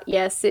is out,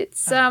 yes.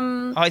 It's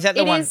Oh, is that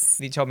the one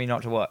you told me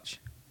not to watch?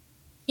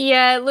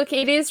 Yeah, look,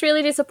 it is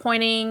really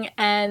disappointing,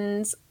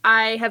 and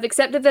I have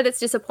accepted that it's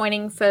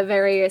disappointing for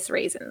various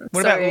reasons.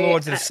 What about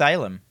Lords of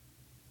Salem?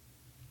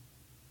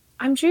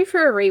 I'm due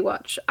for a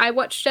rewatch. I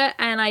watched it,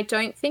 and I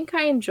don't think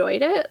I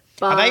enjoyed it.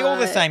 But... Are they all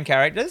the same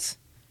characters?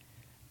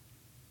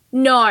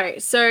 No.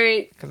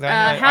 So,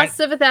 House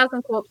of a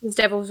Thousand Corpses,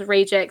 Devil's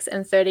Rejects,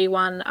 and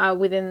 31 are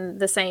within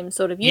the same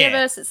sort of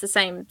universe. Yeah. It's the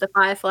same, the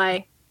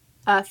Firefly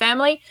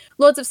family.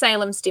 Lords of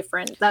Salem's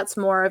different. That's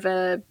more of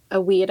a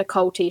weird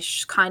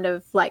occultish kind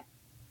of like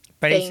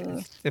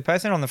thing. The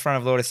person on the front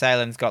of Lord of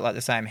Salem's got like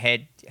the same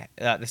head,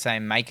 the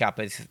same makeup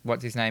as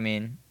what's his name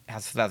in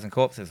House of a Thousand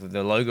Corpses with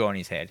the logo on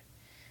his head.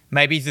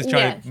 Maybe he's just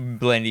trying to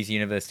blend his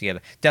universe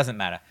together. Doesn't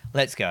matter.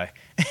 Let's go.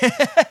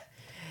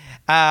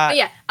 Also,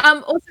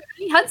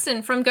 Ernie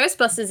Hudson from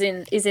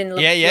Ghostbusters is in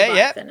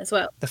Leviathan as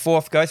well. The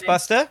fourth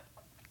Ghostbuster,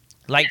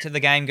 late to the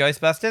game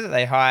Ghostbuster that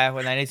they hire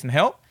when they need some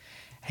help.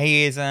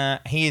 He is in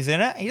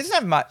it. He doesn't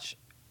have much.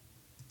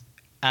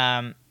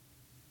 In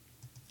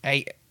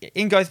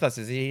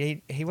Ghostbusters,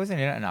 he wasn't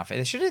in it enough.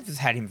 They should have just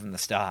had him from the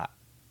start.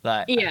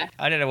 Like,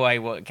 I don't know why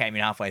he came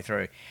in halfway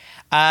through.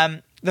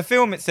 The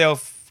film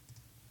itself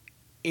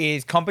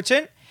is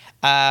competent.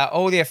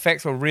 All the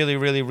effects were really,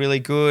 really, really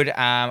good.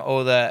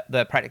 All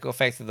the practical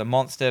effects of the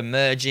monster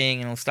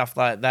merging and stuff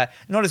like that.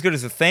 Not as good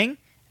as The Thing,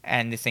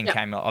 and this thing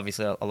came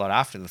obviously a lot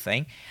after The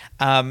Thing.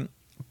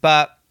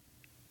 But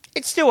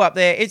it's still up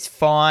there. It's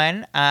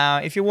fine.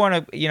 If you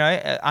want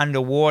to,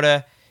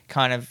 underwater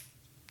kind of,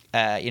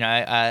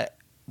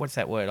 what's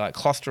that word? Like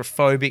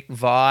claustrophobic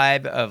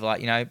vibe of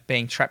like,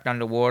 being trapped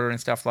underwater and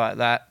stuff like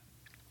that.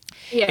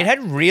 Yeah. It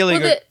had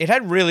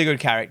really good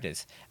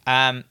characters.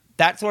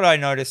 That's what I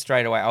noticed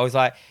straight away. I was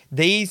like,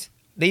 these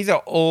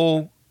are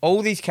all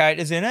these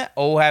characters in it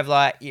all have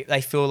like,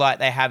 they feel like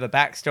they have a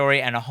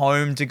backstory and a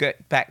home to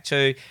get back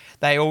to.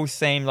 They all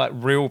seem like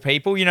real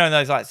people. You know,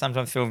 those like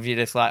sometimes films you're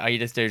just like, oh, you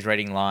just dudes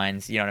reading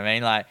lines. You know what I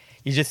mean? Like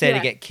you're just there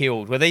to get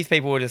killed. Where these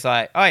people were just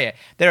like, oh yeah,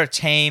 they're a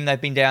team. They've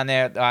been down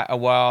there a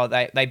while.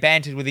 They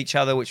bantered with each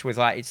other, which was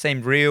like, it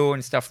seemed real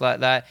and stuff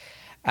like that.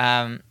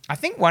 I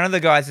think one of the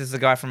guys is the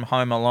guy from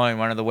Home Alone,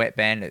 one of the wet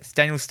bandits.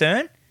 Daniel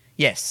Stern?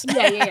 Yes.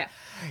 Yeah.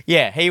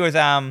 Yeah, he was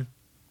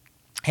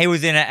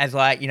in it as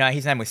like,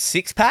 his name was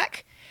Six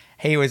Pack.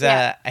 He was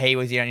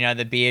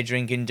the beer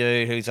drinking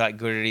dude who's like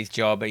good at his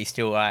job, but he's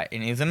still like,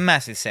 and he was a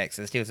massive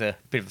sexist. He was a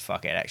bit of a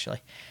fuckhead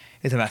actually.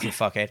 He was a massive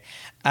fuckhead.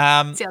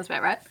 Sounds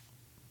about right.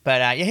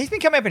 But he's been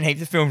coming up in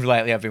heaps of films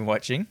lately I've been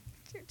watching.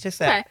 It's just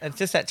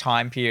that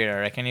time period,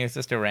 I reckon. He was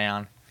just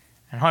around.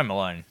 And Home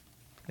Alone.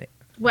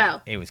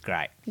 Well, it was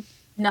great.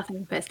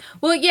 Nothing best.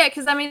 Well, yeah,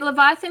 because I mean,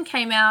 Leviathan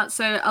came out,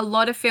 so a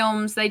lot of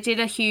films, they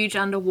did a huge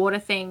underwater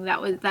thing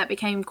that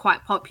became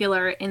quite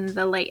popular in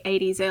the late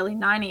 80s, early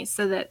 90s.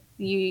 So that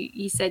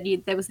you said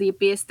there was The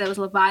Abyss, there was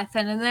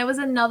Leviathan, and there was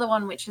another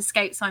one which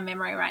escapes my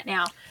memory right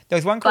now. There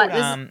was one called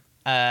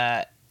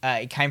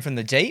It Came from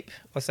the Deep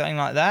or something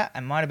like that.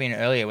 It might have been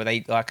earlier where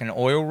they like an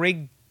oil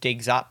rig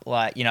digs up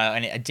like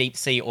a deep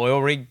sea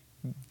oil rig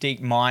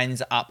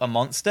mines up a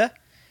monster.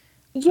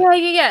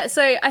 Yeah.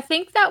 So I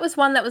think that was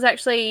one that was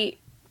actually.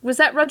 Was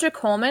that Roger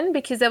Corman?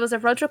 Because there was a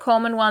Roger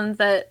Corman one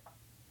that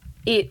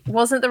it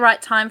wasn't the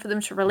right time for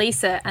them to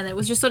release it, and it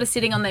was just sort of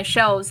sitting on their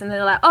shelves, and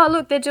they're like, oh,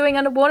 look, they're doing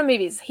underwater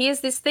movies. Here's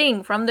this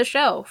thing from the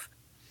shelf.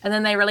 And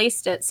then they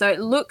released it. So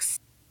it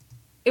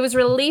was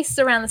released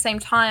around the same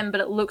time, but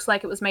it looks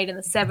like it was made in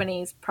the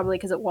 70s, probably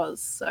because it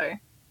was, so.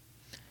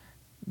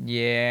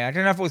 Yeah, I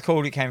don't know if it was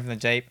called It Came from the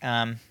Deep.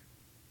 I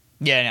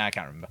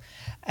can't remember.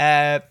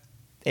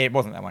 It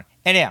wasn't that one.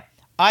 Anyhow,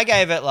 I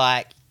gave it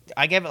like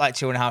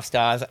 2.5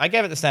 stars. I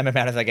gave it the same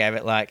amount as I gave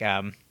it like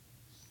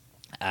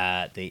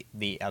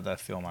the other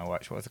film I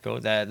watched. What was it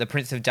called? The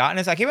Prince of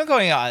Darkness. I keep on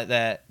calling it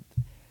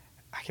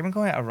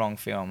a wrong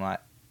film. Like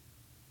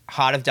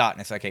Heart of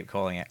Darkness. I keep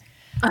calling it.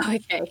 Oh,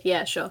 okay.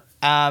 Yeah. Sure.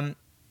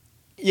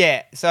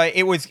 Yeah. So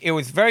it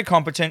was very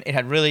competent. It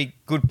had really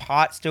good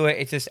parts to it.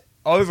 It's just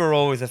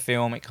overall as a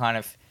film, it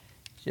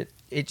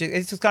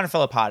just kind of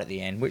fell apart at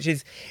the end, which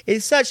is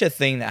such a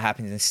thing that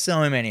happens in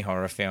so many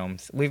horror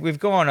films. We've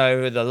gone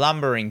over the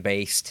lumbering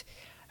beast,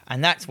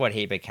 and that's what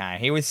he became.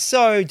 He was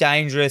so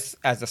dangerous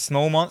as a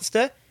small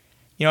monster.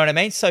 You know what I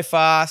mean? So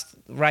fast,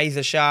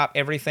 razor sharp,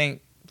 everything,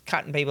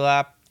 cutting people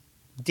up,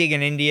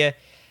 digging into you.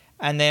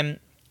 And then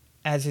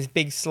as this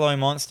big slow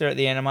monster at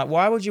the end. I'm like,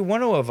 why would you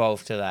want to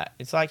evolve to that?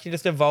 It's like you're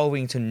just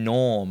evolving to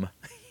Norm.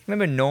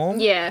 Remember Norm?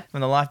 Yeah.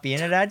 From the Life Be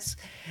In It ads?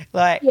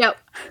 Like, Yep.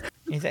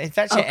 if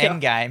that's your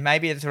end game,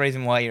 maybe it's the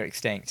reason why you're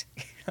extinct.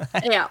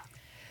 Yeah.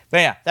 But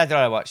yeah, that's what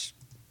I watched.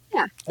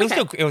 Yeah.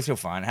 It was still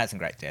fun. It had some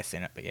great deaths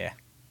in it, but yeah.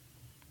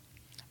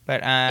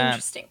 But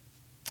Interesting.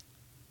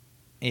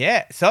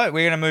 yeah, so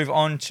we're going to move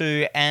on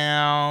to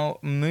our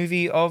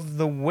movie of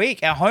the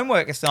week, our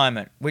homework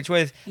assignment, which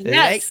was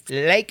Yes.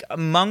 Lake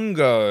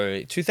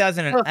Mungo,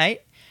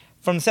 2008,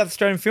 from the South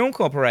Australian Film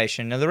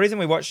Corporation. Now, the reason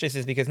we watched this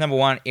is because, number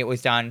one, it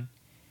was done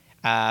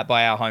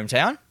by our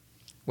hometown,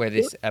 where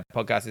this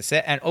podcast is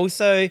set, and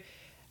also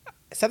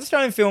South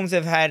Australian films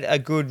have had a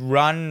good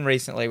run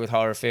recently with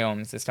horror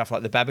films. There's stuff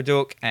like The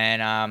Babadook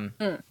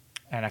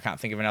and I can't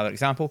think of another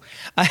example.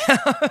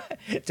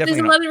 There's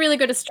a lot of really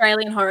good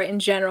Australian horror in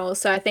general,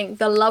 so I think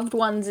The Loved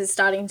Ones is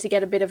starting to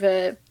get a bit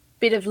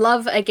of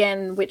love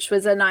again, which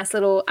was a nice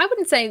little, I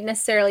wouldn't say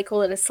necessarily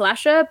call it a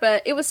slasher,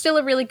 but it was still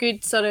a really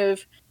good sort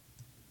of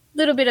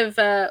little bit of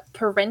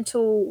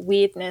parental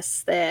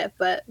weirdness there,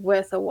 but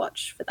worth a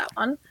watch for that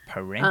one.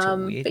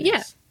 Parental weirdness. But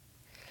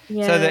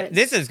yeah. So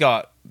this has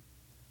got,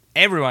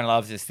 everyone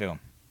loves this film.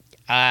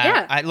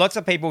 Lots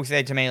of people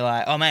said to me,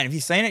 like, oh man, have you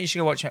seen it? You should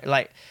go watch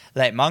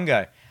Lake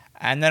Mungo.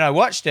 And then I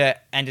watched it,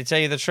 and to tell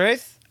you the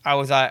truth, I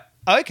was like,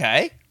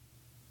 okay,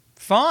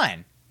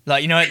 fine.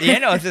 Like, at the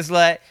end, I was just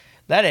like,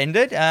 that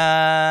ended.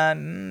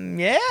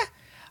 Yeah.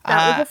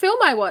 That was a film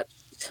I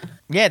watched.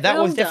 Yeah, that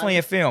was definitely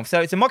a film.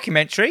 So it's a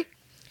mockumentary.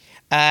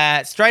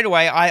 Straight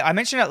away, I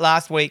mentioned it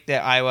last week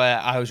that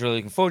I was really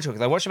looking forward to it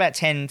because I watched about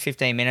 10,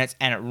 15 minutes,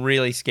 and it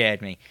really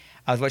scared me.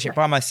 I was watching it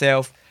by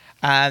myself.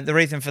 The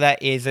reason for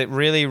that is it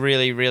really,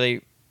 really,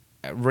 really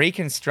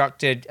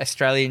reconstructed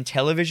Australian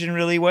television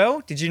really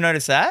well. Did you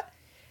notice that?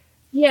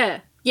 Yeah,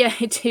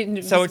 it did.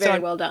 It was very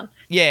well done.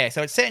 Yeah,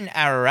 so it's set in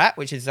Ararat,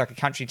 which is like a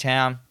country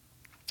town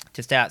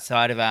just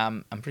outside of,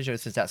 I'm pretty sure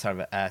it's just outside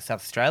of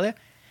South Australia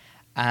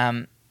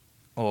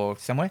or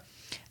somewhere.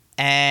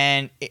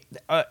 And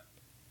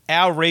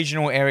our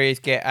regional areas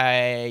get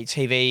a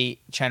TV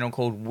channel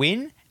called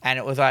Win. And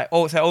it was like,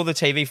 all the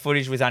TV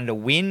footage was under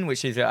Win,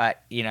 which is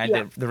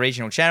the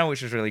regional channel,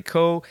 which was really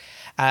cool.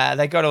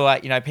 They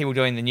got people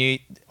doing the news,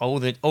 all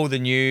the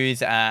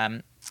news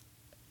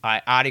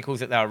articles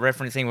that they were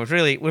referencing was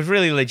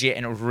really legit,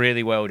 and it was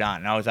really well done.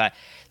 And I was like,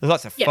 there's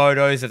lots of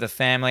photos of the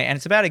family, and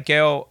it's about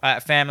a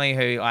family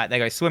who they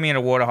go swimming in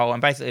a waterhole,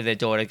 and basically their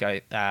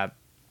daughter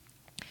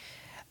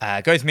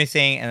goes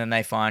missing, and then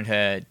they find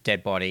her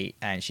dead body,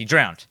 and she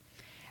drowned,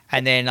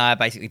 and then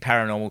basically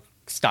paranormal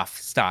stuff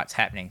starts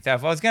happening. So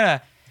if I'm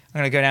gonna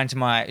go down to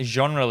my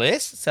genre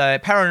list. So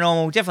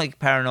paranormal, definitely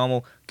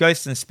paranormal,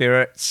 ghosts and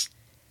spirits.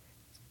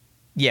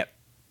 Yep,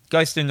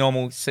 ghosts and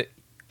normal.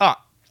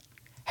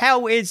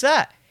 How is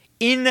that?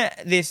 In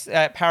this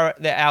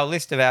our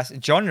list of our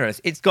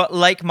genres, it's got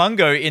Lake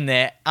Mungo in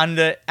there in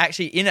it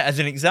as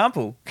an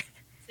example.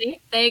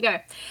 See, there you go.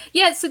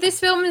 Yeah, so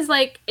this film is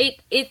like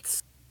it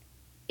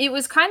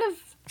was kind of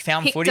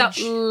found picked footage up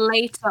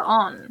later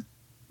on.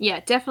 Yeah,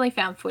 definitely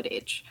found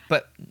footage.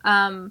 But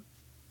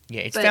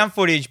it's found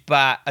footage,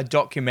 but a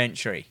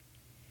documentary.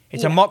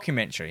 It's a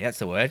mockumentary. That's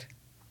the word.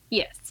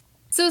 Yes.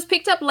 So it was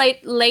picked up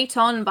late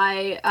on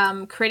by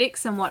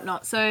critics and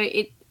whatnot. So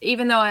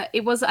even though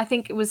I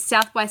think it was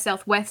South by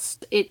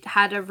Southwest, it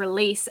had a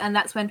release, and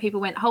that's when people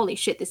went, "Holy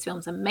shit, this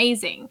film's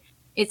amazing!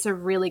 It's a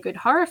really good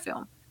horror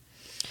film."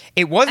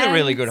 It was a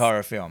really good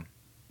horror film,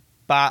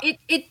 but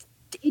it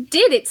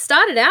did. It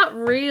started out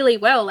really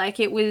well. Like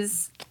it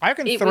was. I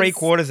reckon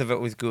three-quarters of it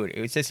was good. It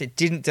was just it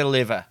didn't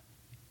deliver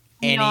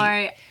any.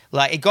 No.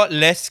 Like it got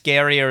less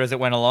scarier as it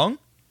went along,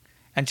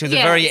 until the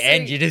very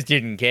end. You just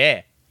didn't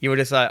care. You were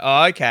just like,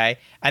 oh, okay.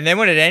 And then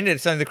when it ended,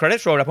 so the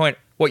credits rolled up. I went,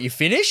 "What? You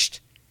finished?"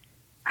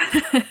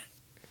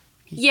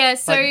 Yeah.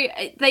 So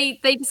they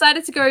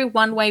decided to go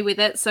one way with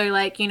it. So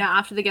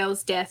after the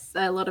girl's death,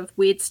 a lot of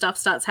weird stuff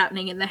starts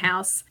happening in the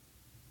house,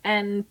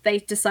 and they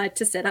decide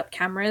to set up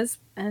cameras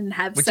and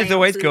have which is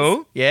always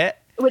cool. Yeah.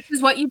 Which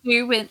is what you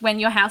do when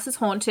your house is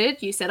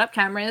haunted. You set up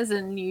cameras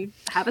and you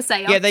have a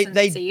seance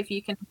and see if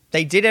you can...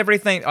 They did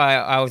everything.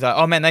 I was like,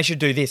 oh, man, they should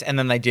do this. And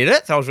then they did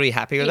it. So I was really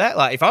happy with that.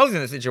 Like, if I was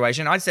in a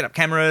situation, I'd set up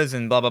cameras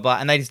and blah, blah, blah.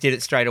 And they just did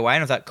it straight away.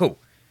 And I was like, cool.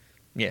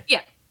 Yeah.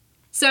 Yeah.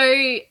 So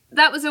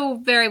that was all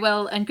very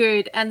well and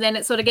good. And then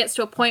it sort of gets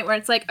to a point where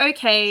it's like,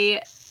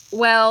 okay,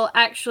 well,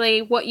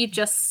 actually, what you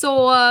just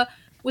saw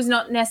was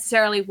not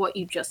necessarily what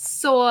you just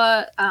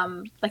saw.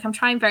 I'm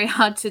trying very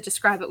hard to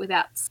describe it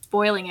without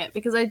spoiling it,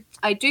 because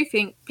I do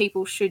think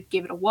people should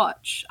give it a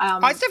watch.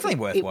 It's definitely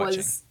worth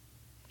watching.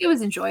 It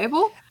was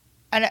enjoyable.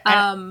 And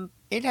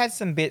it has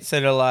some bits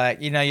that are like,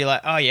 you're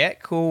like, oh yeah,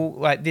 cool.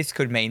 Like this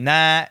could mean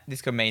that.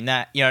 This could mean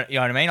that. You know what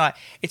I mean? Like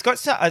it's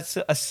got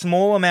a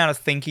small amount of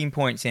thinking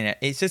points in it.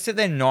 It's just that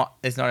there's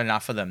not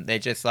enough of them. They're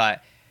just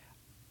like,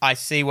 I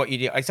see what you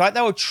do. It's like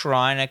they were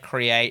trying to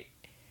create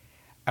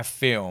a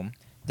film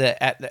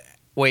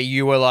where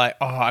you were like,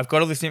 oh, I've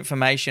got all this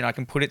information, I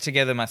can put it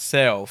together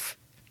myself,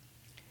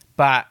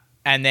 but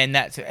and then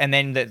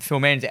the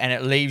film ends, and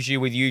it leaves you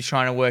with you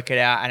trying to work it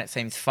out, and it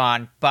seems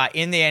fun. But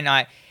in the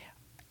end,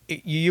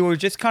 you were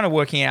just kind of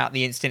working out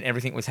the instant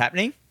everything was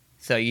happening,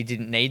 so you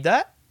didn't need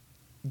that.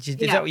 Is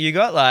that what you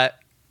got? Like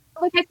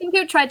I think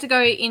it tried to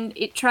go in.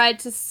 It tried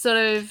to sort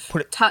of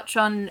touch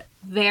on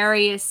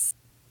various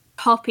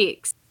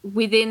topics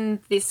within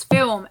this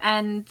film,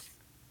 and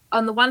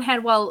on the one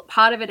hand, while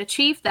part of it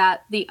achieved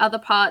that, the other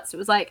parts it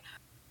was like,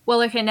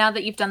 well, okay, now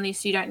that you've done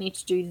this, you don't need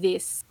to do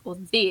this or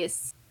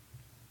this.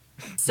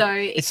 So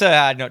it's so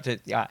hard not to.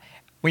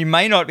 We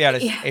may not be able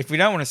to. If we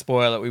don't want to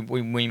spoil it,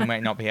 we may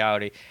not be able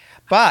to.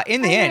 But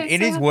in the end,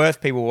 it is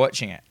worth people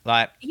watching it.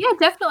 Like, yeah,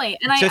 definitely.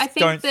 And I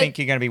don't think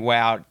you're going to be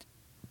wowed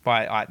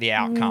by the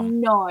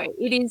outcome. No,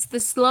 it is the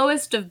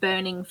slowest of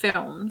Burning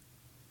films,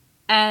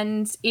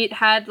 and it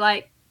had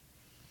like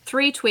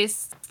 3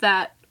 twists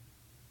that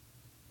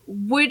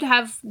would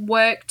have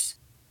worked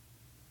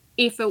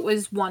if it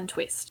was one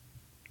twist.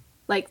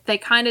 Like, they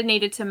kind of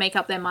needed to make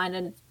up their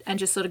mind and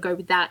just sort of go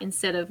with that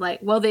instead of like,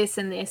 well, this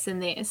and this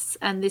and this,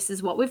 and this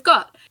is what we've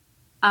got.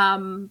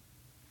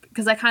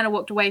 Because I kind of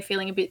walked away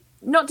feeling a bit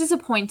not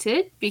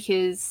disappointed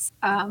because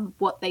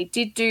what they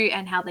did do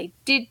and how they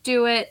did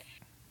do it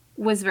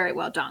was very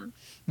well done.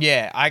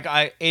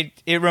 Yeah,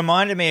 it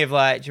reminded me of,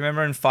 like, do you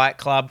remember in Fight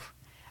Club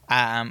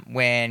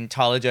when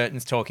Tyler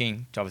Durden's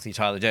talking, obviously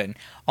Tyler Durden,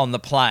 on the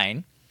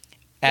plane?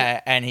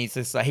 And he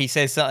says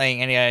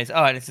something, and he goes,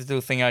 "Oh, and it's this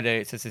little thing I do.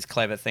 It's just this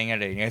clever thing I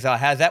do." And he goes, "Oh,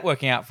 how's that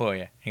working out for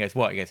you?" He goes,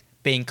 "What?" He goes,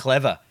 "Being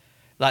clever."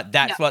 Like,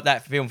 that's what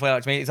that film felt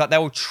like to me. It's like they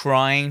were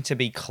trying to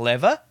be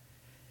clever.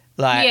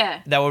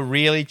 Like, they were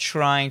really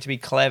trying to be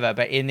clever,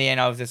 but in the end,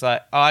 I was just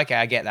like, "Oh, okay,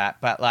 I get that."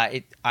 But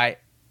like,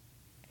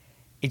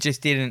 it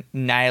just didn't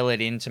nail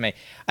it into me.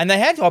 And they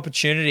had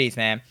opportunities,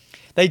 man.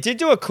 They did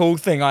do a cool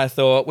thing, I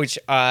thought, which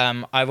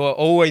I've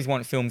always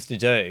want films to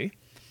do,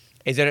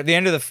 is that at the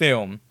end of the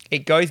film,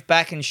 it goes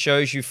back and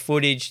shows you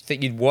footage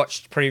that you'd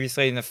watched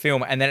previously in the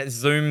film, and then it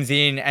zooms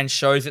in and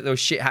shows that there was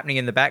shit happening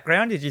in the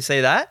background. Did you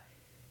see that?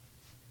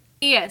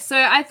 Yeah, so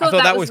I thought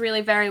that was really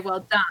very well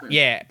done.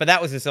 Yeah, but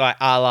that was just like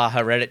a la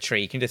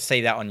Hereditary. You can just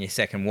see that on your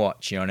second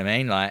watch, you know what I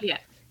mean? Like,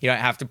 you don't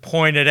have to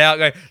point it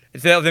out.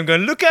 Instead of them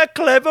going, "Look how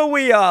clever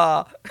we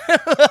are."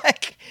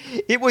 Like,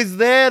 it was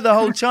there the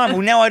whole time.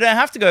 Well, now I don't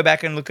have to go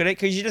back and look at it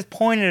because you just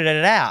pointed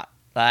it out.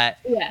 Like,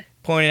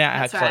 pointing out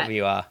how clever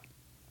you are.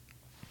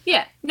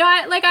 Yeah, no,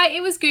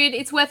 it was good.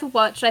 It's worth a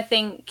watch. I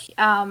think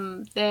I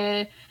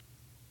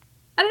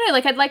don't know,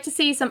 like, I'd like to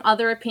see some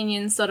other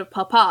opinions sort of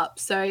pop up.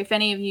 So if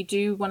any of you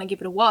do want to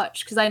give it a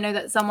watch, because I know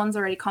that someone's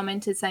already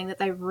commented saying that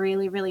they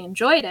really, really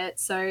enjoyed it.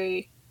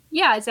 So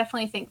yeah, I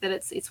definitely think that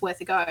it's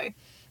worth a go.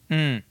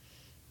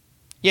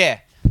 Yeah,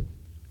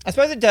 I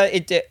suppose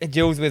it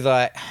deals with,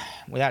 like,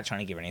 without trying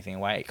to give anything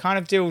away, it kind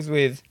of deals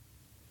with,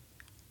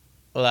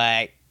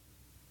 like,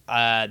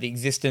 the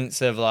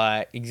existence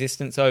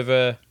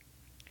over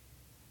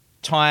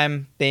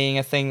time being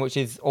a thing which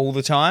is all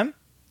the time,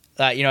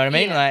 like, you know what I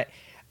mean?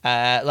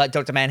 Like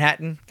Dr.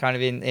 Manhattan, kind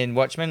of in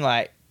Watchmen.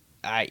 Like,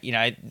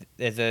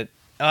 there's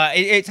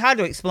it's hard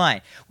to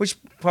explain. Which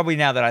probably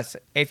now that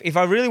if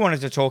I really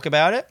wanted to talk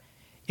about it,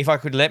 if I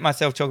could let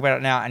myself talk about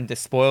it now and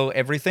just spoil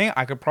everything,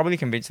 I could probably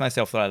convince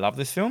myself that I love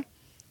this film.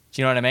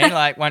 Do you know what I mean?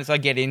 Like, once I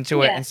get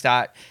into it and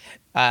start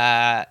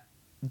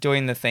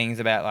doing the things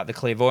about, like, the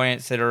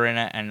clairvoyance that are in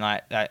it, and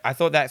like, I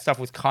thought that stuff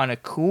was kind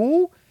of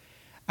cool.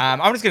 I'm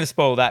just going to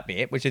spoil that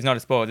bit, which is not a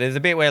spoiler. There's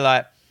a bit where,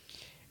 like,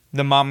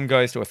 the mum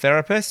goes to a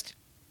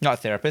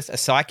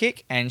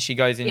psychic, and she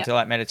goes into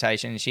like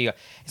meditation. And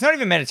it's not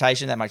even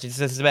meditation that much. It's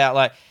just about,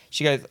 like,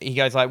 he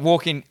goes like,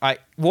 walk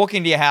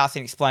into your house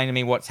and explain to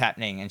me what's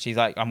happening. And she's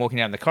like, I'm walking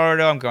down the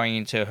corridor, I'm going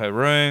into her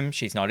room,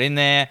 she's not in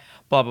there,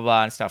 blah blah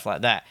blah, and stuff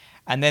like that.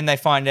 And then they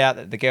find out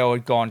that the girl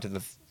had gone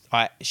to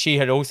she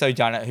had also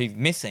done it, who's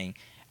missing.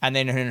 And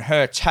then in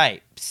her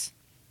tapes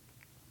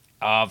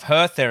of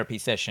her therapy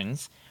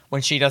sessions,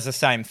 when she does the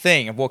same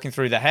thing of walking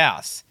through the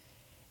house,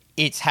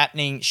 it's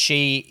happening.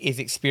 She is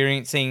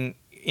experiencing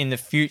in the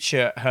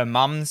future her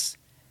mum's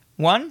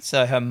one.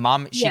 So her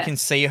mum, she can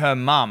see her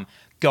mum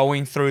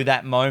going through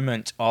that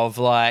moment of,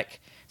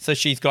 like, so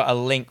she's got a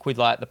link with,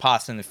 like, the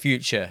past and the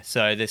future.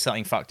 So there's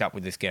something fucked up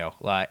with this girl.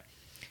 Like,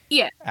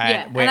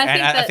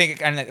 I think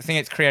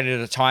it's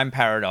created a time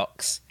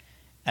paradox,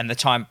 and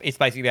it's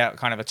basically about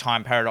kind of a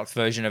time paradox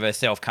version of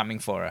herself coming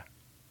for her.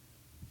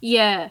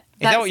 Yeah. Is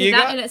that what you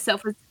got? In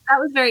itself was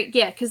very,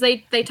 because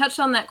they touched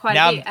on that quite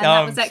a bit, and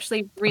that was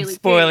actually really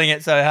spoiling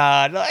it so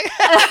hard. Like,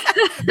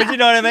 but you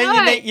know what I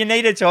mean? No. You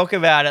need to talk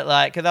about it,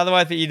 like, because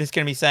otherwise you're just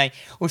going to be saying,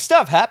 well,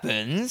 stuff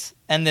happens,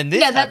 and then this.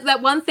 Yeah,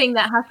 that one thing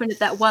that happened at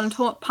that one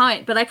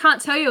point, but I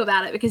can't tell you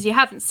about it because you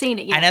haven't seen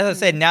it yet. And as I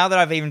said, now that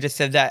I've even just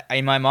said that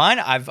in my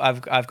mind,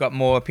 I've got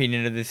more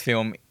opinion of this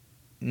film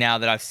now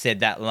that I've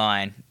said that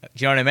line.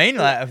 Do you know what I mean?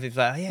 Like, it's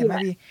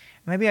like,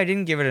 maybe I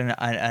didn't give it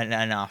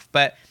enough,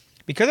 but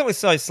because it was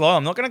so slow,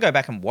 I'm not going to go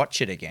back and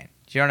watch it again.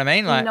 Do you know what I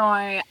mean? Like, no,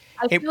 I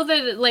feel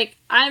that, like,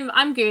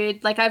 I'm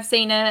good. Like, I've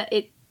seen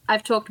it.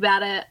 I've talked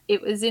about it.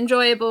 It was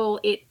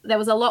enjoyable. There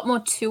was a lot more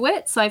to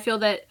it. So I feel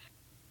that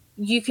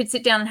you could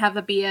sit down and have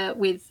a beer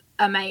with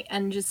a mate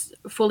and just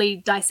fully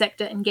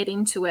dissect it and get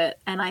into it.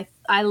 And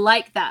I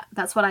like that.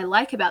 That's what I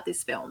like about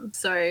this film.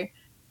 So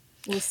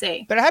we'll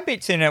see. But I had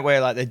bits in it where,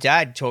 like, the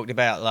dad talked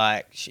about,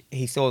 like,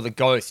 he saw the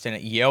ghost and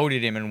it yelled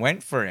at him and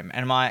went for him.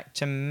 And I'm like,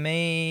 to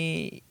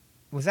me,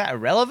 was that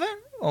irrelevant?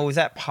 Or was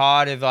that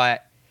part of,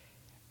 like,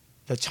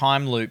 the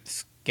time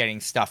loops getting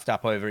stuffed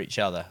up over each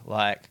other?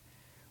 Like,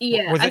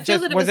 yeah, was I it feel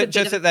just, that it was a it bit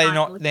just of that a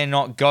time loop. they're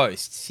not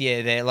ghosts?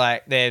 Yeah,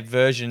 they're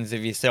versions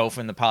of yourself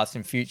in the past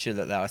and future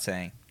that they were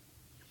seeing.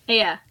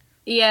 Yeah.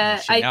 Now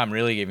I'm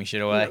really giving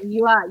shit away.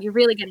 You're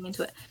really getting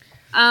into it.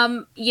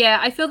 Yeah,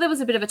 I feel there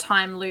was a bit of a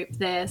time loop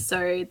there,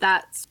 so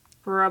that's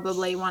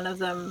probably one of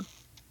them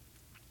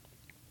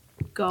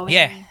going.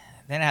 Yeah.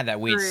 Then it had that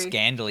weird through.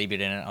 scandally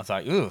bit in it. I was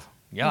like, ooh,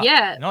 yeah.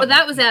 Yeah, Not- well,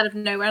 that was out of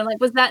nowhere. I'm like,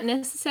 was that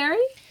necessary?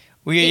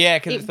 Well, yeah,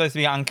 because it- it's supposed to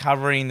be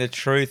uncovering the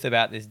truth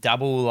about this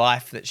double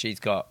life that she's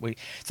got.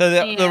 So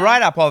the Yeah.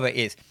 write-up of it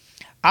is,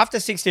 after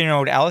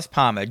 16-year-old Alice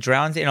Palmer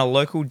drowns in a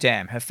local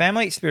dam, her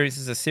family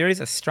experiences a series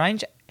of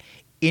strange,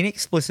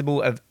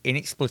 inexplicable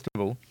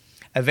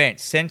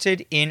events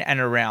centered in and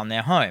around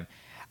their home.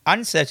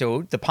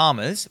 Unsettled, the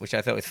Palmers, which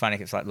I thought was funny,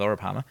 'cause it's like Laura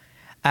Palmer,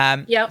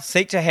 Yep.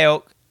 seek the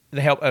help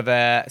of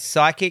a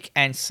psychic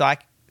and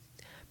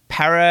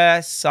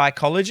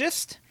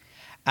parapsychologist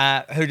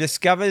who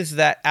discovers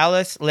that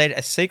Alice led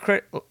a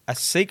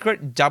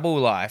secret double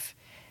life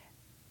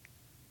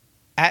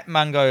at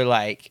Mungo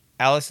Lake.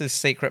 Alice's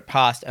secret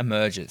past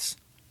emerges.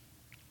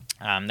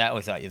 That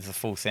was like, there's a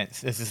full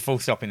sentence. There's a full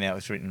stop in there. It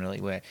was written really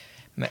weird.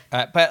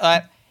 But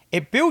like,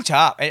 it built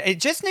up.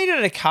 It just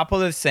needed a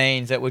couple of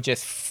scenes that were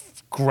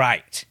just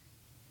great.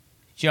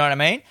 Do you know what I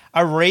mean?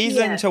 A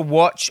reason Yeah. to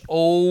watch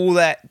all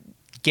that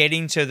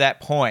getting to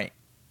that point.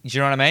 Do you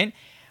know what I mean?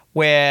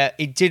 Where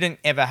it didn't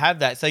ever have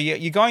that. So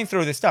you're going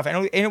through this stuff,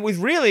 and it was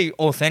really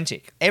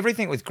authentic.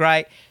 Everything was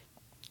great.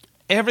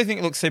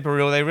 Everything looked super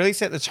real. They really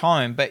set the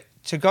tone. But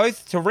to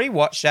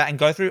rewatch that and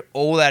go through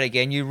all that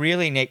again, you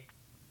really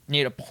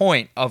need a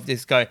point of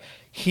this. Go,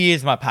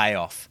 here's my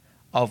payoff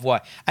of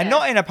what, and Yeah.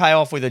 not in a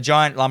payoff with a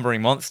giant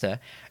lumbering monster.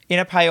 In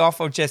a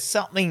payoff of just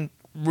something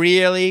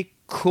really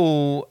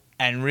cool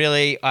and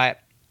really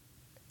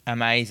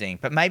amazing.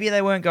 But maybe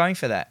they weren't going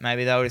for that.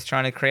 Maybe they were just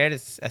trying to create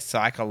a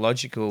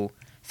psychological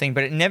thing,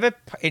 but it never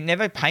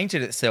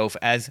painted itself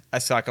as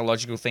a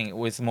psychological thing. It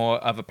was more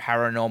of a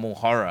paranormal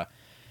horror.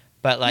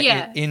 But like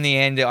Yeah. in the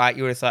end, like,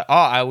 you were just like, oh,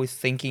 I was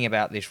thinking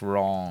about this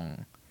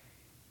wrong.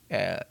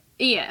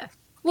 Yeah.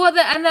 Well,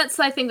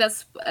 I think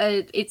that's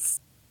it's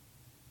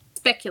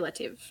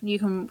speculative. You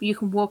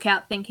can walk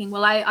out thinking,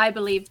 well, I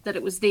believe that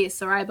it was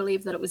this, or I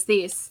believe that it was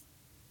this.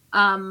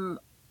 You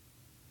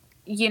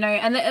know,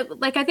 and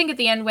like, I think at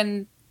the end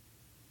when,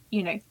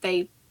 you know,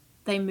 they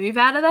move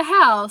out of the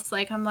house,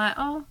 like, I'm like,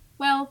 oh,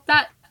 well,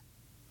 that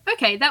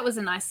was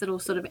a nice little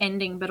sort of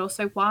ending, but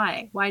also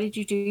why did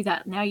you do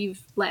that? Now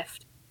you've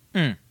left.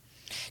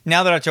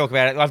 Now that I talk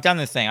about it, I've done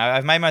this thing.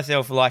 I've made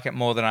myself like it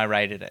more than I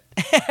rated it.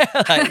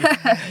 Like,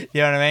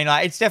 you know what I mean?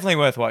 Like, it's definitely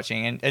worth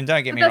watching, and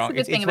don't get me That's wrong, the good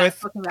it's thing about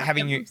worth talking about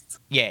having films.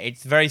 Yeah,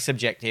 it's very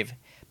subjective,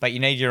 but you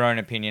need your own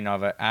opinion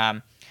of it.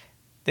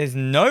 There's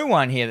no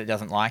one here that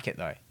doesn't like it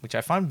though, which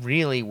I find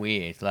really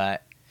weird.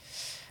 Like,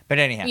 but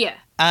anyhow, Yeah.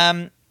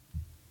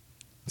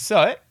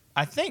 So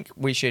I think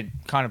we should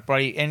kind of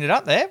probably end it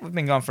up there. We've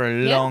been gone for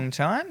a Yeah. long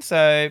time,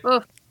 so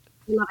Oh,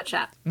 we love a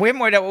chat. we haven't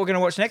worked out what we're going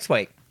to watch next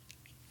week.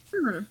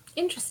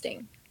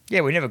 Interesting.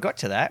 Yeah, we never got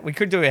to that. We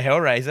could do a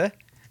Hellraiser.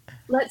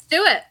 Let's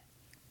do it.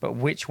 But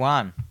which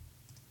one?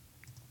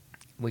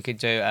 We could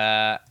do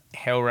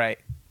Hellraiser.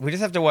 We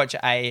just have to watch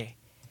a...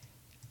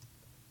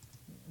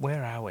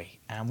 Where are we?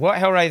 What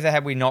Hellraiser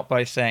have we not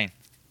both seen?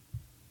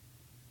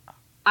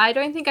 I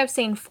don't think I've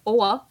seen 4.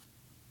 What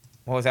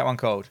was that one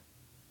called?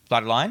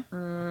 Bloodline?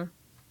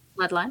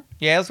 Bloodline.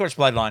 Yeah, let's watch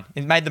Bloodline.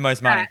 It made the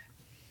most money. Alright.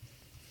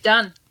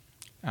 Done.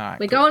 All right.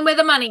 We're cool. going where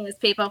the money is,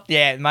 people.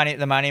 Yeah,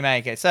 the money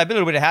maker. So a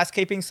little bit of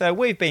housekeeping. So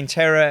we've been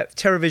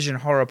TerrorVision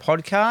Horror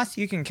Podcast.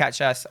 You can catch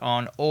us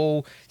on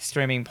all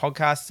streaming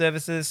podcast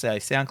services, so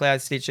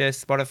SoundCloud, Stitcher,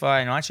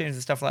 Spotify, and iTunes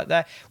and stuff like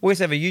that. We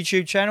also have a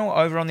YouTube channel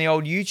over on the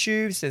old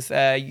YouTubes. It's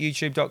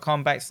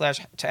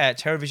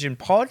youtube.com/TerrorVision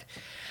Pod.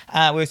 We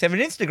also have an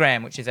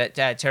Instagram, which is at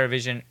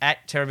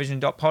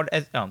TerrorVision.pod,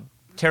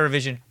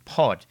 TerrorVision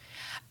Pod.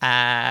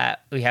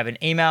 We have an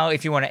email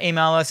if you want to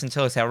email us and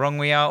tell us how wrong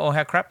we are or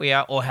how crap we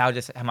are or how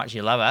much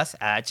you love us.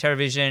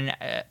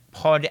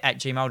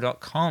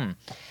 TerrorVisionPod@gmail.com.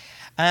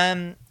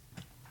 Do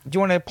you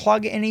want to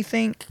plug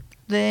anything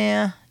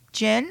there,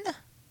 Jen?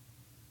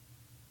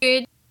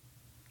 Good.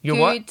 You're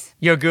Good. what?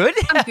 You're good?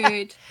 I'm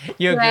good.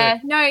 You're Yeah,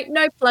 good.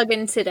 no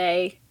plug-in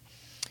today.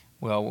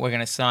 Well, we're going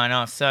to sign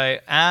off. So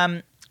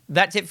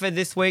that's it for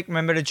this week.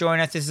 Remember to join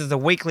us. This is a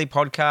weekly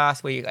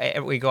podcast.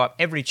 We go up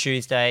every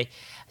Tuesday.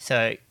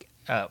 So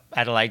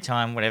Adelaide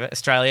time, whatever,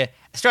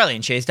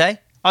 Australian Tuesday,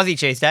 Aussie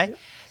Tuesday.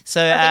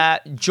 So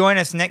join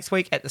us next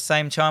week at the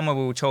same time where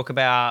we will talk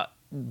about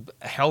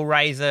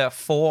Hellraiser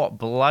 4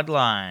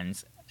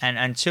 Bloodlines. And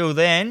until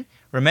then,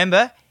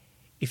 remember,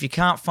 if you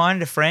can't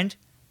find a friend,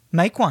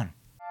 make one.